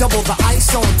might double the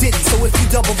ice on Diddy. So if you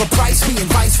double the price, me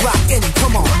and Vice rock any.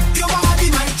 Come on. rock your body,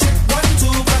 mic check 1,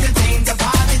 2, gonna change the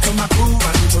party to my crew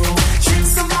run through. Shake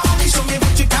some body, show me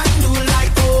what you can do.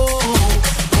 Like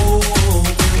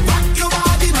rock your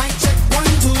body, mic check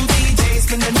 1, 2, DJ,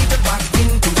 spin the nigga back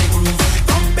into the groove.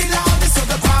 Pump it louder so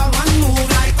the crowd one move.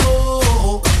 Like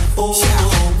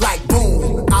Like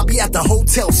boom, I'll be at the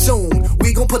hotel soon.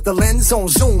 We gon' put the lens on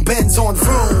zoom, Benz on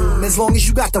vroom. As long as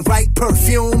you got the right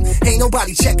perfume, ain't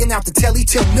nobody checking out the telly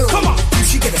till noon. Come on, you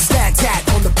should get a stat tat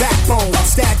on the backbone.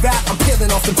 Stat rap, I'm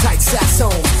peeling off them tight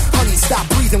saxons. Honey, stop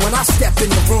breathing when I step in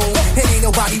the room. And ain't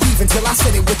nobody leaving till I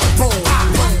send it with the boom.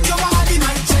 rock your body,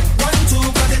 mic check 1, 2,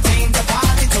 gonna change the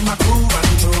party to my crew run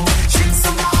through. Shake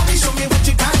some body, show me what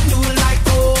you can do. Like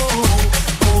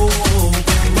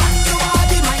rock your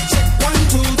body, mic check 1,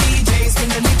 2, DJ, spin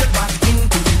the nigga back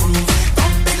into the groove.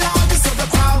 Pump it louder so the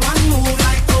crowd one move.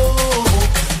 Like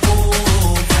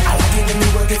I like it when you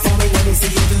work it for me, let me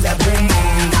see you do that boom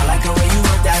boom. I like the way you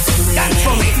work that swing. That's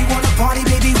for me. If you wanna party,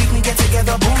 baby, we can get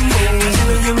together, boom boom.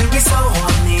 You make me so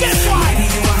horny. Maybe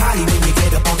you a hottie when you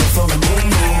get up on the floor and boom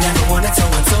boom. Never wanna tell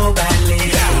one so badly.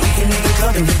 We can leave the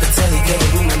club and hit the telly, get a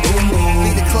room and boom boom.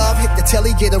 Leave the club, hit the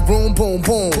telly, get a room, boom,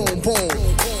 boom, boom, boom.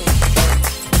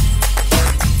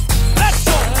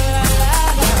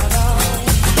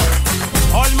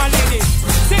 All my ladies,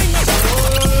 sing it.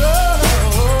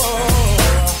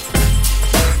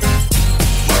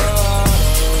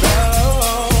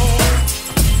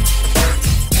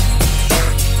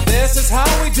 This is how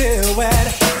we do it.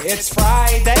 It's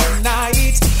Friday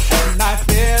night, and I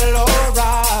feel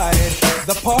alright.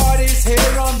 The party's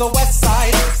here on the west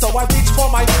side, so I reach for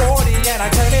my 40 and I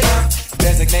turn it up.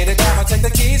 Designated driver, take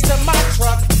the keys to my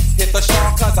truck. Hit the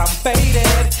shawl 'cause I'm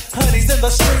faded. Honey's in the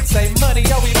streets, say money,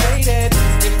 yo, we made it.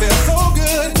 It feels so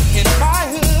good in my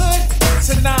hood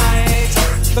tonight.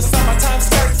 The summertime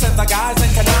skirts and the guys in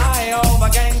Kanai. All the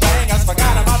gangbangers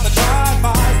forgot about the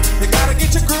drive-by. You gotta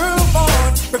get your groove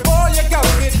on before you go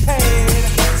get paid.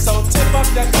 So tip up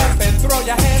your cup and throw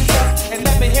your hands up and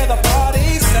let me hear the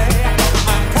party say,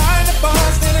 I'm kinda buzzed.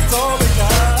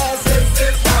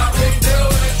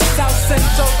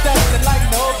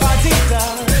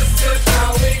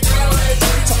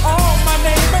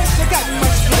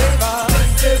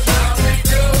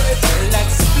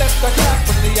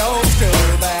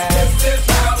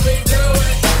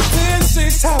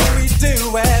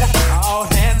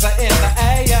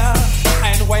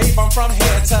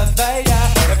 here to there.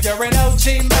 If you're an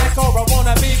OG Mac or a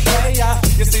wannabe player,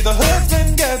 you see the hood's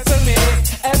been good to me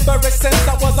ever since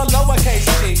I was a lowercase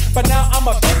G. But now I'm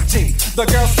a big G. The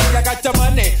girls see I got your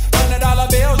money, $100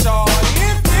 bills, y'all.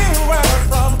 If you were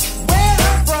from where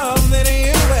I'm from, then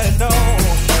you would know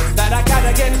that I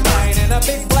gotta get mine in a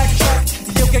big black truck.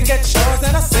 You can get yours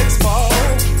in a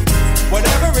 6-4.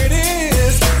 Whatever it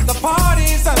is, the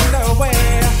party's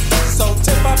underway. So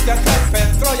tip up your cup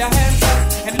and throw your hands up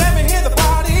and let me hear the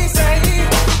party say,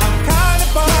 I'm kinda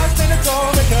buzzed and it's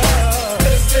all because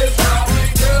this is how we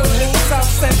do it. South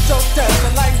Central does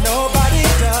it like nobody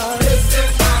does. This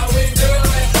is how we do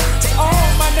it. To all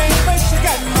my neighbors, you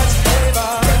got much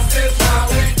flavor. This is how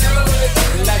we do it.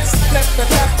 Let's flip the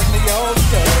tap in the old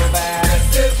school back.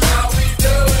 This is how we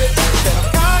do it. Then I'm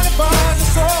kinda buzzed,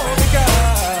 it's all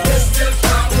because this is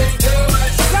how we do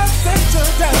it. South Central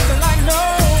does it like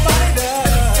nobody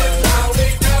does. This is how we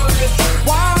do it.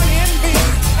 YNB,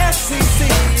 SCC.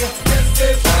 This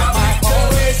is how we do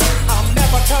it. I'll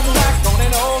never come back on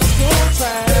an old school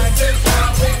track. This is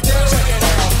how we do it. Check it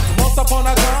out. Once upon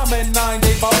a time in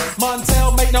 94, Montel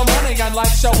made no money and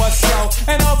life show was slow.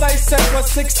 And all they said was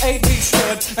 6'8" he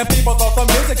stood. And people thought the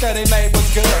music that he made was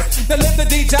good. They lived the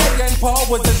DJ and Paul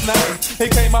was his name. He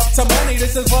came up to money,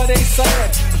 this is what he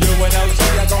said. You and OG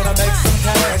are gonna make some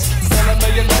cash. Sell $1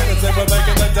 million records and we're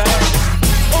making the dash.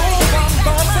 Oh, I'm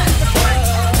buzzing the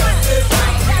club. This is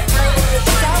how we do it.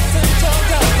 South Central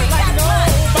does it like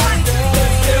nobody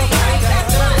does.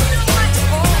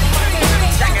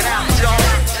 Check it out, Joe.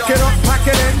 Get up, pack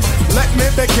it in, let me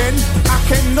begin. I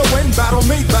came to win, battle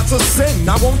me, that's a sin.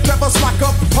 I won't ever slack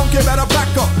up, punk, you better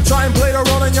back up. Try and play the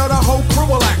role and the whole crew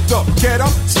will act up. Get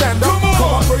up, stand up,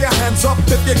 come on, throw your hands up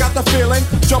if you got the feeling.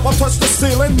 Jump up, touch the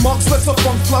ceiling, marks, let's a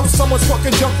funk flow. Someone's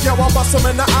fucking junk, yo, I'll bust them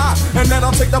in the eye. And then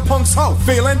I'll take the punks out,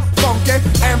 feeling funky.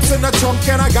 Amps in the trunk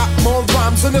and I got more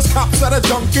rhymes than this cops at a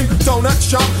Dunkin' Donut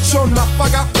shop. Sure enough, I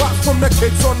got props from the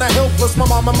kids on the hill, plus my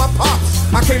mom and my pops.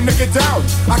 I came to get down,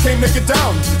 I came to get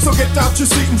down. So get out your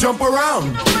seat and jump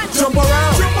around. Jump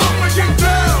around, jump up and get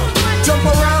down. Jump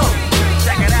around,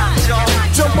 check it out, y'all.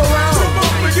 Jump around, jump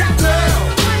up and get down.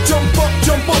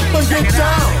 Jump up and get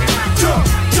down. Jump,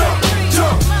 jump,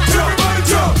 jump, jump, everybody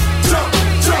jump, jump,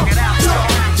 jump, jump,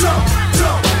 jump,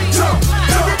 jump, jump,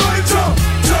 everybody jump,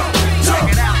 jump, jump,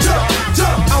 jump,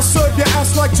 jump. I'll serve your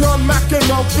ass like John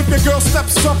McEnroe. If your girl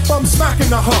steps up, I'm smacking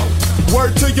the hoe.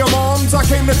 Word to your moms, I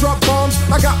came to drop bombs.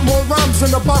 I got more rhymes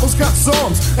and the Bible's got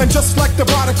psalms. And just like the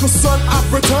prodigal son, I've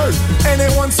returned.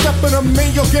 Anyone stepping on me,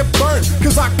 you'll get burned.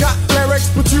 Cause I got lyrics,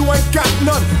 but you ain't got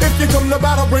none. If you come to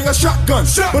battle, bring a shotgun.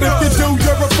 But if you do,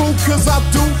 you're a fool, cause I'll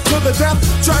do to the death.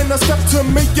 Trying to step to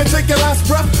me, you take your last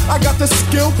breath. I got the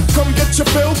skill, come get your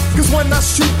fill. Cause when I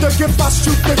shoot the gift, I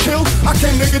shoot the kill. I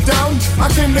came to get down, I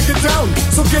came to get down.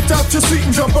 So get out your seat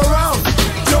and jump around.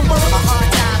 Jump around. A hard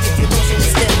time if you're losing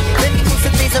it still. Let me move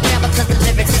some things around because the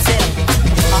lyrics is ill.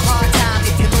 A hard time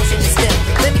if you're losing it still.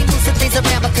 Let me move some things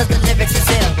around because the lyrics is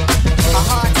ill. A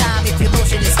hard time if you're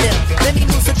losing it still. Let me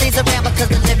move some things around because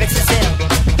the lyrics is ill.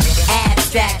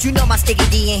 Abstract, you know my sticky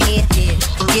D in here.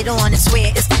 Get on and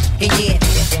swear it's f***ing yeah.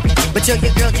 But yo,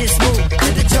 your girl just moved to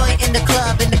the joint in the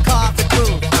club in the car for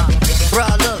crew.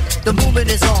 Bruh, look, the movement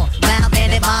is on. Loud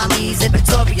man and mommies and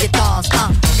Victoria dolls.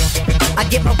 I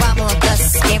get my rhyme on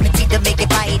dust, guaranteed to make it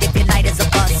right if your night is a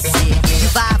bust. You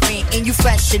vibrant and you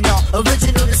fresh and all,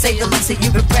 original to say the least, and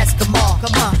you've impressed them all.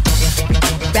 Come on,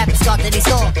 rapping start that they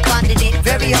saw, finding it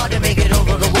very hard to make it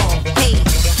over the wall. Hey,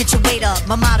 get your weight up,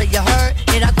 my motto you heard,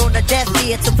 and I go to death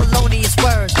ear to felonious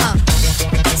words.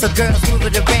 So girls move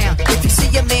it around. If you see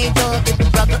your main dog, give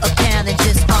your brother a pound and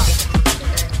just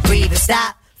breathe and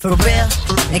stop for real,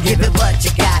 and give it what you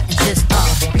got and just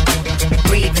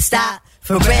breathe and stop.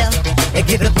 For real, and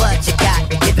give it what you got,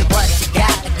 and give it what you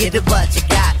got, and give it what you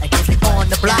got, and give it on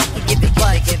the block, and give it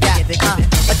what you got.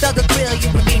 A thugger grill you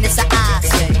with meanness of eyes.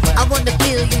 I wanna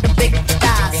feel you the big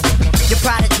thighs. Your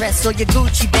Prada dress or your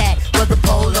Gucci bag, whether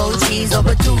polo jeans or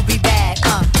a doobie bag.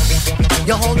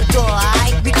 You hold the door,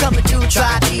 alright? We coming through,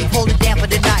 try me, hold it down for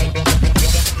the night.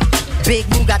 Big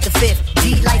Moo got the fifth,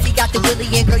 D-Life, he got the Willie,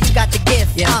 and girl, you got the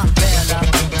gift.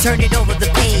 Turn it over the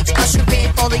page, usher in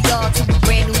all of y'all to a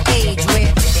brand new age where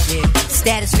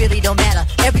status really don't matter.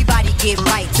 Everybody get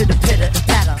right to the pitter and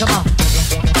patter. Come on,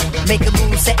 make a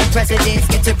move, setting precedents,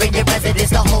 entering your residence.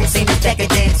 The whole scene is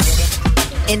decadence,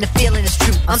 and the feeling is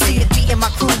true. I'm seeing me and my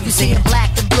crew, you seeing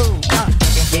black and blue.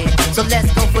 So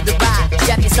let's go for the ride.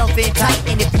 Strap yourself in tight,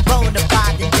 and if you're bona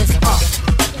fide, then just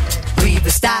breathe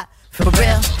and stop for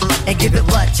real, and give it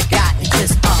what you got, and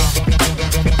just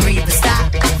breathe and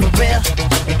stop for real,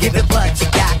 and give it what you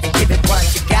got, and give it what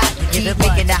you got, and keep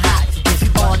making it hot. If you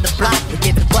on the block,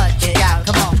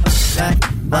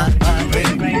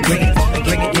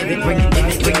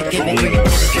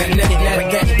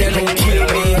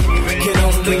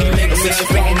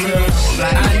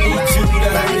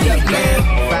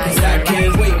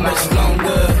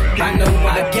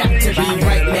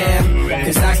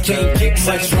 can't get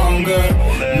much stronger.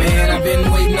 Man, I've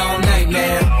been waiting all night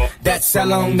now. That's how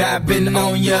long I've been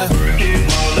on ya.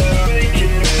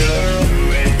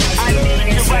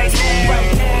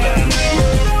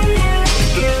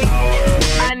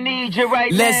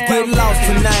 Let's get lost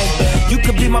tonight. You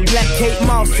could be my black Kate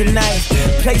Moss tonight.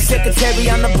 Play secretary,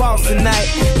 I'm the boss tonight.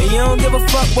 And you don't give a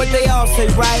fuck what they all say,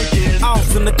 right?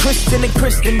 Awesome, the Christian and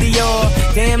Christian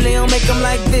Dior. Damn, they don't make them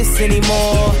like this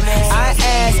anymore. I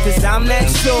ask, cause I'm not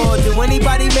sure. Do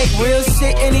anybody make real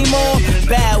shit anymore?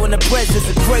 Bow in the presence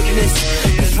of greatness.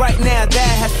 Cause right now,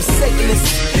 that has forsaken us.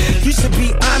 You should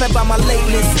be honored by my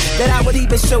lateness. That I would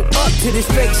even show up to this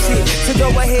fake shit. So go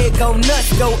ahead, go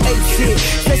nuts, go ape shit.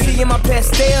 Especially in my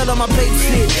pastel on my babe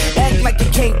shit. Act like you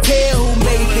can't tell who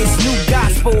made this new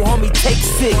gospel, homie. Take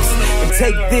 6 and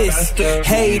take this,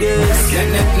 haters.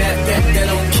 That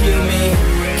don't kill me,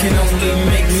 can only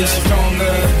make me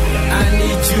stronger. I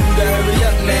need you to hurry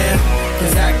up now,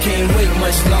 cause I can't wait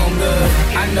much longer.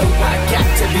 I know I got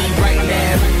to be right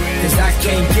now, cause I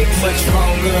can't get much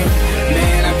stronger.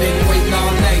 Man, I've been waiting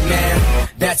all night now.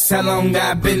 That's how long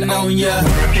I've been on ya.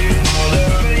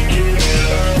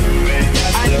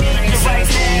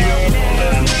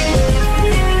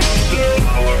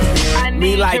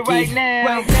 Me like it.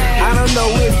 I don't know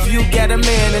if you got a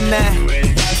man or not,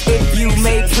 if you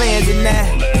made plans or not.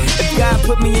 If God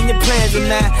put me in your plans or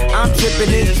not. I'm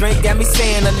tripping, this drink got me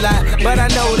saying a lot, but I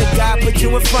know that God put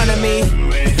you in front of me.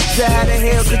 So how the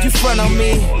hell could you front on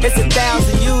me? It's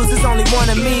 1,000 yous, it's only one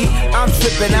of me. I'm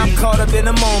tripping, I'm caught up in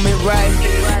the moment, right?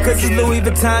 Cause it's Louis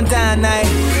Vuitton dine night,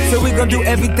 so we gon' do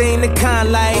everything the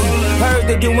kind like. Heard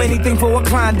they do anything for a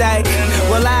Klondike.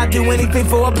 Well, I'll do anything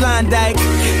for a blind dyke,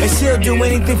 and she'll do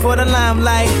anything for the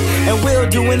limelight, and we'll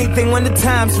do anything when the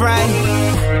time's right.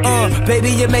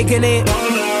 Baby, you're making it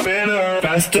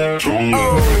faster, stronger.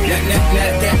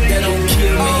 That don't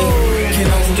kill me, can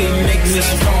only make me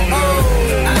stronger.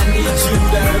 I need you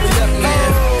to hurry up now,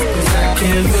 cause I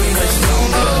can't wait much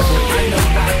longer. I know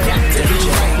I got to be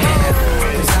right now,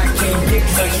 cause I can't get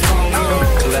much stronger.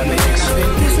 I've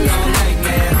been waiting all night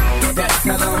now. That's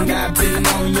how long I've been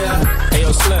on ya. Hey,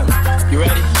 yo, Slim, you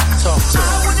ready? Talk to me. I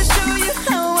wanna show you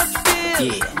how I feel.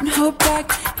 Yeah. Hold back,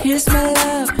 here's my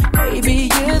love. Baby,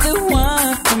 you're the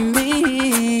one for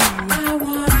me. I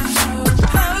wanna know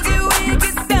how can we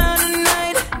get down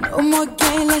tonight? No more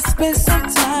game, let's spend some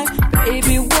time.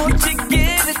 Baby, won't you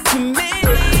give it to me?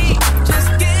 Just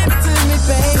give it to me,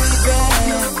 baby.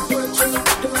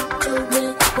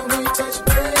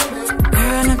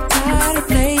 Girl, I'm tired of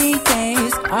playing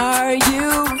games. Are you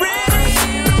ready?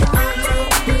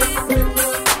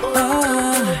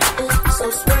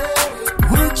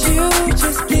 Won't you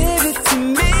just give it to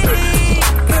me?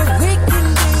 Girl, we can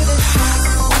do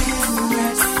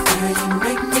this. Girl, you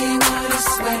make me wanna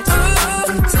sweat.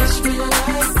 You touch me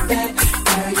like that.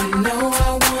 Girl, you know I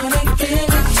wanna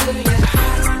give it to you.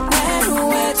 Hot and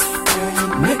wet. Girl, you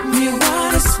make me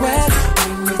wanna sweat.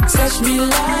 When you touch me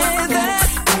like that.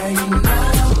 Girl, you know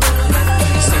I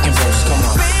wanna. Second verse, come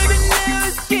on. Baby, now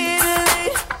it's getting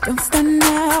late. Don't stop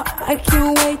now. I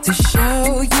can't wait to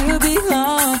show you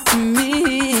belong to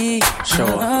me. Show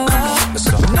up. Let's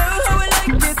go. Know how I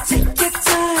like it. Take your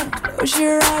time. Close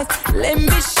your eyes. Let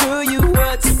me show you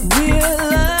what real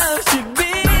love should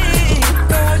be.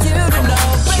 Girl, you don't know,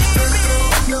 baby.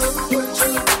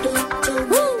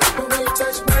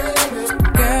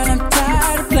 Girl, I'm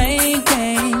tired of playing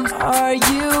games. Are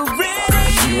you ready?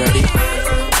 You ready?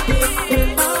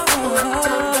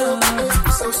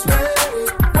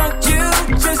 Won't you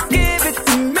just give it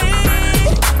to me?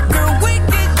 Girl, we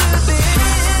can do this.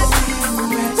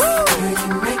 Girl, you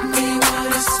make me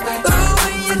wanna sweat. Ooh,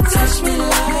 when you touch me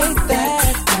like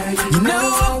that. Girl, you know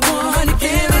I wanna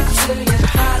give it to you.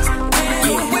 Hot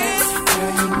and wet.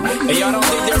 Girl, you make me Hey, y'all don't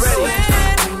think they're ready?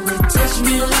 when you touch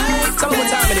me like Tell me what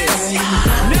time it is.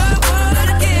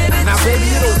 Now, baby,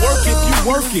 it'll work if you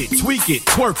work it, tweak it,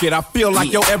 twerk it. I feel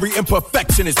like your every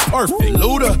imperfection is perfect.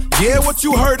 Luda, yeah, what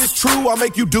you heard is true. I'll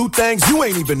make you do things you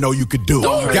ain't even know you could do.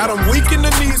 Got them weak in the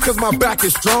knees cause my back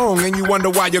is strong. And you wonder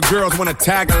why your girls wanna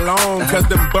tag along. Cause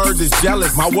them birds is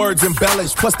jealous, my words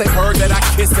embellish. Plus they heard that I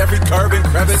kiss every curve and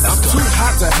crevice. I'm too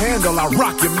hot to handle, I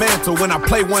rock your mantle when I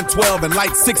play 112 and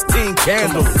light 16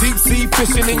 candles. Deep sea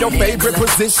fishing in your favorite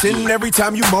position. Every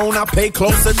time you moan, I pay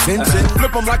close attention.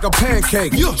 Flip them like a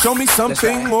pancake. Show me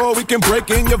something, or we can break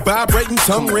in your vibrating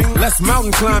tongue ring. Let's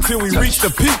mountain climb till we reach the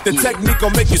peak. The technique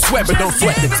will make you sweat, but don't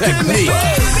sweat the technique.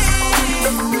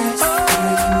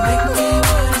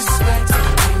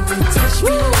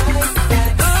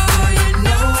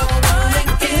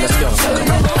 Let's go. Come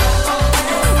on.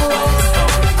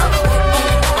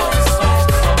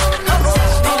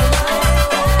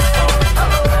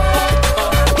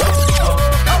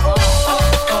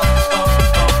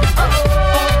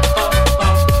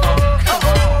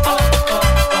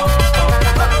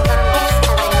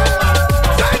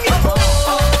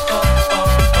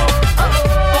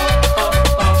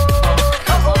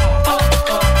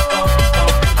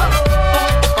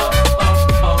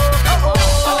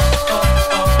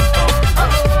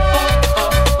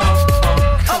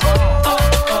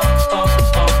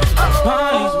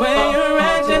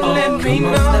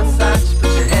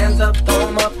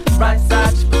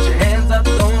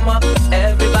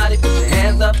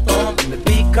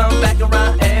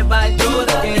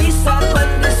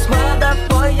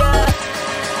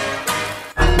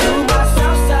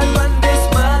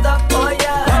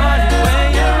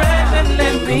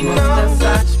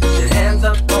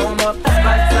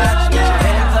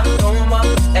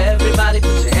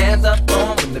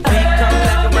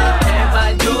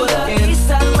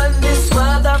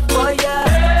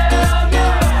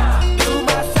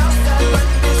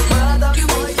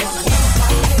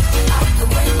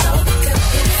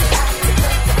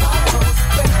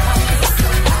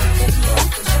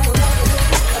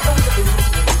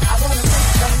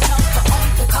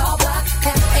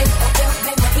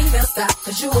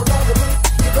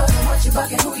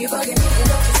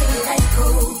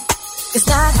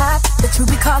 that you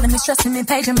be calling me, stressing me,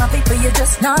 paging my people, you're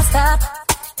just nonstop.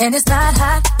 And it's not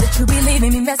hot that you be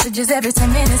leaving me messages every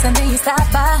 10 minutes and then you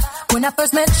stop by. When I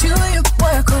first met you, you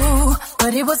were cool,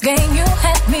 but it was game, you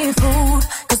had me fooled.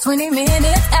 Cause 20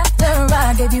 minutes after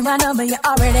I gave you my number, you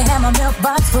already had my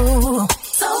mailbox full.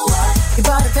 So what? You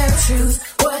bought a pair of shoes.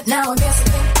 What now? I guess I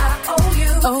think I owe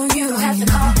you. Oh, you don't have to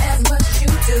call as much as you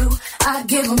do. I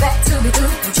give them back to be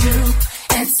through with you.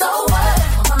 And so what?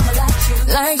 My mama likes you.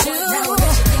 Like you. Now I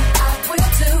guess you think I will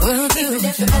too. Even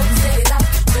if you both say they like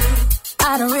you too.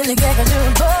 I don't really care cause you're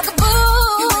a bugaboo.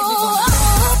 You make me wanna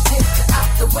take you out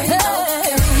the window.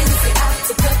 Tell me you say out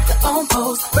to cut the phone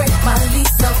post. Break my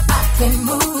lease so I can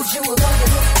move. You a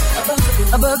bugaboo, a bugaboo,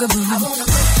 a bugaboo. I wanna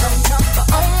put your number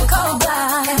on the call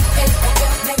by.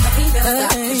 Make my email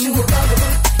stop cause you a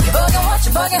bugaboo. You bugging what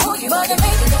you bugging, who you bugging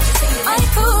me? I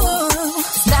ain't cool.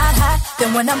 It's not hot. Then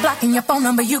when I'm blocking your phone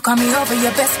number, you call me over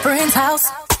your best friend's house.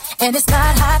 And it's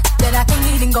not hot that I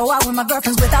can't even go out with my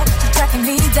girlfriends without you tracking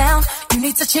me down. You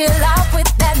need to chill out with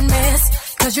that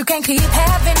mess, cause you can't keep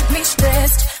having me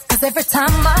stressed. Cause every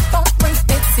time my phone rings,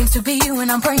 it seems to be you,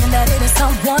 and I'm praying that it is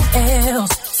someone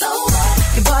else. So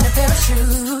what? You bought a pair of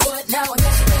shoes, but now I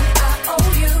guess you think I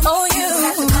owe you. Oh, you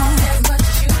have to call as much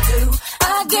as you do.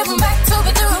 I give them back to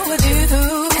be through with you.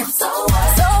 And so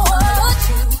what? So what?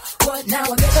 What now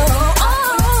I guess you think I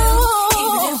owe you.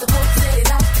 Even if the folks say they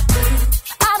like you do.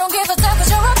 I don't give a damn cause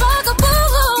you're a bugaboo.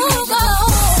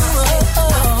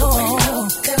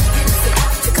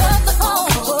 Cut the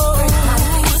phone.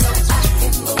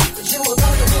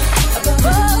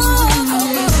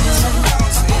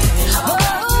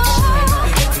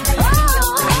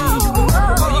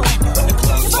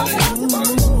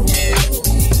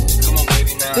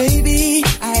 Baby,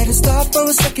 I had to stop for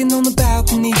a second on the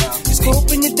balcony. Just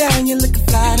scoping you down, you're looking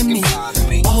fly to me.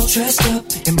 All dressed up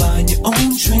and buying your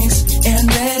own drinks, and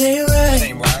that ain't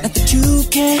right. Not that you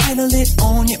can't handle it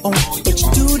on your own, but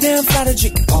you too damn fly to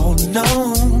drink all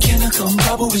alone. Can I come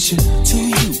bubble with you? To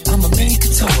you, I'ma make a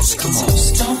toast. Come on,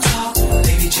 don't talk,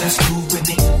 baby, just move with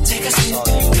me. Take a sip,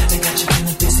 you kinda got you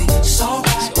feeling busy. It's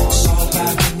alright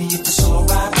with me if it's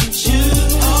alright with you.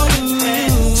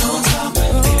 Don't talk,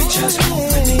 baby, just move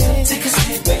with me. Take a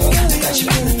sip, kinda got you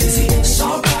feeling busy. It's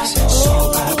alright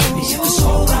with me if it's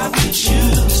alright with you.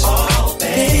 Oh,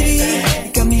 baby,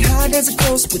 you got me hard as a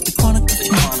ghost with the chronic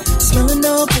perfume. Smelling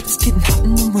all good, it's getting hot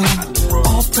in the room.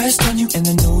 All pressed on you, and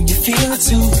I know you feel it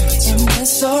too. And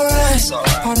that's alright.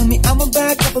 Pardon me, I'ma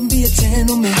back up and be a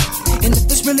gentleman. And if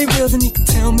it's really real, then you can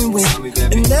tell me when.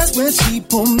 And that's when she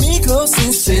pulled me close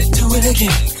and said, do it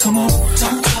again. Come on,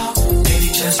 don't talk, baby,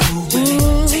 just move with me.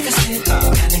 Take a sip,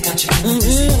 kinda got you feeling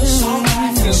busy. It's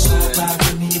alright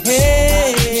with me.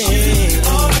 Hey,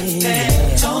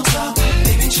 don't talk,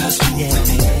 baby, just move with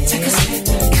me. Take a sip,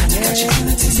 kinda got you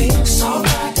feeling dizzy. It's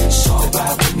alright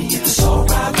with me. It's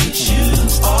alright with you.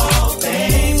 Oh,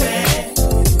 baby.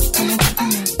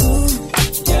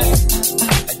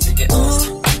 I dig it.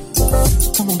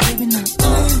 Come on, baby, now.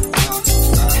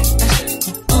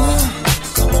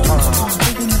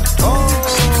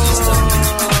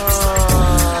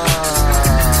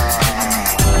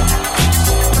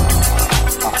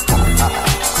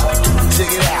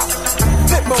 Check it out.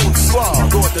 Flipmode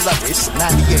Squad, Lord the Lucky, it's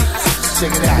 98.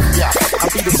 Check it out, yeah. I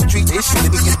be the street ish,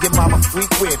 nigga, you get mama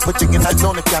frequent. Put you in that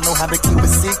zone if y'all know how to keep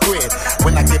it secret.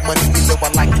 When I get money, you know I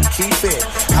like to keep it.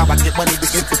 How I get money,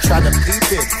 begin to try to peep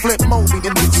it. Flip mode, be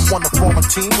the niggas you wanna form a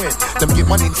team with. Them get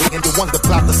money, and the ones that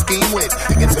plot the scheme with.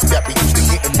 Begin with that, we used to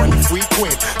getting money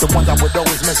frequent. The ones I would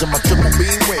always measure my triple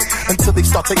beam with. Until they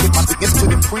start taking my begins to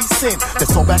the precinct.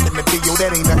 That's all back in the video,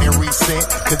 that ain't nothing recent.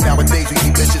 Cause nowadays we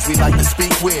keep bitches we like to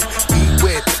speak with, eat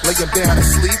with, lay them down and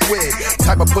sleep with.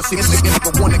 Type of pussy nigga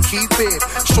wanna keep it.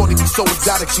 Shorty be so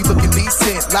exotic, she looking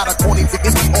decent. Lot of corny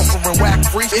niggas be offering whack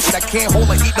free shit that can't hold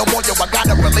a heat no more, yo, I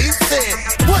gotta release it.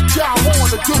 What y'all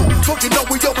wanna do? Don't you know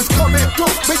we always coming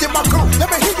through? Me and my crew, let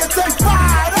me hear you say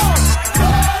fired up.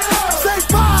 Say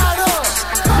fired up.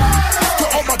 To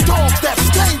all my dogs that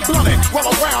stay blunted,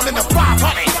 roll around in the 500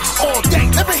 all day.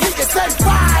 Let me hear you say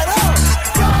fired up.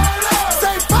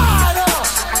 Say fired up.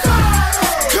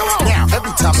 Come on. Now,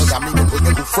 every time I meet a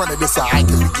nigga in front of this, I ain't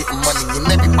gonna be getting money and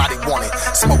everybody want it.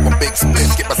 Smoke a big split,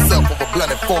 get myself over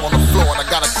blunt and fall on the floor, and I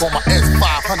gotta call my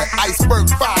S500 Iceberg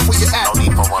 5. Where you at? No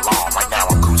need for alarm. Right now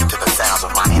I'm cruising to the sounds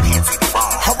of my enhanced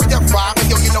CD-ROM. Hurry up, 5, and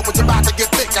yo, you know it's about to get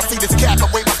thick. I see this cat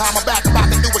away behind my back, about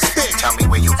to do a stick. Tell me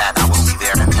where you at, I will be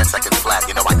there in 10 seconds flat.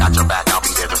 You know I got your back, I'll be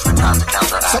there just in time to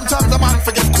counteract. Sometimes I might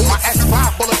forget cool. My S5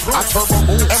 bulletproof. I turbo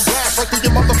move and blast right through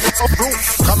your motherfucking roof.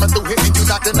 Coming through here, you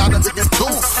knocking out a nigga's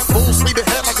tooth. Full speed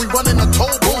ahead like we running a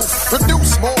toll booth.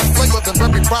 Produce more flavor than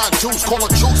very fried juice. Call a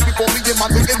juice before me and my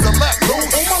niggas are let loose.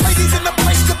 All my ladies in the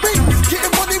place to be,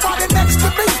 getting money riding next to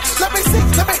me. Let me see,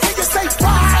 let me hear you say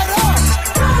fired up.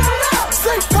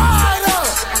 Say fired up.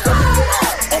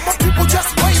 All my people just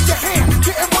wave your hand,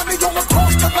 getting money all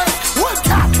across the land. One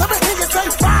time, let me hear you say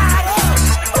fired up.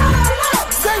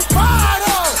 Say fired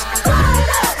up.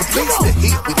 Release the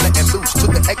heat, we letting loose to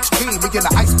the extreme. We in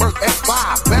the iceberg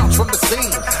F5, bounce from the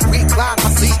scene. Recline my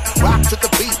seat, rock to the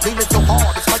beat, leaning so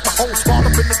hard, it's like the whole squad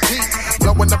up in the Jeep.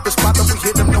 Blowing up the spot and we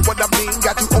hit them, know what I mean.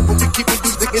 Got you open, we keeping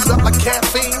these niggas up like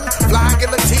caffeine. Flying in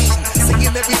the team,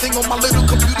 seeing everything on my little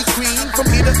computer screen. From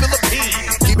here to Philippines,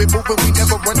 keep it moving, we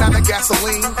never run out of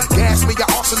gasoline. Gas me your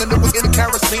arson and it was in the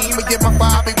kerosene. Me and my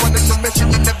vibe, be running the mission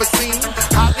you never seen.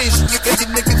 Hot ish, you get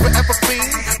your niggas forever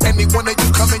fiend. Any one of you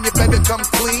coming, you better come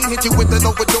clean. Hit you with an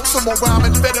overdose, some more rhyme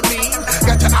amphetamine.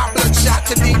 Got your eye bloodshot,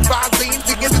 you need Visine.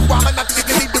 To get this wild and I think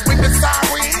you need to ring the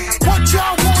siren. What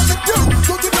y'all wanna do?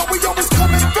 Don't you know we always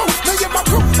coming through? Me and my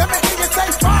crew, let me hear you say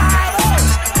fired up.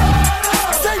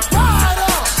 Say fired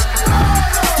up.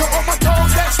 To all my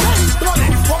dogs that stay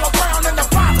blunted, roll around in the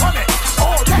 500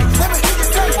 all day. Let me hear you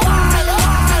say fired up.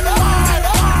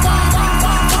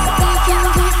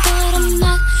 I'm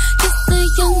not just a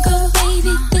young girl,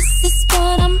 baby. This is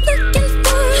what I'm looking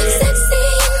for. Sexy,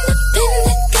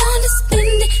 independent, gonna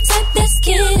spend it. Type that's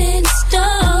getting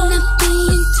started. Not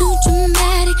being too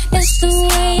dramatic, that's the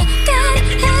way I gotta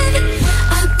have it.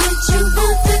 I bet you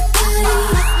want the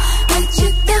body, but you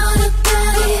gotta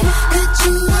got it. That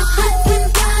you are hot and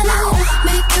bothered,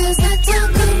 makers I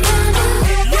talk about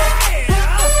it.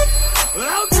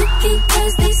 Looking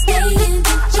 'cause they stay in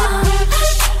the jar.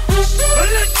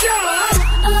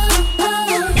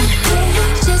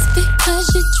 Just because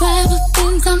you drive a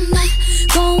Benz, I'm not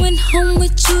going home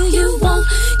with you. You won't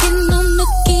get no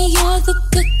nookie or the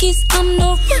cookies. I'm no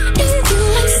rookie.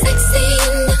 I'm sexy,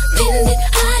 independent.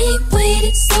 I ain't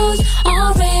waiting, so you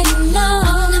already know.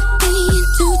 I'm not being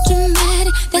too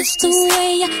dramatic. That's the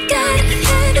way I gotta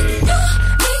have it.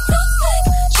 Make no fake,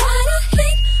 try to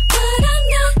hate, but I'm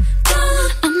not done.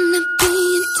 I'm not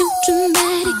being too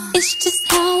dramatic. It's just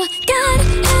how I gotta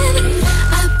have it.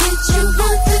 I bet you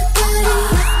want the body,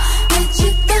 but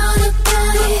you gotta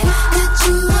got it. That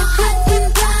you are hot and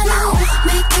bothered,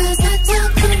 makers I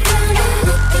talk about it.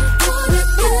 Looking for the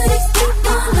goodies, keep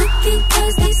on looking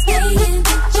 'cause they stay in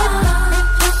the jar.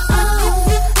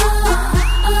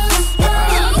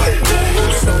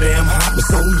 So damn hot, but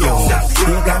so young.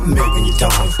 Still got milk in your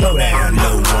tongue. Slow down,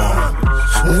 no one.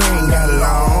 We ain't got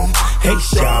long. Hey,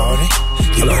 shawty.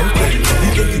 You know, you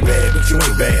think you bad, but you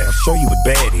ain't bad. I'll show you what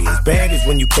bad is. Bad is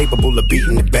when you capable of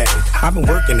beating the bad. I've been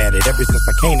working at it ever since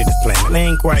I came to this planet. I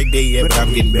ain't quite there yet, but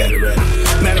I'm getting better at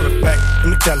it. Matter of fact, let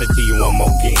me tell it to you one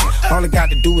more again. All I got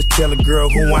to do is tell a girl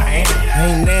who I am.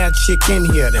 Ain't there a chick in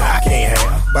here that I can't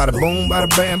have. Bada boom, bada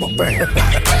bam, bada bam.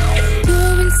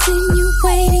 You're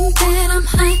insinuating that I'm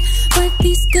hot, but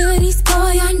these goodies,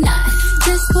 boy, are not.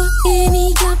 Just for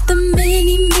any of the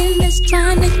many men that's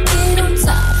trying to get on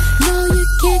top. No, you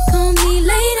can't call me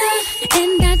later,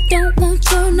 and I don't want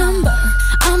your number.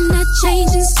 I'm not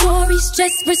changing stories,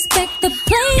 just respect the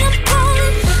play I'm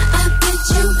calling. I bet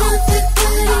you want the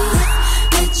goodies,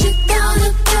 but you gotta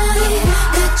got it.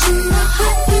 That you are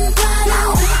hot and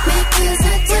bothered, because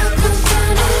I talk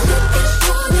about it. Looking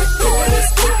for the goodies,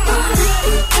 keep on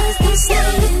looking 'cause they stay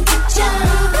in the jar.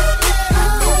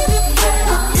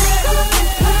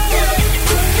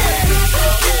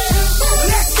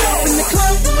 In the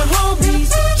club with my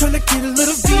homies, tryna get a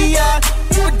little VI.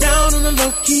 Put it down on the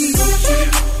low key.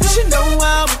 She know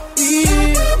how it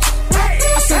feels.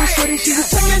 I saw her shorty, she was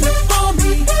checking up for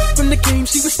me. From the game,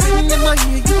 she was spinning in my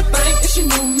ear. You would think that she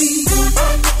knew me.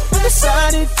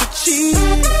 Decided to cheat.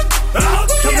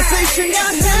 Conversation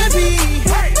got heavy.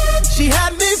 She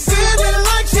had me feeling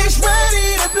like she's ready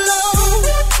to blow.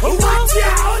 Watch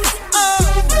out!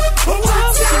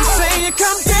 She's saying,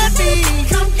 come get me.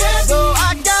 So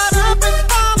I got up and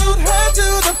followed her to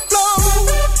the floor.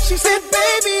 She said,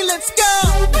 baby, let's go.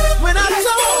 When I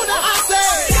told her, I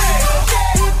said,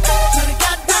 "Honey,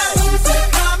 goddamn, you said,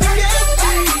 come and get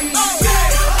me."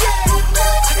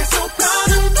 I get so proud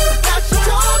of that she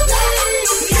told me.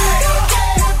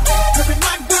 Cause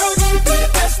my girl, you be the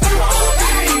best for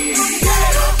me.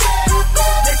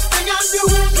 Next thing I knew,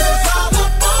 she was all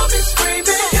up on me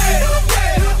screaming.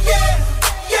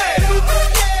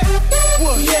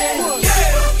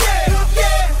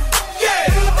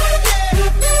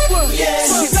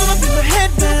 She's all up in my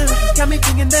head now. Got me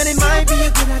thinking that it might be a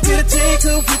good idea to take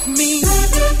her with me.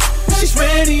 She's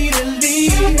ready to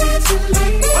leave.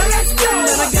 Well, let's go.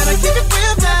 And I gotta keep it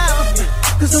real now.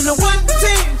 Cause on the 1 to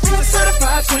 10, she's a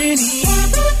certified 20.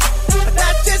 but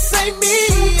that just ain't me.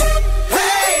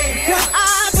 Hey, 'cause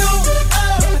I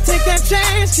don't take that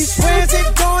chance. She swears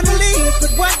it's gonna leave,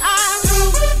 but what I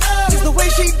do is the way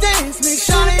she dance makes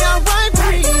Shawty alright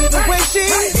for me. The way she,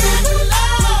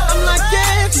 I'm like,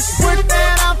 yeah, just work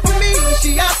that out for me.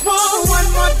 She asked for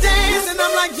one more dance, and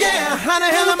I'm like, yeah, how the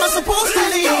hell am I supposed to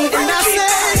leave? And I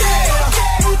said, yeah.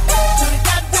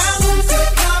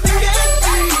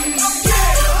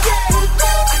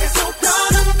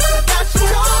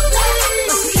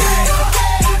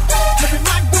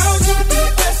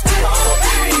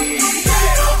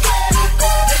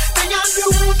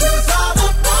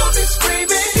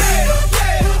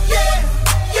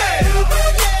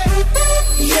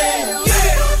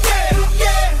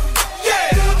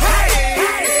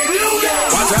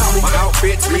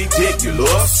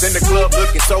 Ridiculous. In the club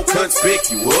looking so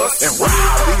conspicuous. And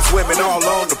wow, these women all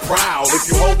on the prowl. If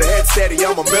you hold the head steady,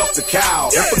 I'ma melt the cow.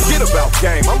 And forget about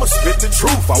game, I'ma spit the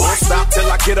truth. I won't stop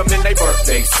till I get them in their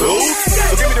birthday suit.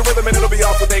 So give me the rhythm and it'll be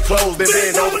off with their clothes. Then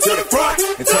bend over to the front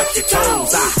and touch your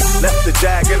toes. I left the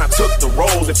jag and I took the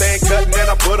rolls. If they ain't cutting, then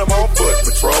I put them on foot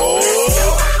patrol.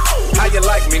 How you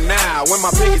like me now when my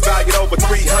piggy's valued over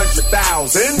 300,000?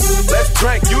 Let's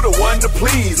drink, you the one to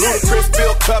please. Ludacris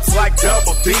fill cups like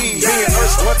Double D. Me and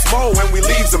Ursh once more when we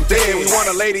leaves them dead. We want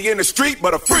a lady in the street,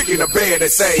 but a freak in the bed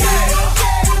that say,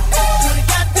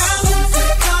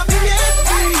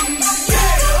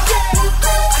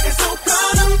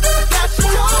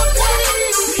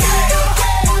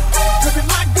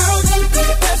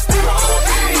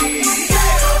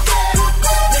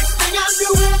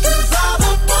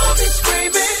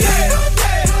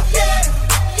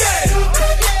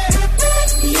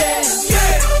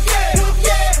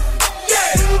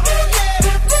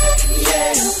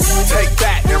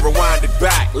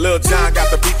 Lil Jon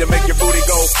got the beat to make your booty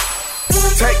go.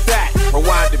 Take that,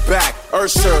 rewind it back.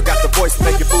 Usher got the voice to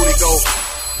make your booty go.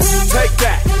 Take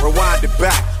that, rewind it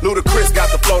back. Ludacris got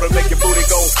the flow to make your booty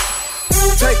go.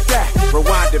 Take that,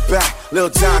 rewind it back. Lil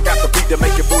Jon got the beat to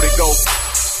make your booty go.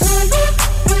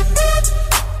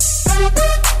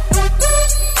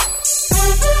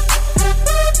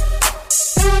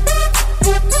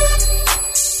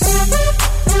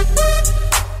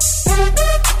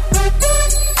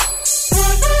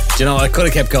 You know, I could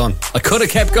have kept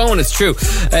going. It's true.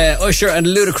 Usher and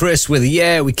Ludacris with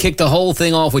Yeah. We kicked the whole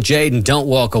thing off with Jaden, Don't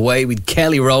Walk Away. We'd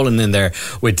Kelly Rowland in there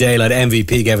with Daylight.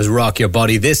 MVP gave us Rock Your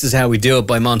Body. This Is How We Do It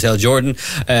by Montel Jordan.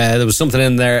 There was something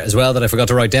in there as well that I forgot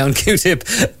to write down.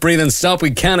 Q-Tip, Breathe and Stop. We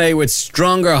Kanye with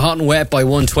Stronger, Hot and Wet by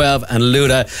 112 and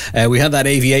Luda. We had that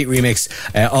AV8 remix,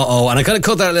 Uh-Oh. And I kind of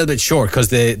cut that a little bit short because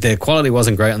the quality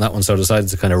wasn't great on that one, so I decided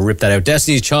to kind of rip that out.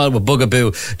 Destiny's Child with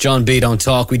Bugaboo, John B. Don't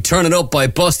Talk. We Turn It Up by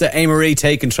Busta A-Marie,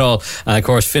 Take Control, and of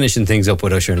course finishing things up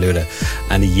with Usher and Luda.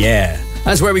 And yeah,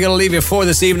 that's where we're going to leave you for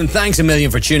this evening. Thanks a million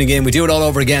for tuning in. We do it all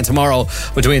over again tomorrow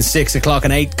between 6 o'clock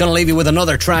and 8. Going to leave you with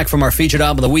another track from our featured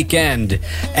album of the weekend,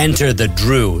 Enter the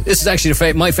Drew. This is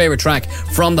actually my favourite track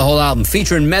from the whole album,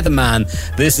 featuring Method Man.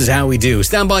 This Is How We Do.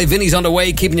 Stand by, Vinny's on the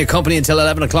way, keeping you company until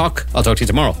 11 o'clock. I'll talk to you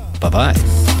tomorrow. Bye-bye.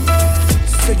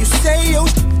 So you say your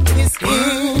is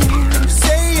in, you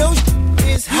say your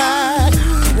is high.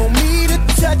 You want me to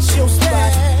touch your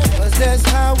spot, 'cause that's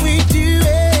how we do it.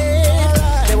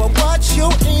 Then I watch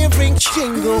your earring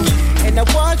jingle, and I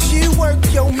watch you work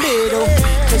your middle,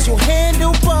 'cause your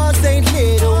handlebars ain't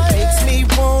little. Makes me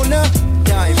wanna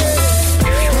dive. If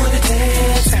you wanna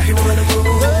dance, if you wanna move,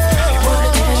 if you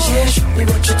wanna dance, yeah, show me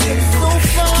what you do. So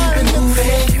fine, keep it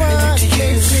moving, so fine, to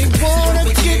you. Makes me wanna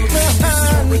get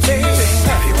behind me. If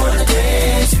you wanna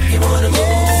dance, if you wanna move,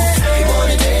 if you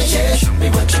wanna dance, yeah, show me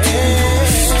what you do.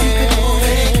 Just keep it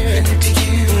moving, and to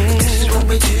you, this is what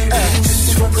we do. This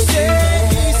is what we do.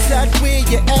 Eastside, where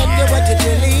you at, yo, what you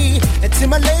delete. And to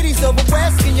my ladies over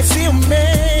west, can you feel me?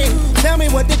 Tell me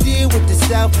what to deal with the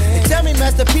South. And tell me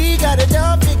Master P got it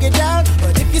all figured out.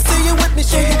 But if you say you with me,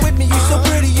 show you with me. You so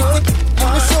pretty, you think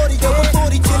I'm a shorty, over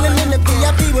 40, chillin' in the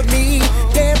VIP with me.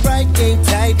 Damn right, game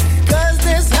tight, 'cause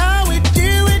that's how we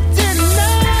do it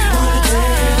tonight. You wanna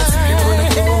dance, you wanna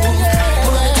move, you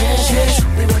wanna dance, yeah, show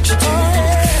me what you do.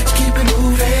 Just keep it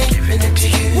moving, giving it to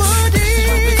you. What is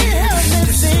it?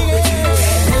 This is what we do.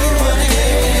 You wanna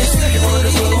dance, you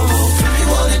wanna move, you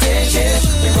wanna dance, yeah,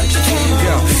 show me what you do.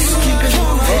 Just keep it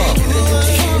moving, giving it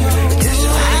to you. This is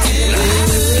what we do.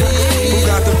 Who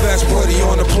got the best booty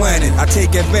on the planet? I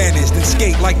take advantage, then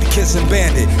skate like the kissing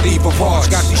bandit. Leave a bars,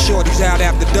 got these shorties out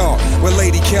after dark with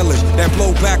lady killers that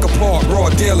blow back apart. Raw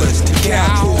dealers to Cal,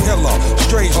 True Hiller,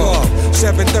 straight love.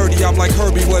 7:30, I'm like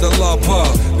Herbie with a love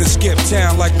bug. Then skip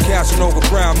town like I'm Casanova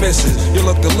Brown misses. You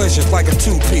look delicious like a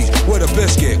two-piece with a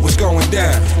biscuit. What's going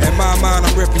down? In my mind,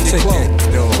 I'm ripping your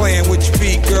clothes. Playing with your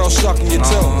feet, girl, sucking your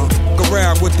toe.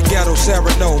 Around with the ghetto,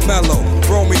 Sereno, Mellow,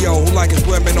 Romeo, who like his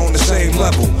women on the same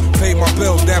level. Paid my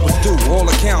bills that was due, all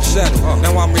accounts settled.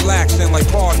 Now I'm relaxing like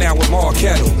Paul now with Mark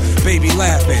Kettle. Baby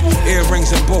laughing,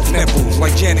 earrings in both nipples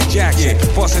like Janet Jackson.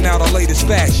 Busting out her latest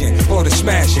fashion, or the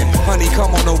smashing. Honey,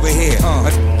 come on over here.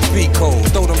 Beat cold,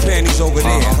 throw them panties over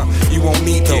there. You won't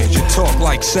need those. You talk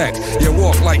like sex, you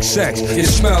walk like sex, you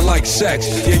smell like sex,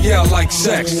 you yell like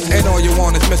sex. And all you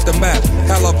want is Mr. Map,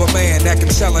 hell of a man that can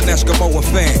sell an Eskimo a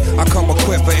fan. I come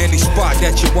equipped for any spot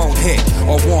that you won't hit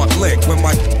or want lick when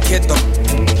my hit the.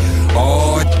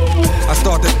 Oh, I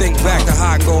start to think back to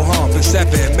how I go home for 7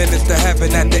 minutes to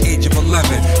heaven at the age of 11.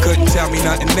 Couldn't tell me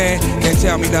nothing then, can't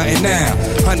tell me nothing now.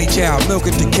 Honey child,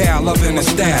 milking the cow, loving the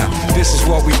style. This is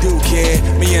what we do, kid.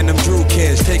 Me and them Drew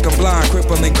kids, take them blind,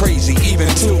 crippling crazy, even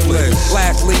toothless.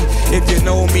 Lastly, if you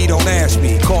know me, don't ask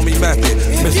me. Call me Method,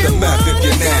 Mr. Meth if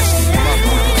you're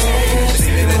nasty.